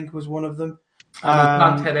match. I think was one of them. He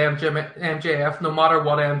can't hit MJF no matter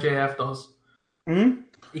what MJF does.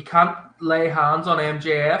 He can't lay hands on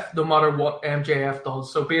MJF no matter what MJF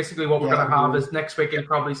does. So basically, what we're going to have is next week he'll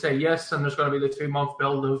probably say yes, and there's going to be the 2-month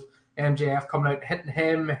build of MJF coming out hitting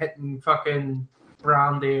him, hitting fucking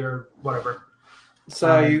Brandy or whatever.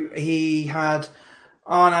 So he had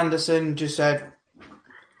Arn Anderson just said,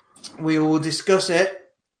 we will discuss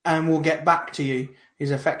it and we'll get back to you,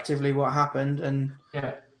 is effectively what happened. And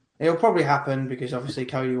It'll probably happen because obviously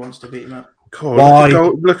Cody wants to beat him up. God, Why?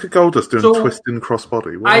 look at Goldust doing So, twisting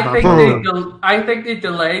crossbody. What I think happened? I think they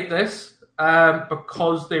delayed this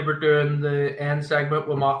because they were doing the end segment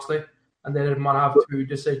with Moxley, and they didn't want to have two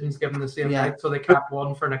decisions given the same night, so they kept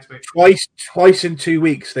one for next week. Twice in 2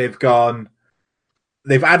 weeks they've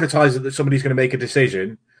advertised that somebody's going to make a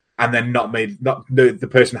decision, and then the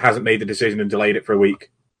person hasn't made the decision and delayed it for a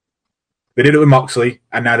week. They did it with Moxley,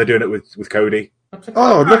 and now they're doing it with Cody.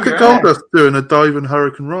 Oh, look at Goldust doing a diving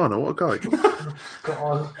Hurricane Rana. What a guy!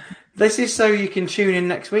 God. This is so you can tune in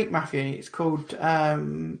next week, Matthew. It's called Which all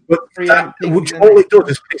it does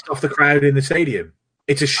is piss off the crowd in the stadium.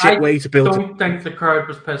 It's a shit way to build. I don't think the crowd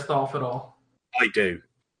was pissed off at all. I do.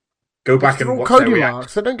 Go back and watch Cody their reaction.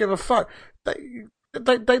 marks. They don't give a fuck.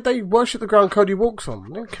 They worship the ground Cody walks on.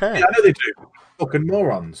 They don't care. Yeah, I know they do. Fucking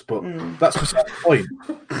morons, but that's beside the point.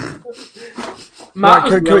 Matt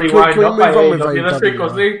Right, was can really we wound up move by on with AEW this week, AEW?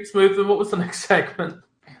 wasn't he? Smooth, what was the next segment?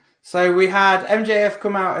 So we had MJF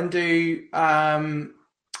come out and do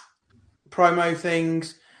promo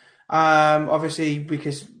things. Obviously,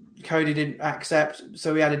 because Cody didn't accept,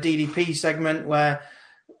 so we had a DDP segment where,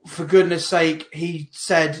 for goodness sake, he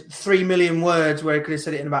said 3 million words where he could have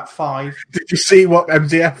said it in about 5. Did you see what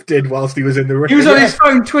MJF did whilst he was in the ring? He was on his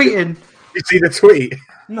phone tweeting. You see the tweet?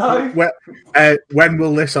 No. When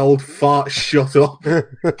will this old fart shut up?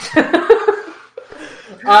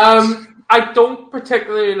 I don't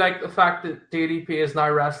particularly like the fact that DDP is now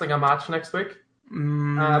wrestling a match next week.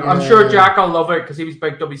 I'm sure Jack will love it because he was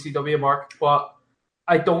big WCW mark, but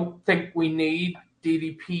I don't think we need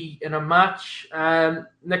DDP in a match.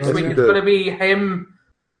 Next week it's going to be him,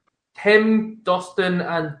 Dustin,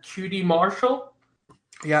 and QT Marshall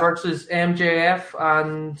versus MJF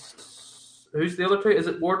and who's the other two? Is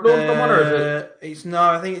it Wardlow someone or is it?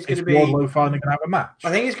 I think it's going to be Wardlow finally going to have a match.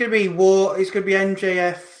 I think it's going to be It's going to be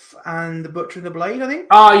MJF and the Butcher and the Blade. I think.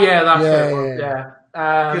 Oh yeah, that's it. Yeah.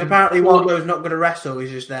 Because apparently Wardlow's not going to wrestle;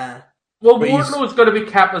 he's just there. Well, Wardlow's going to be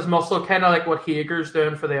kept as muscle, kind of like what Hager's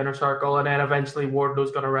doing for the Inner Circle, and then eventually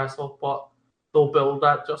Wardlow's going to wrestle, but they'll build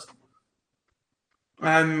that just.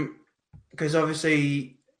 Because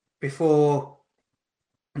obviously before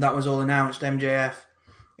that was all announced, MJF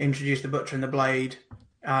introduced the Butcher and the Blade.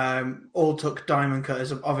 All took diamond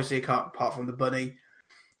cutters, obviously apart from the bunny.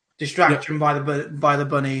 Distraction by the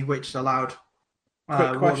bunny, which allowed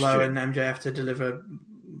Wardlow and MJF to deliver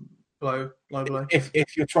blow.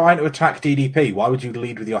 If you're trying to attack DDP, why would you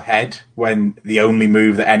lead with your head when the only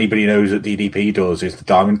move that anybody knows that DDP does is the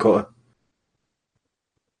diamond cutter?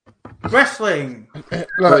 Wrestling. He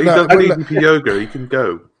does DDP yoga. He can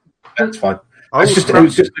go. That's fine. I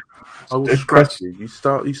will scratch you. You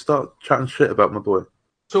start chatting shit about my boy.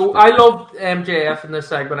 So I love MJF in this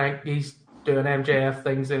segment. He's doing MJF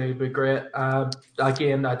things and he'd be great.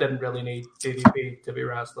 Again, I didn't really need DDP to be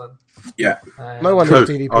wrestling. Yeah. No one needs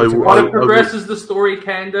DDP. But it progresses the story,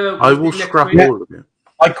 kind of. I will scrap all of you.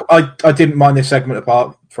 I didn't mind this segment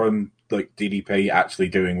apart from like DDP actually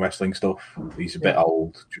doing wrestling stuff. He's a bit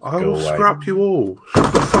old. I will scrap you all.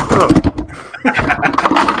 Shut the fuck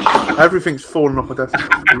up. Everything's falling off my desk.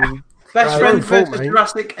 Best friend versus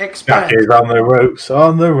Jurassic Express. Jack is on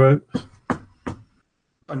the ropes.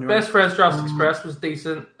 Best Friends Jurassic Express was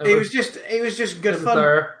decent. It was just good fun.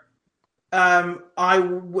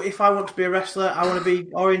 If I want to be a wrestler, I want to be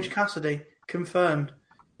Orange Cassidy. Confirmed.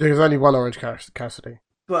 There's only one Orange Cassidy.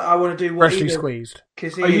 But I want to do what freshly squeezed.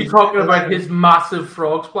 Are you talking about his massive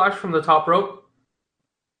frog splash from the top rope?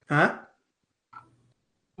 Huh?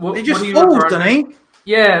 He just falls, doesn't he?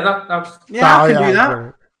 Yeah, that was. Yeah, I can do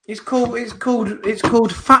that. It's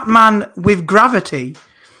called Fat Man with Gravity.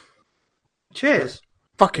 Cheers.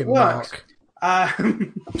 Fucking Mark.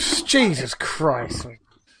 Jesus Christ.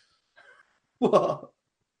 What?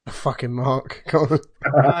 Fucking Mark. Go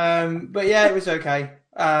on. But yeah, it was okay.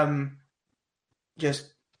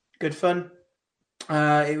 Just good fun.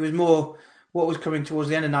 It was more what was coming towards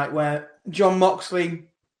the end of the night where Jon Moxley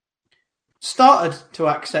started to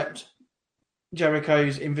accept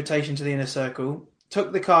Jericho's invitation to the Inner Circle,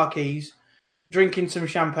 took the car keys, drinking some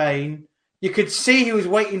champagne. You could see he was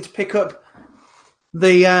waiting to pick up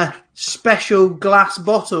the special glass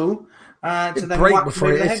bottle to then break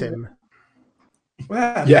before it hit him.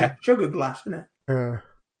 Well, yeah, sugar glass, isn't it? Yeah.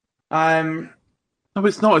 No,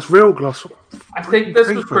 it's not. It's real glass. I think this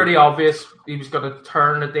was pretty obvious. He was going to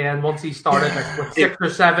turn at the end once he started, like with 6 or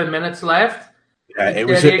 7 minutes left. Yeah, he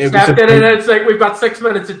accepted it. It's like we've got 6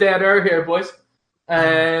 minutes of dead air here, boys.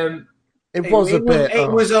 It was a bit. It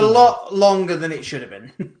was a lot longer than it should have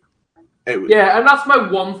been. Yeah, and that's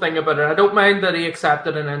my one thing about it. I don't mind that he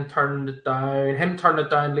accepted and then turned it down. Him turning it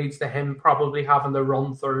down leads to him probably having to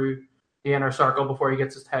run through the inner circle before he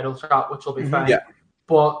gets his title shot, which will be fine. Yeah.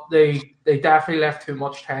 But they definitely left too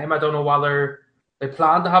much time. I don't know whether they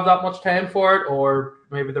planned to have that much time for it, or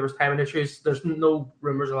maybe there was timing issues. There's no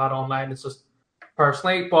rumors of that online. It's just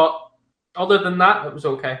personally. But other than that, it was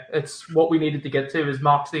okay. It's what we needed to get to. Is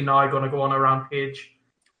Moxley now going to go on a rampage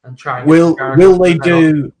and try? And Will they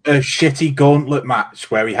do a shitty gauntlet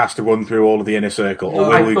match where he has to run through all of the inner circle, or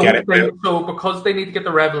will we get it? So because they need to get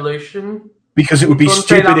the Revolution. Because it would be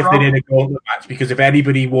stupid if they did a gauntlet match. Because if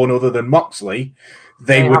anybody won other than Moxley,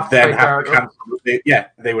 they would then have to cancel.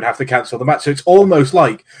 They would have to cancel the match. So it's almost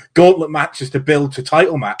like gauntlet matches to build to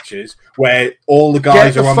title matches, where all the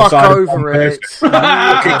guys are on the side of one person.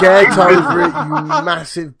 Get over it, you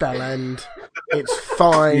massive bellend. It's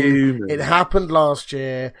fine. It happened last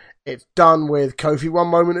year. It's done with. Kofi won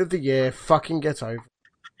moment of the year. Fucking get over it.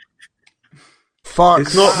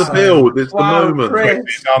 It's not the build, it's the moment.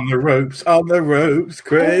 Chris. On the ropes,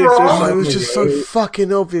 Chris. Oh, it was just so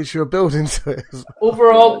fucking obvious you were building to it.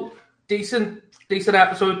 Overall, decent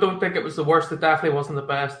episode. Don't think it was the worst. It definitely wasn't the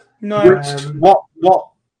best. No. What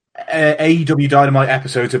AEW Dynamite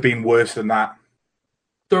episodes have been worse than that?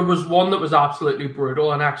 There was one that was absolutely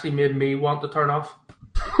brutal and actually made me want to turn off.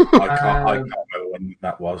 I can't remember when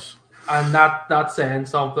that was. And that's saying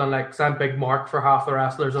something. Like, I'm Big Mark for half the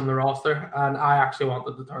wrestlers on the roster, and I actually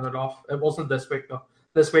wanted to turn it off. It wasn't this week though.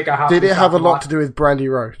 This week I have. Did it have a lot to do with Brandy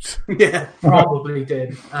Rhodes? Yeah, probably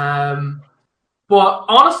did. But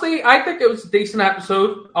honestly, I think it was a decent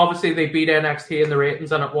episode. Obviously, they beat NXT in the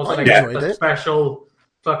ratings, and it wasn't a special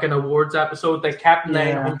fucking awards episode. They kept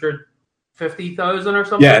 950,000 or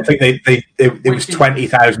something. Yeah, I think it was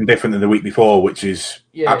 20,000 different than the week before, which is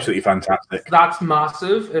absolutely fantastic. That's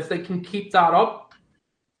massive. If they can keep that up,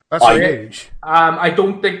 that's huge. I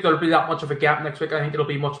don't think there'll be that much of a gap next week. I think it'll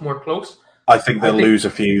be much more close. I think they'll lose a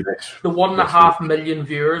few. The 1.5 million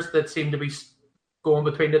viewers that seem to be going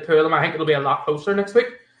between the two of them, I think it'll be a lot closer next week.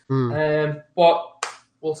 But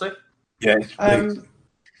we'll see. Yeah.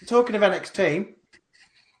 Talking of NXT,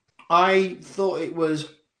 I thought it was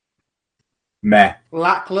meh,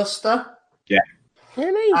 lackluster. Yeah.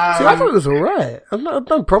 Really? See, I thought it was alright. I've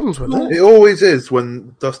no problems with it. It always is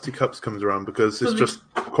when Dusty Cups comes around, because it's just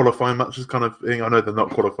qualifying matches kind of thing. I know they're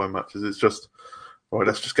not qualifying matches. It's just, right,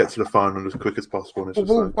 let's just get to the final as quick as possible. And it's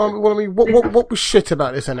what was shit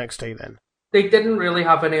about this NXT then? They didn't really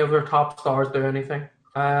have any of their top stars do anything,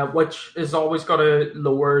 which is always going to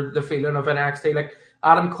lower the feeling of NXT. Like,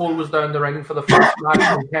 Adam Cole was down the ring for the first match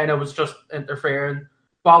and kind of was just interfering.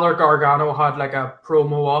 Balor Gargano had like a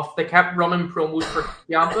promo off. They kept running promos for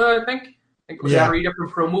Ciampa, I think it was 3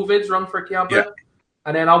 different promo vids run for Ciampa. Yeah.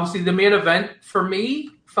 And then obviously the main event for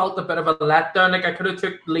me felt a bit of a letdown. Like, I could have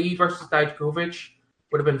took Lee versus Dijakovic,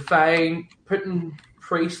 would have been fine. Putting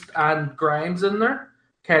Priest and Grimes in there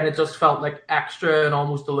kind of just felt like extra and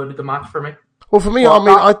almost diluted the match for me. Well, for me,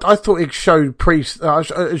 I thought it showed Priest.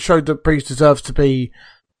 It showed that Priest deserves to be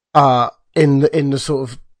in the sort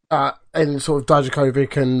of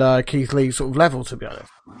Dijakovic and Keith Lee sort of level, to be honest.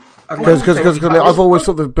 Because I've always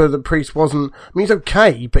thought that Priest wasn't. I mean, he's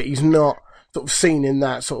okay, but he's not sort of seen in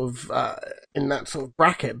that sort of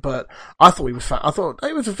bracket. But I thought he was fat. I thought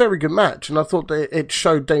it was a very good match, and I thought that it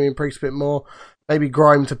showed Damian Priest a bit more. Maybe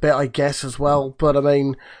Grimes a bit, I guess, as well. But I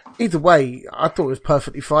mean, either way, I thought it was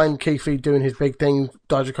perfectly fine. Keith Lee doing his big thing,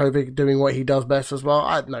 Dijakovic doing what he does best as well.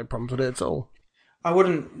 I had no problems with it at all. I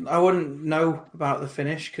wouldn't know about the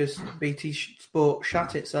finish because BT Sport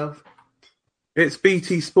shat itself. It's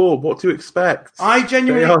BT Sport. What do you expect? I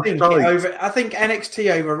genuinely think I think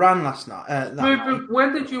NXT overran last night. Night.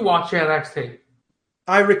 When did you watch NXT?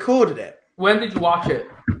 I recorded it. When did you watch it?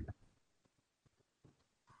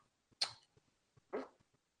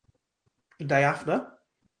 The day after.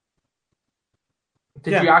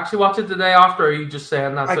 Did you actually watch it the day after, or are you just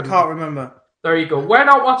saying that? I can't remember. There you go. Why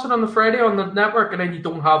not watch it on the Friday on the network, and then you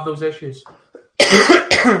don't have those issues?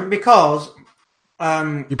 Because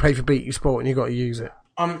you pay for BT Sport and you got to use it.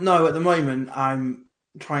 No, at the moment I'm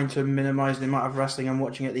trying to minimise the amount of wrestling I'm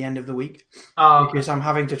watching at the end of the week because I'm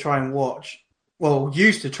having to try and watch. Well,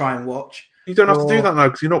 used to try and watch. You don't have to do that now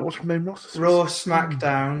because you're not watching main roster. Raw,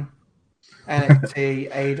 SmackDown,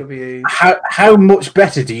 NXT, AEW. How much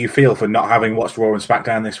better do you feel for not having watched Raw and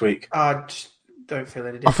SmackDown this week? I just don't feel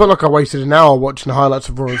any different. I feel like I wasted an hour watching the highlights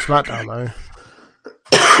of Raw and SmackDown, though.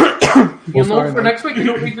 You'll know for next week. You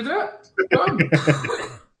don't need to do it.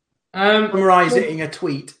 Summarise it in a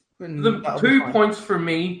tweet. The 2 points for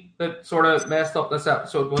me that sort of messed up this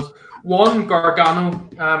episode was, one, Gargano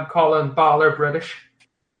calling Balor British.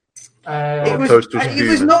 It Toast was was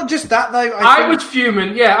fuming. not just that, though. I was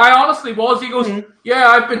fuming. Yeah, I honestly was. He goes, yeah,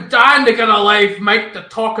 I've been dying to get a live mic to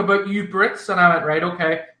talk about you Brits. And I went, right,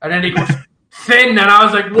 okay. And then he goes, Finn. And I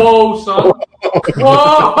was like, whoa, son.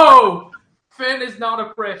 Whoa. Finn is not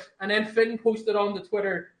a Brit. And then Finn posted on the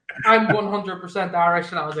Twitter, I'm 100% Irish.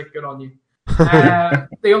 And I was like, good on you.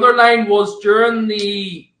 The other line was during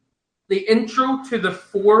the intro to the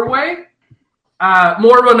four-way,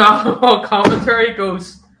 more Ronaldo commentary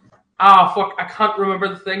goes, fuck, I can't remember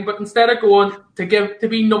the thing, but instead of going to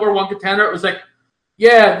be number one contender, it was like,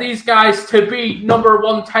 yeah, these guys to be number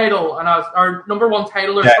one title, and or number one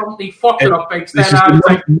title or something. He fucked it up big.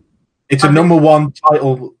 It's a number one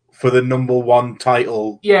title for the number one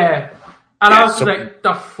title. Yeah, and I was like,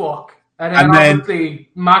 the fuck. And then obviously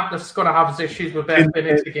Matt is going to have his issues with Beth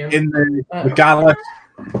Phoenix again. In the Gallus,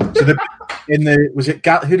 who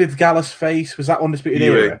did Gallus face? Was that Undisputed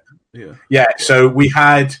Era? Yeah. So we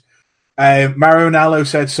had Marinello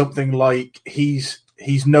said something like he's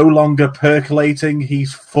no longer percolating;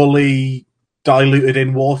 he's fully diluted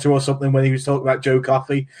in water or something when he was talking about Joe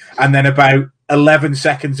Coffey, and then about 11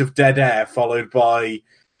 seconds of dead air followed by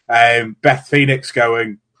Beth Phoenix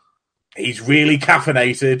going, "He's really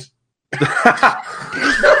caffeinated."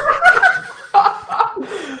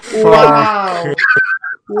 Wow.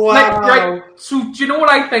 Wow. So do you know what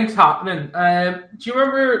I think's happening? Do you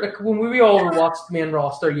remember when we all watched Main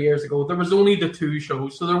Roster years ago, there was only the two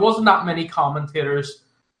shows, so there wasn't that many commentators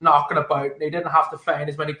knocking about. They didn't have to find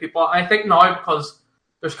as many people. I think now, because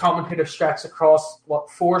there's commentators stretched across,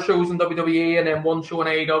 4 shows in WWE and then 1 show in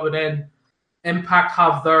AEW, and then Impact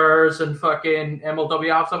have theirs and fucking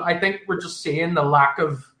MLW have some. I think we're just seeing the lack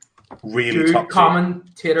of really good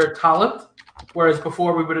commentator talent. Whereas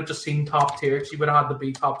before we would have just seen top tier, because you would have had to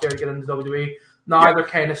be top tier to get into WWE. Now they're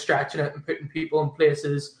kind of stretching it and putting people in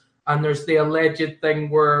places. And there's the alleged thing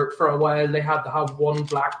where for a while they had to have 1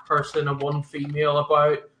 black person and 1 female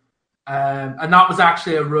about. And that was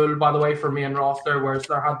actually a rule, by the way, for Main Roster, whereas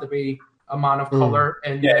there had to be a man of color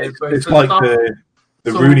in the booth. It's like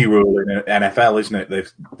the Rooney rule in NFL, isn't it? They've,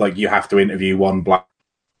 like, you have to interview 1 black.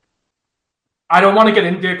 I don't want to get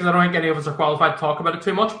into it because I don't think any of us are qualified to talk about it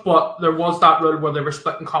too much, but there was that rule where they were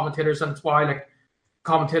splitting commentators, and it's why, like,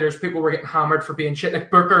 commentators, people were getting hammered for being shit. Like,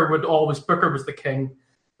 Booker was the king.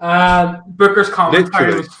 Booker's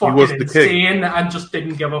commentary was fucking insane and just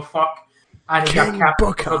didn't give a fuck. And he got capped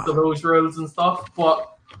because of those rules and stuff. But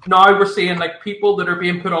now we're seeing, like, people that are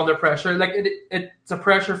being put under pressure. Like, it's a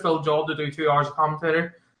pressure-filled job to do 2 hours of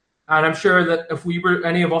commentator. And I'm sure that if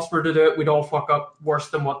any of us were to do it, we'd all fuck up worse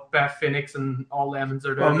than what Beth Phoenix and all Lemons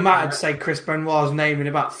are doing. Well, Matt would say Chris Benoit's name in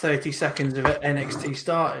about 30 seconds of it, NXT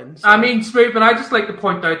starting. So. I mean, Smooth, and I just like to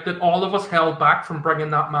point out that all of us held back from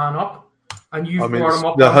bringing that man up. And you've brought him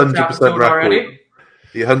up the on 100% record already.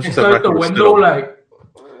 The 100% it's out the window,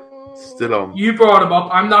 still on. You brought him up.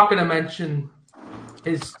 I'm not going to mention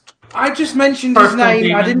his... I just mentioned his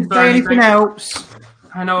name. I didn't say anything else.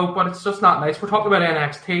 I know, but it's just not nice. We're talking about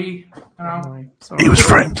NXT. You know? He was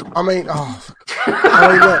framed. I mean,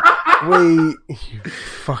 look, you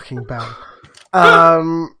fucking bell.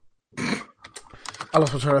 I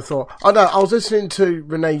lost my train of thought. Oh no, I was listening to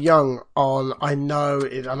Renee Young on. I know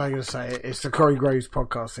you're going to say it. It's the Corey Graves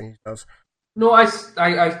podcast thing he does. No, I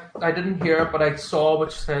didn't hear it, but I saw what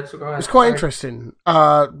you said. So go ahead. It's quite interesting.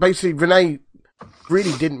 Basically, Renee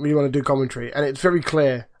really didn't really want to do commentary, and it's very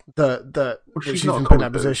clear that she's been put in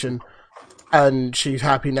that position, and she's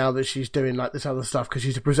happy now that she's doing like this other stuff because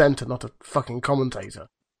she's a presenter, not a fucking commentator.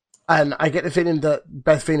 And I get the feeling that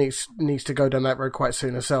Beth Phoenix needs to go down that road quite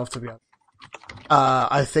soon herself, to be honest.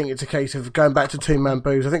 I think it's a case of going back to 2-man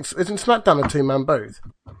booths. I think isn't SmackDown a 2-man booth?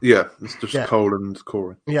 Yeah, it's just Cole and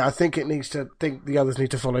Corey. Yeah, I think the others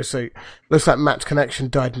need to follow suit. Looks like Matt's connection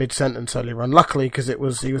died mid-sentence earlier on. Luckily, because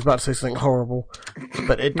he was about to say something horrible,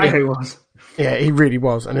 but he was. Yeah, he really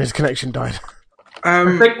was, and his connection died.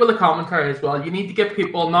 I think with the commentary as well, you need to get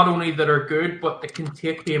people not only that are good, but that can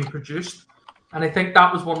take being produced. And I think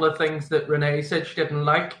that was one of the things that Renee said she didn't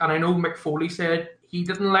like. And I know Mick Foley said he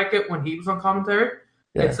didn't like it when he was on commentary.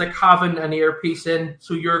 Yeah. It's like having an earpiece in,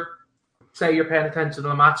 so you're paying attention to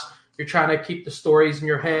the match, you're trying to keep the stories in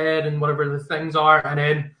your head and whatever the things are, and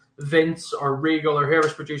then Vince or Regal or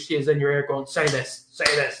whoever's producer is in your ear going, say this,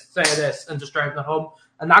 and just driving it home.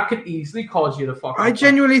 And that could easily cause you to fuck up. I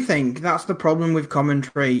genuinely think that's the problem with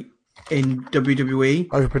commentary in WWE.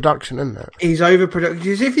 Overproduction, isn't it? Is overproduction.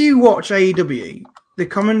 Because if you watch AEW,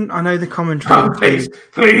 I know the commentary.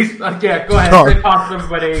 Please, yeah, go ahead. Sorry. Say positive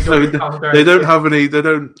about AEW commentary. They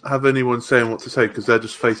don't have anyone saying what to say because they're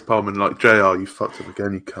just face palming like JR. You fucked up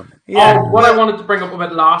again, you cunt. Yeah. What I wanted to bring up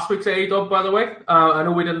about last week's AEW, by the way, I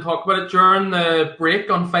know we didn't talk about it during the break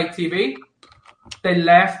on Fight TV. They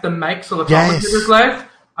left the mics so the commentators left,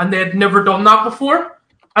 and they had never done that before.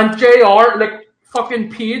 And JR, like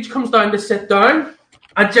fucking Paige, comes down to sit down,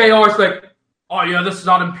 and JR's like, "Oh yeah, this is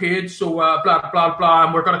Adam Page, so blah blah blah,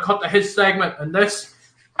 and we're gonna cut to his segment and this."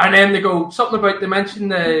 And then they go something about they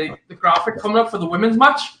mentioned the graphic coming up for the women's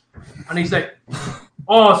match, and he's like,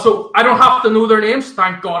 "Oh, so I don't have to know their names.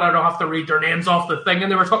 Thank God I don't have to read their names off the thing." And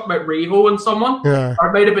they were talking about Riho and someone, or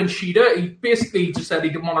it might have been Sheeta. He basically just said he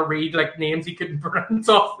didn't want to read like names he couldn't pronounce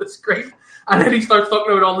off the screen, and then he starts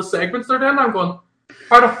talking about all the segments they're doing. I'm going,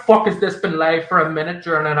 how the fuck has this been live for a minute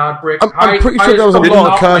during an ad break? I'm pretty sure there was a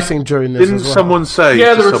lot of cursing during this. Didn't as well. someone say?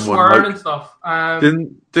 Yeah, there to was someone, swearing like, and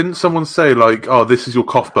stuff. Didn't someone say like, "Oh, this is your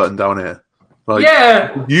cough button down here"? Like,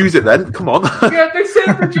 yeah, use it then. Come on. yeah. They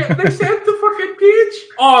said to fucking Page,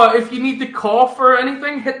 "Oh, if you need to cough or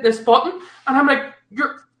anything, hit this button." And I'm like,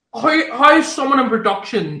 how is someone in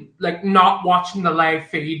production like not watching the live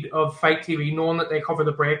feed of Fight TV, knowing that they cover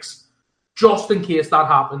the breaks, just in case that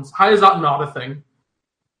happens? How is that not a thing?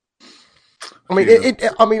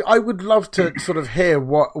 I mean, I would love to sort of hear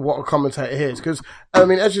what a commentator hears because, I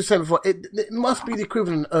mean, as you said before, it must be the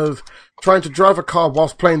equivalent of trying to drive a car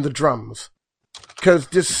whilst playing the drums because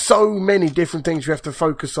there's so many different things you have to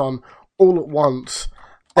focus on all at once.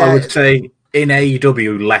 I would say in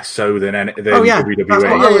AEW less so than WWE.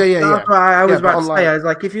 That's what I was about to online. say. I was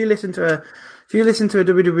like, if you listen to a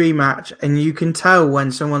WWE match and you can tell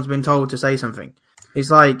when someone's been told to say something, it's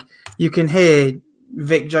like you can hear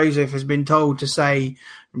Vic Joseph has been told to say,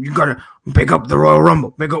 "You gotta pick up the Royal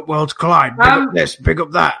Rumble, pick up Worlds Collide, pick up this, pick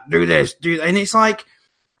up that, do this, do that." And it's like,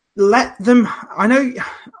 let them. I know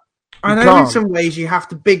in some ways you have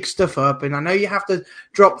to big stuff up, and I know you have to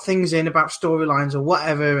drop things in about storylines or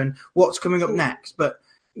whatever and what's coming up next. But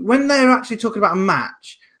when they're actually talking about a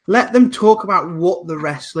match, let them talk about what the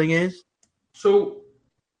wrestling is. So,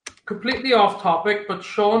 completely off topic, but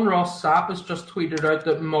Sean Ross Sapp has just tweeted out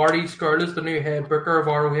that Marty Scurll is the new head booker of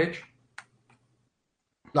ROH.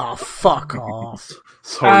 Oh, fuck off.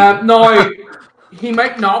 Sorry. No, he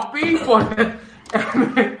might not be, but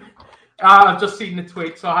I've just seen the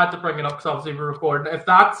tweet, so I had to bring it up because obviously we're recording. If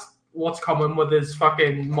that's what's coming with his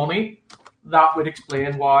fucking money, that would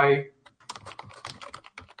explain why.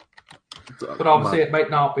 But obviously it might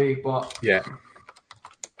not be, but Yeah.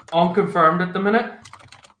 unconfirmed at the minute.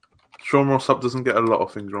 Sean Ross Sapp doesn't get a lot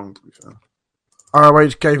of things wrong, to be fair.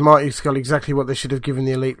 ROH gave Marty Scurll exactly what they should have given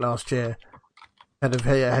the Elite last year.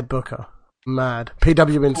 Head booker. Mad.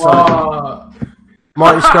 PW Insider.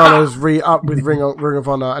 Marty Scurll has re-upped with Ring of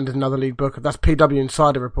Honor and another league booker. That's PW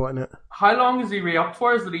Insider reporting it. How long is he re-upped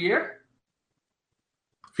for? Is it a year?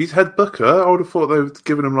 If he's head booker, I would have thought they would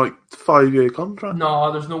given him like 5-year contract.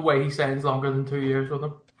 No, there's no way he signs longer than 2 years with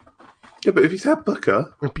them. Yeah, but if he's head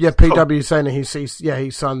booker, Yeah, PW is saying that he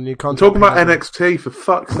signed a new I'm contract. talking about NXT for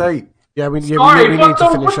fuck's sake. Yeah, we Sorry, need but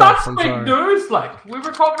to finish that's off. I'm big sorry. news. Like we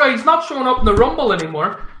were talking about, he's not showing up in the Rumble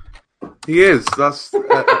anymore. He is. That's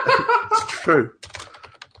it's true.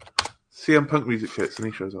 CM Punk music hits and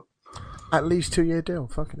he shows up. At least 2-year deal.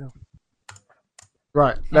 Fucking hell.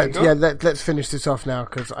 Right. There you go. Let's finish this off now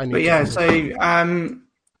because I need. But yeah, so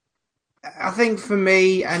I think for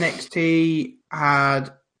me, NXT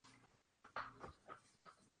had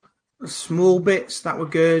small bits that were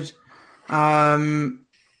good, but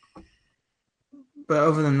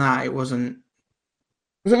other than that, it wasn't.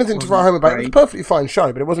 There wasn't anything to write home about. It was a perfectly fine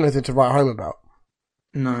show, but it wasn't anything to write home about.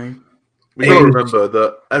 No. We got to remember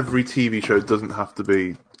that every TV show doesn't have to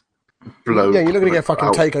be blown. Yeah, you're not going to get a fucking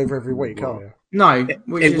out. takeover every week, are you? No,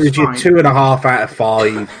 which It is was your fine. 2.5 out of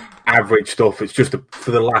 5 average stuff. It's just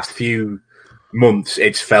for the last few months,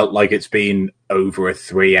 it's felt like it's been over a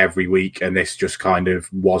 3 every week, and this just kind of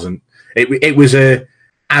wasn't. It was a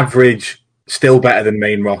average, still better than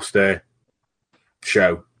main roster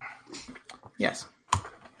show. Yes,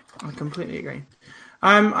 I completely agree.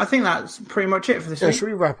 I think that's pretty much it for this Yeah, week. should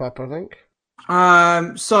we wrap up, I think?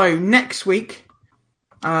 So next week,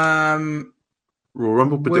 Royal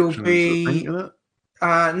Rumble will predictions. be- I think, isn't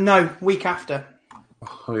it? no, week after,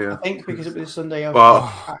 Oh yeah. I think, because it'll be the Sunday of.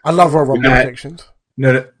 But I love Royal Rumble predictions.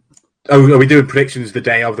 No. Oh, are we doing predictions the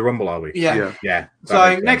day of the Rumble, are we? Yeah. yeah. That So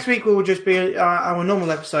makes next sense. week will just be our normal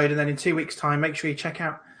episode, and then in 2 weeks' time, make sure you check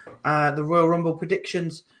out the Royal Rumble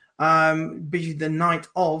predictions. Be the night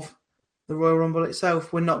of the Royal Rumble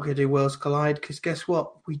itself. We're not going to do Worlds Collide because guess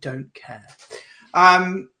what? We don't care.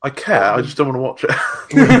 I care. I just don't want to watch it.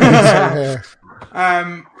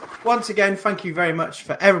 Once again, thank you very much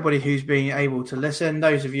for everybody who's been able to listen.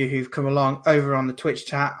 Those of you who've come along over on the Twitch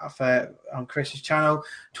chat on Chris's channel,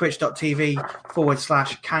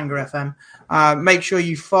 twitch.tv/KangarFM. Make sure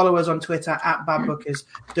you follow us on Twitter at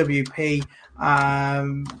BadBookersWP.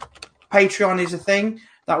 Patreon is a thing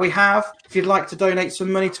that we have. If you'd like to donate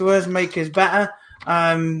some money to us, make us better,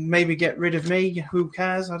 maybe get rid of me, who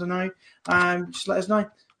cares? I don't know. Just let us know.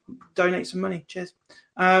 Donate some money. Cheers.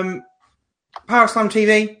 Power Slam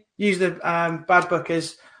TV, use the Bad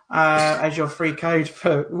Bookers as your free code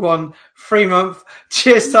for 1 free month.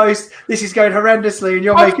 Cheers, Toast. This is going horrendously, and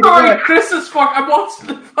you're making it work. Chris is fucking. I'm watching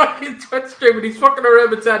the fucking Twitch stream, and he's fucking around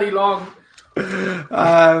with Teddy Long.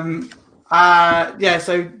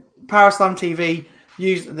 So Power Slam TV,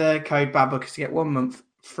 use the code Bad Bookers to get 1 month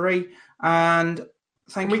free. And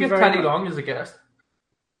thank you very much. Can we get Teddy Long as a guest?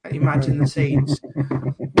 Imagine the scenes.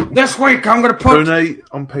 This week I'm going to put... Donate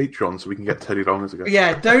on Patreon so we can get Teddy Long as a guest.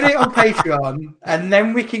 Yeah, donate on Patreon, and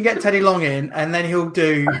then we can get Teddy Long in, and then he'll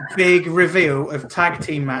do big reveal of tag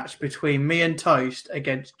team match between me and Toast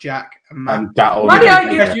against Jack and Matt. Why did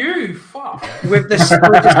I get you? Fuck. With the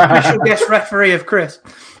special guest referee of Chris.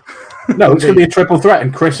 No, it's going to be a triple threat,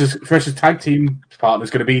 and Chris's tag team partner is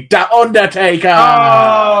going to be The Undertaker.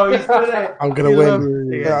 Oh, he's done it. I'm going to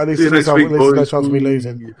win. Yeah, at least there's no chance of me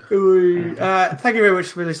losing. Thank you very much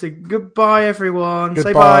for listening. Goodbye, everyone. Goodbye.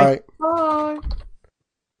 Say bye. Bye.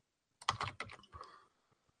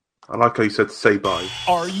 I like how you said say bye.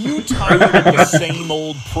 Are you tired of the same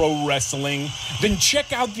old pro wrestling? Then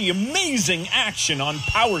check out the amazing action on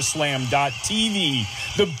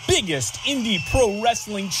Powerslam.tv, the biggest indie pro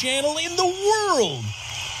wrestling channel in the world.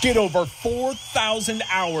 Get over 4,000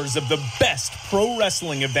 hours of the best pro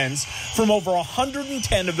wrestling events from over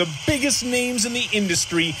 110 of the biggest names in the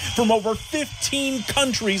industry from over 15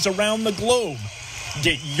 countries around the globe.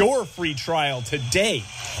 Get your free trial today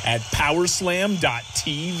at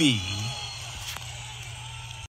Powerslam.tv.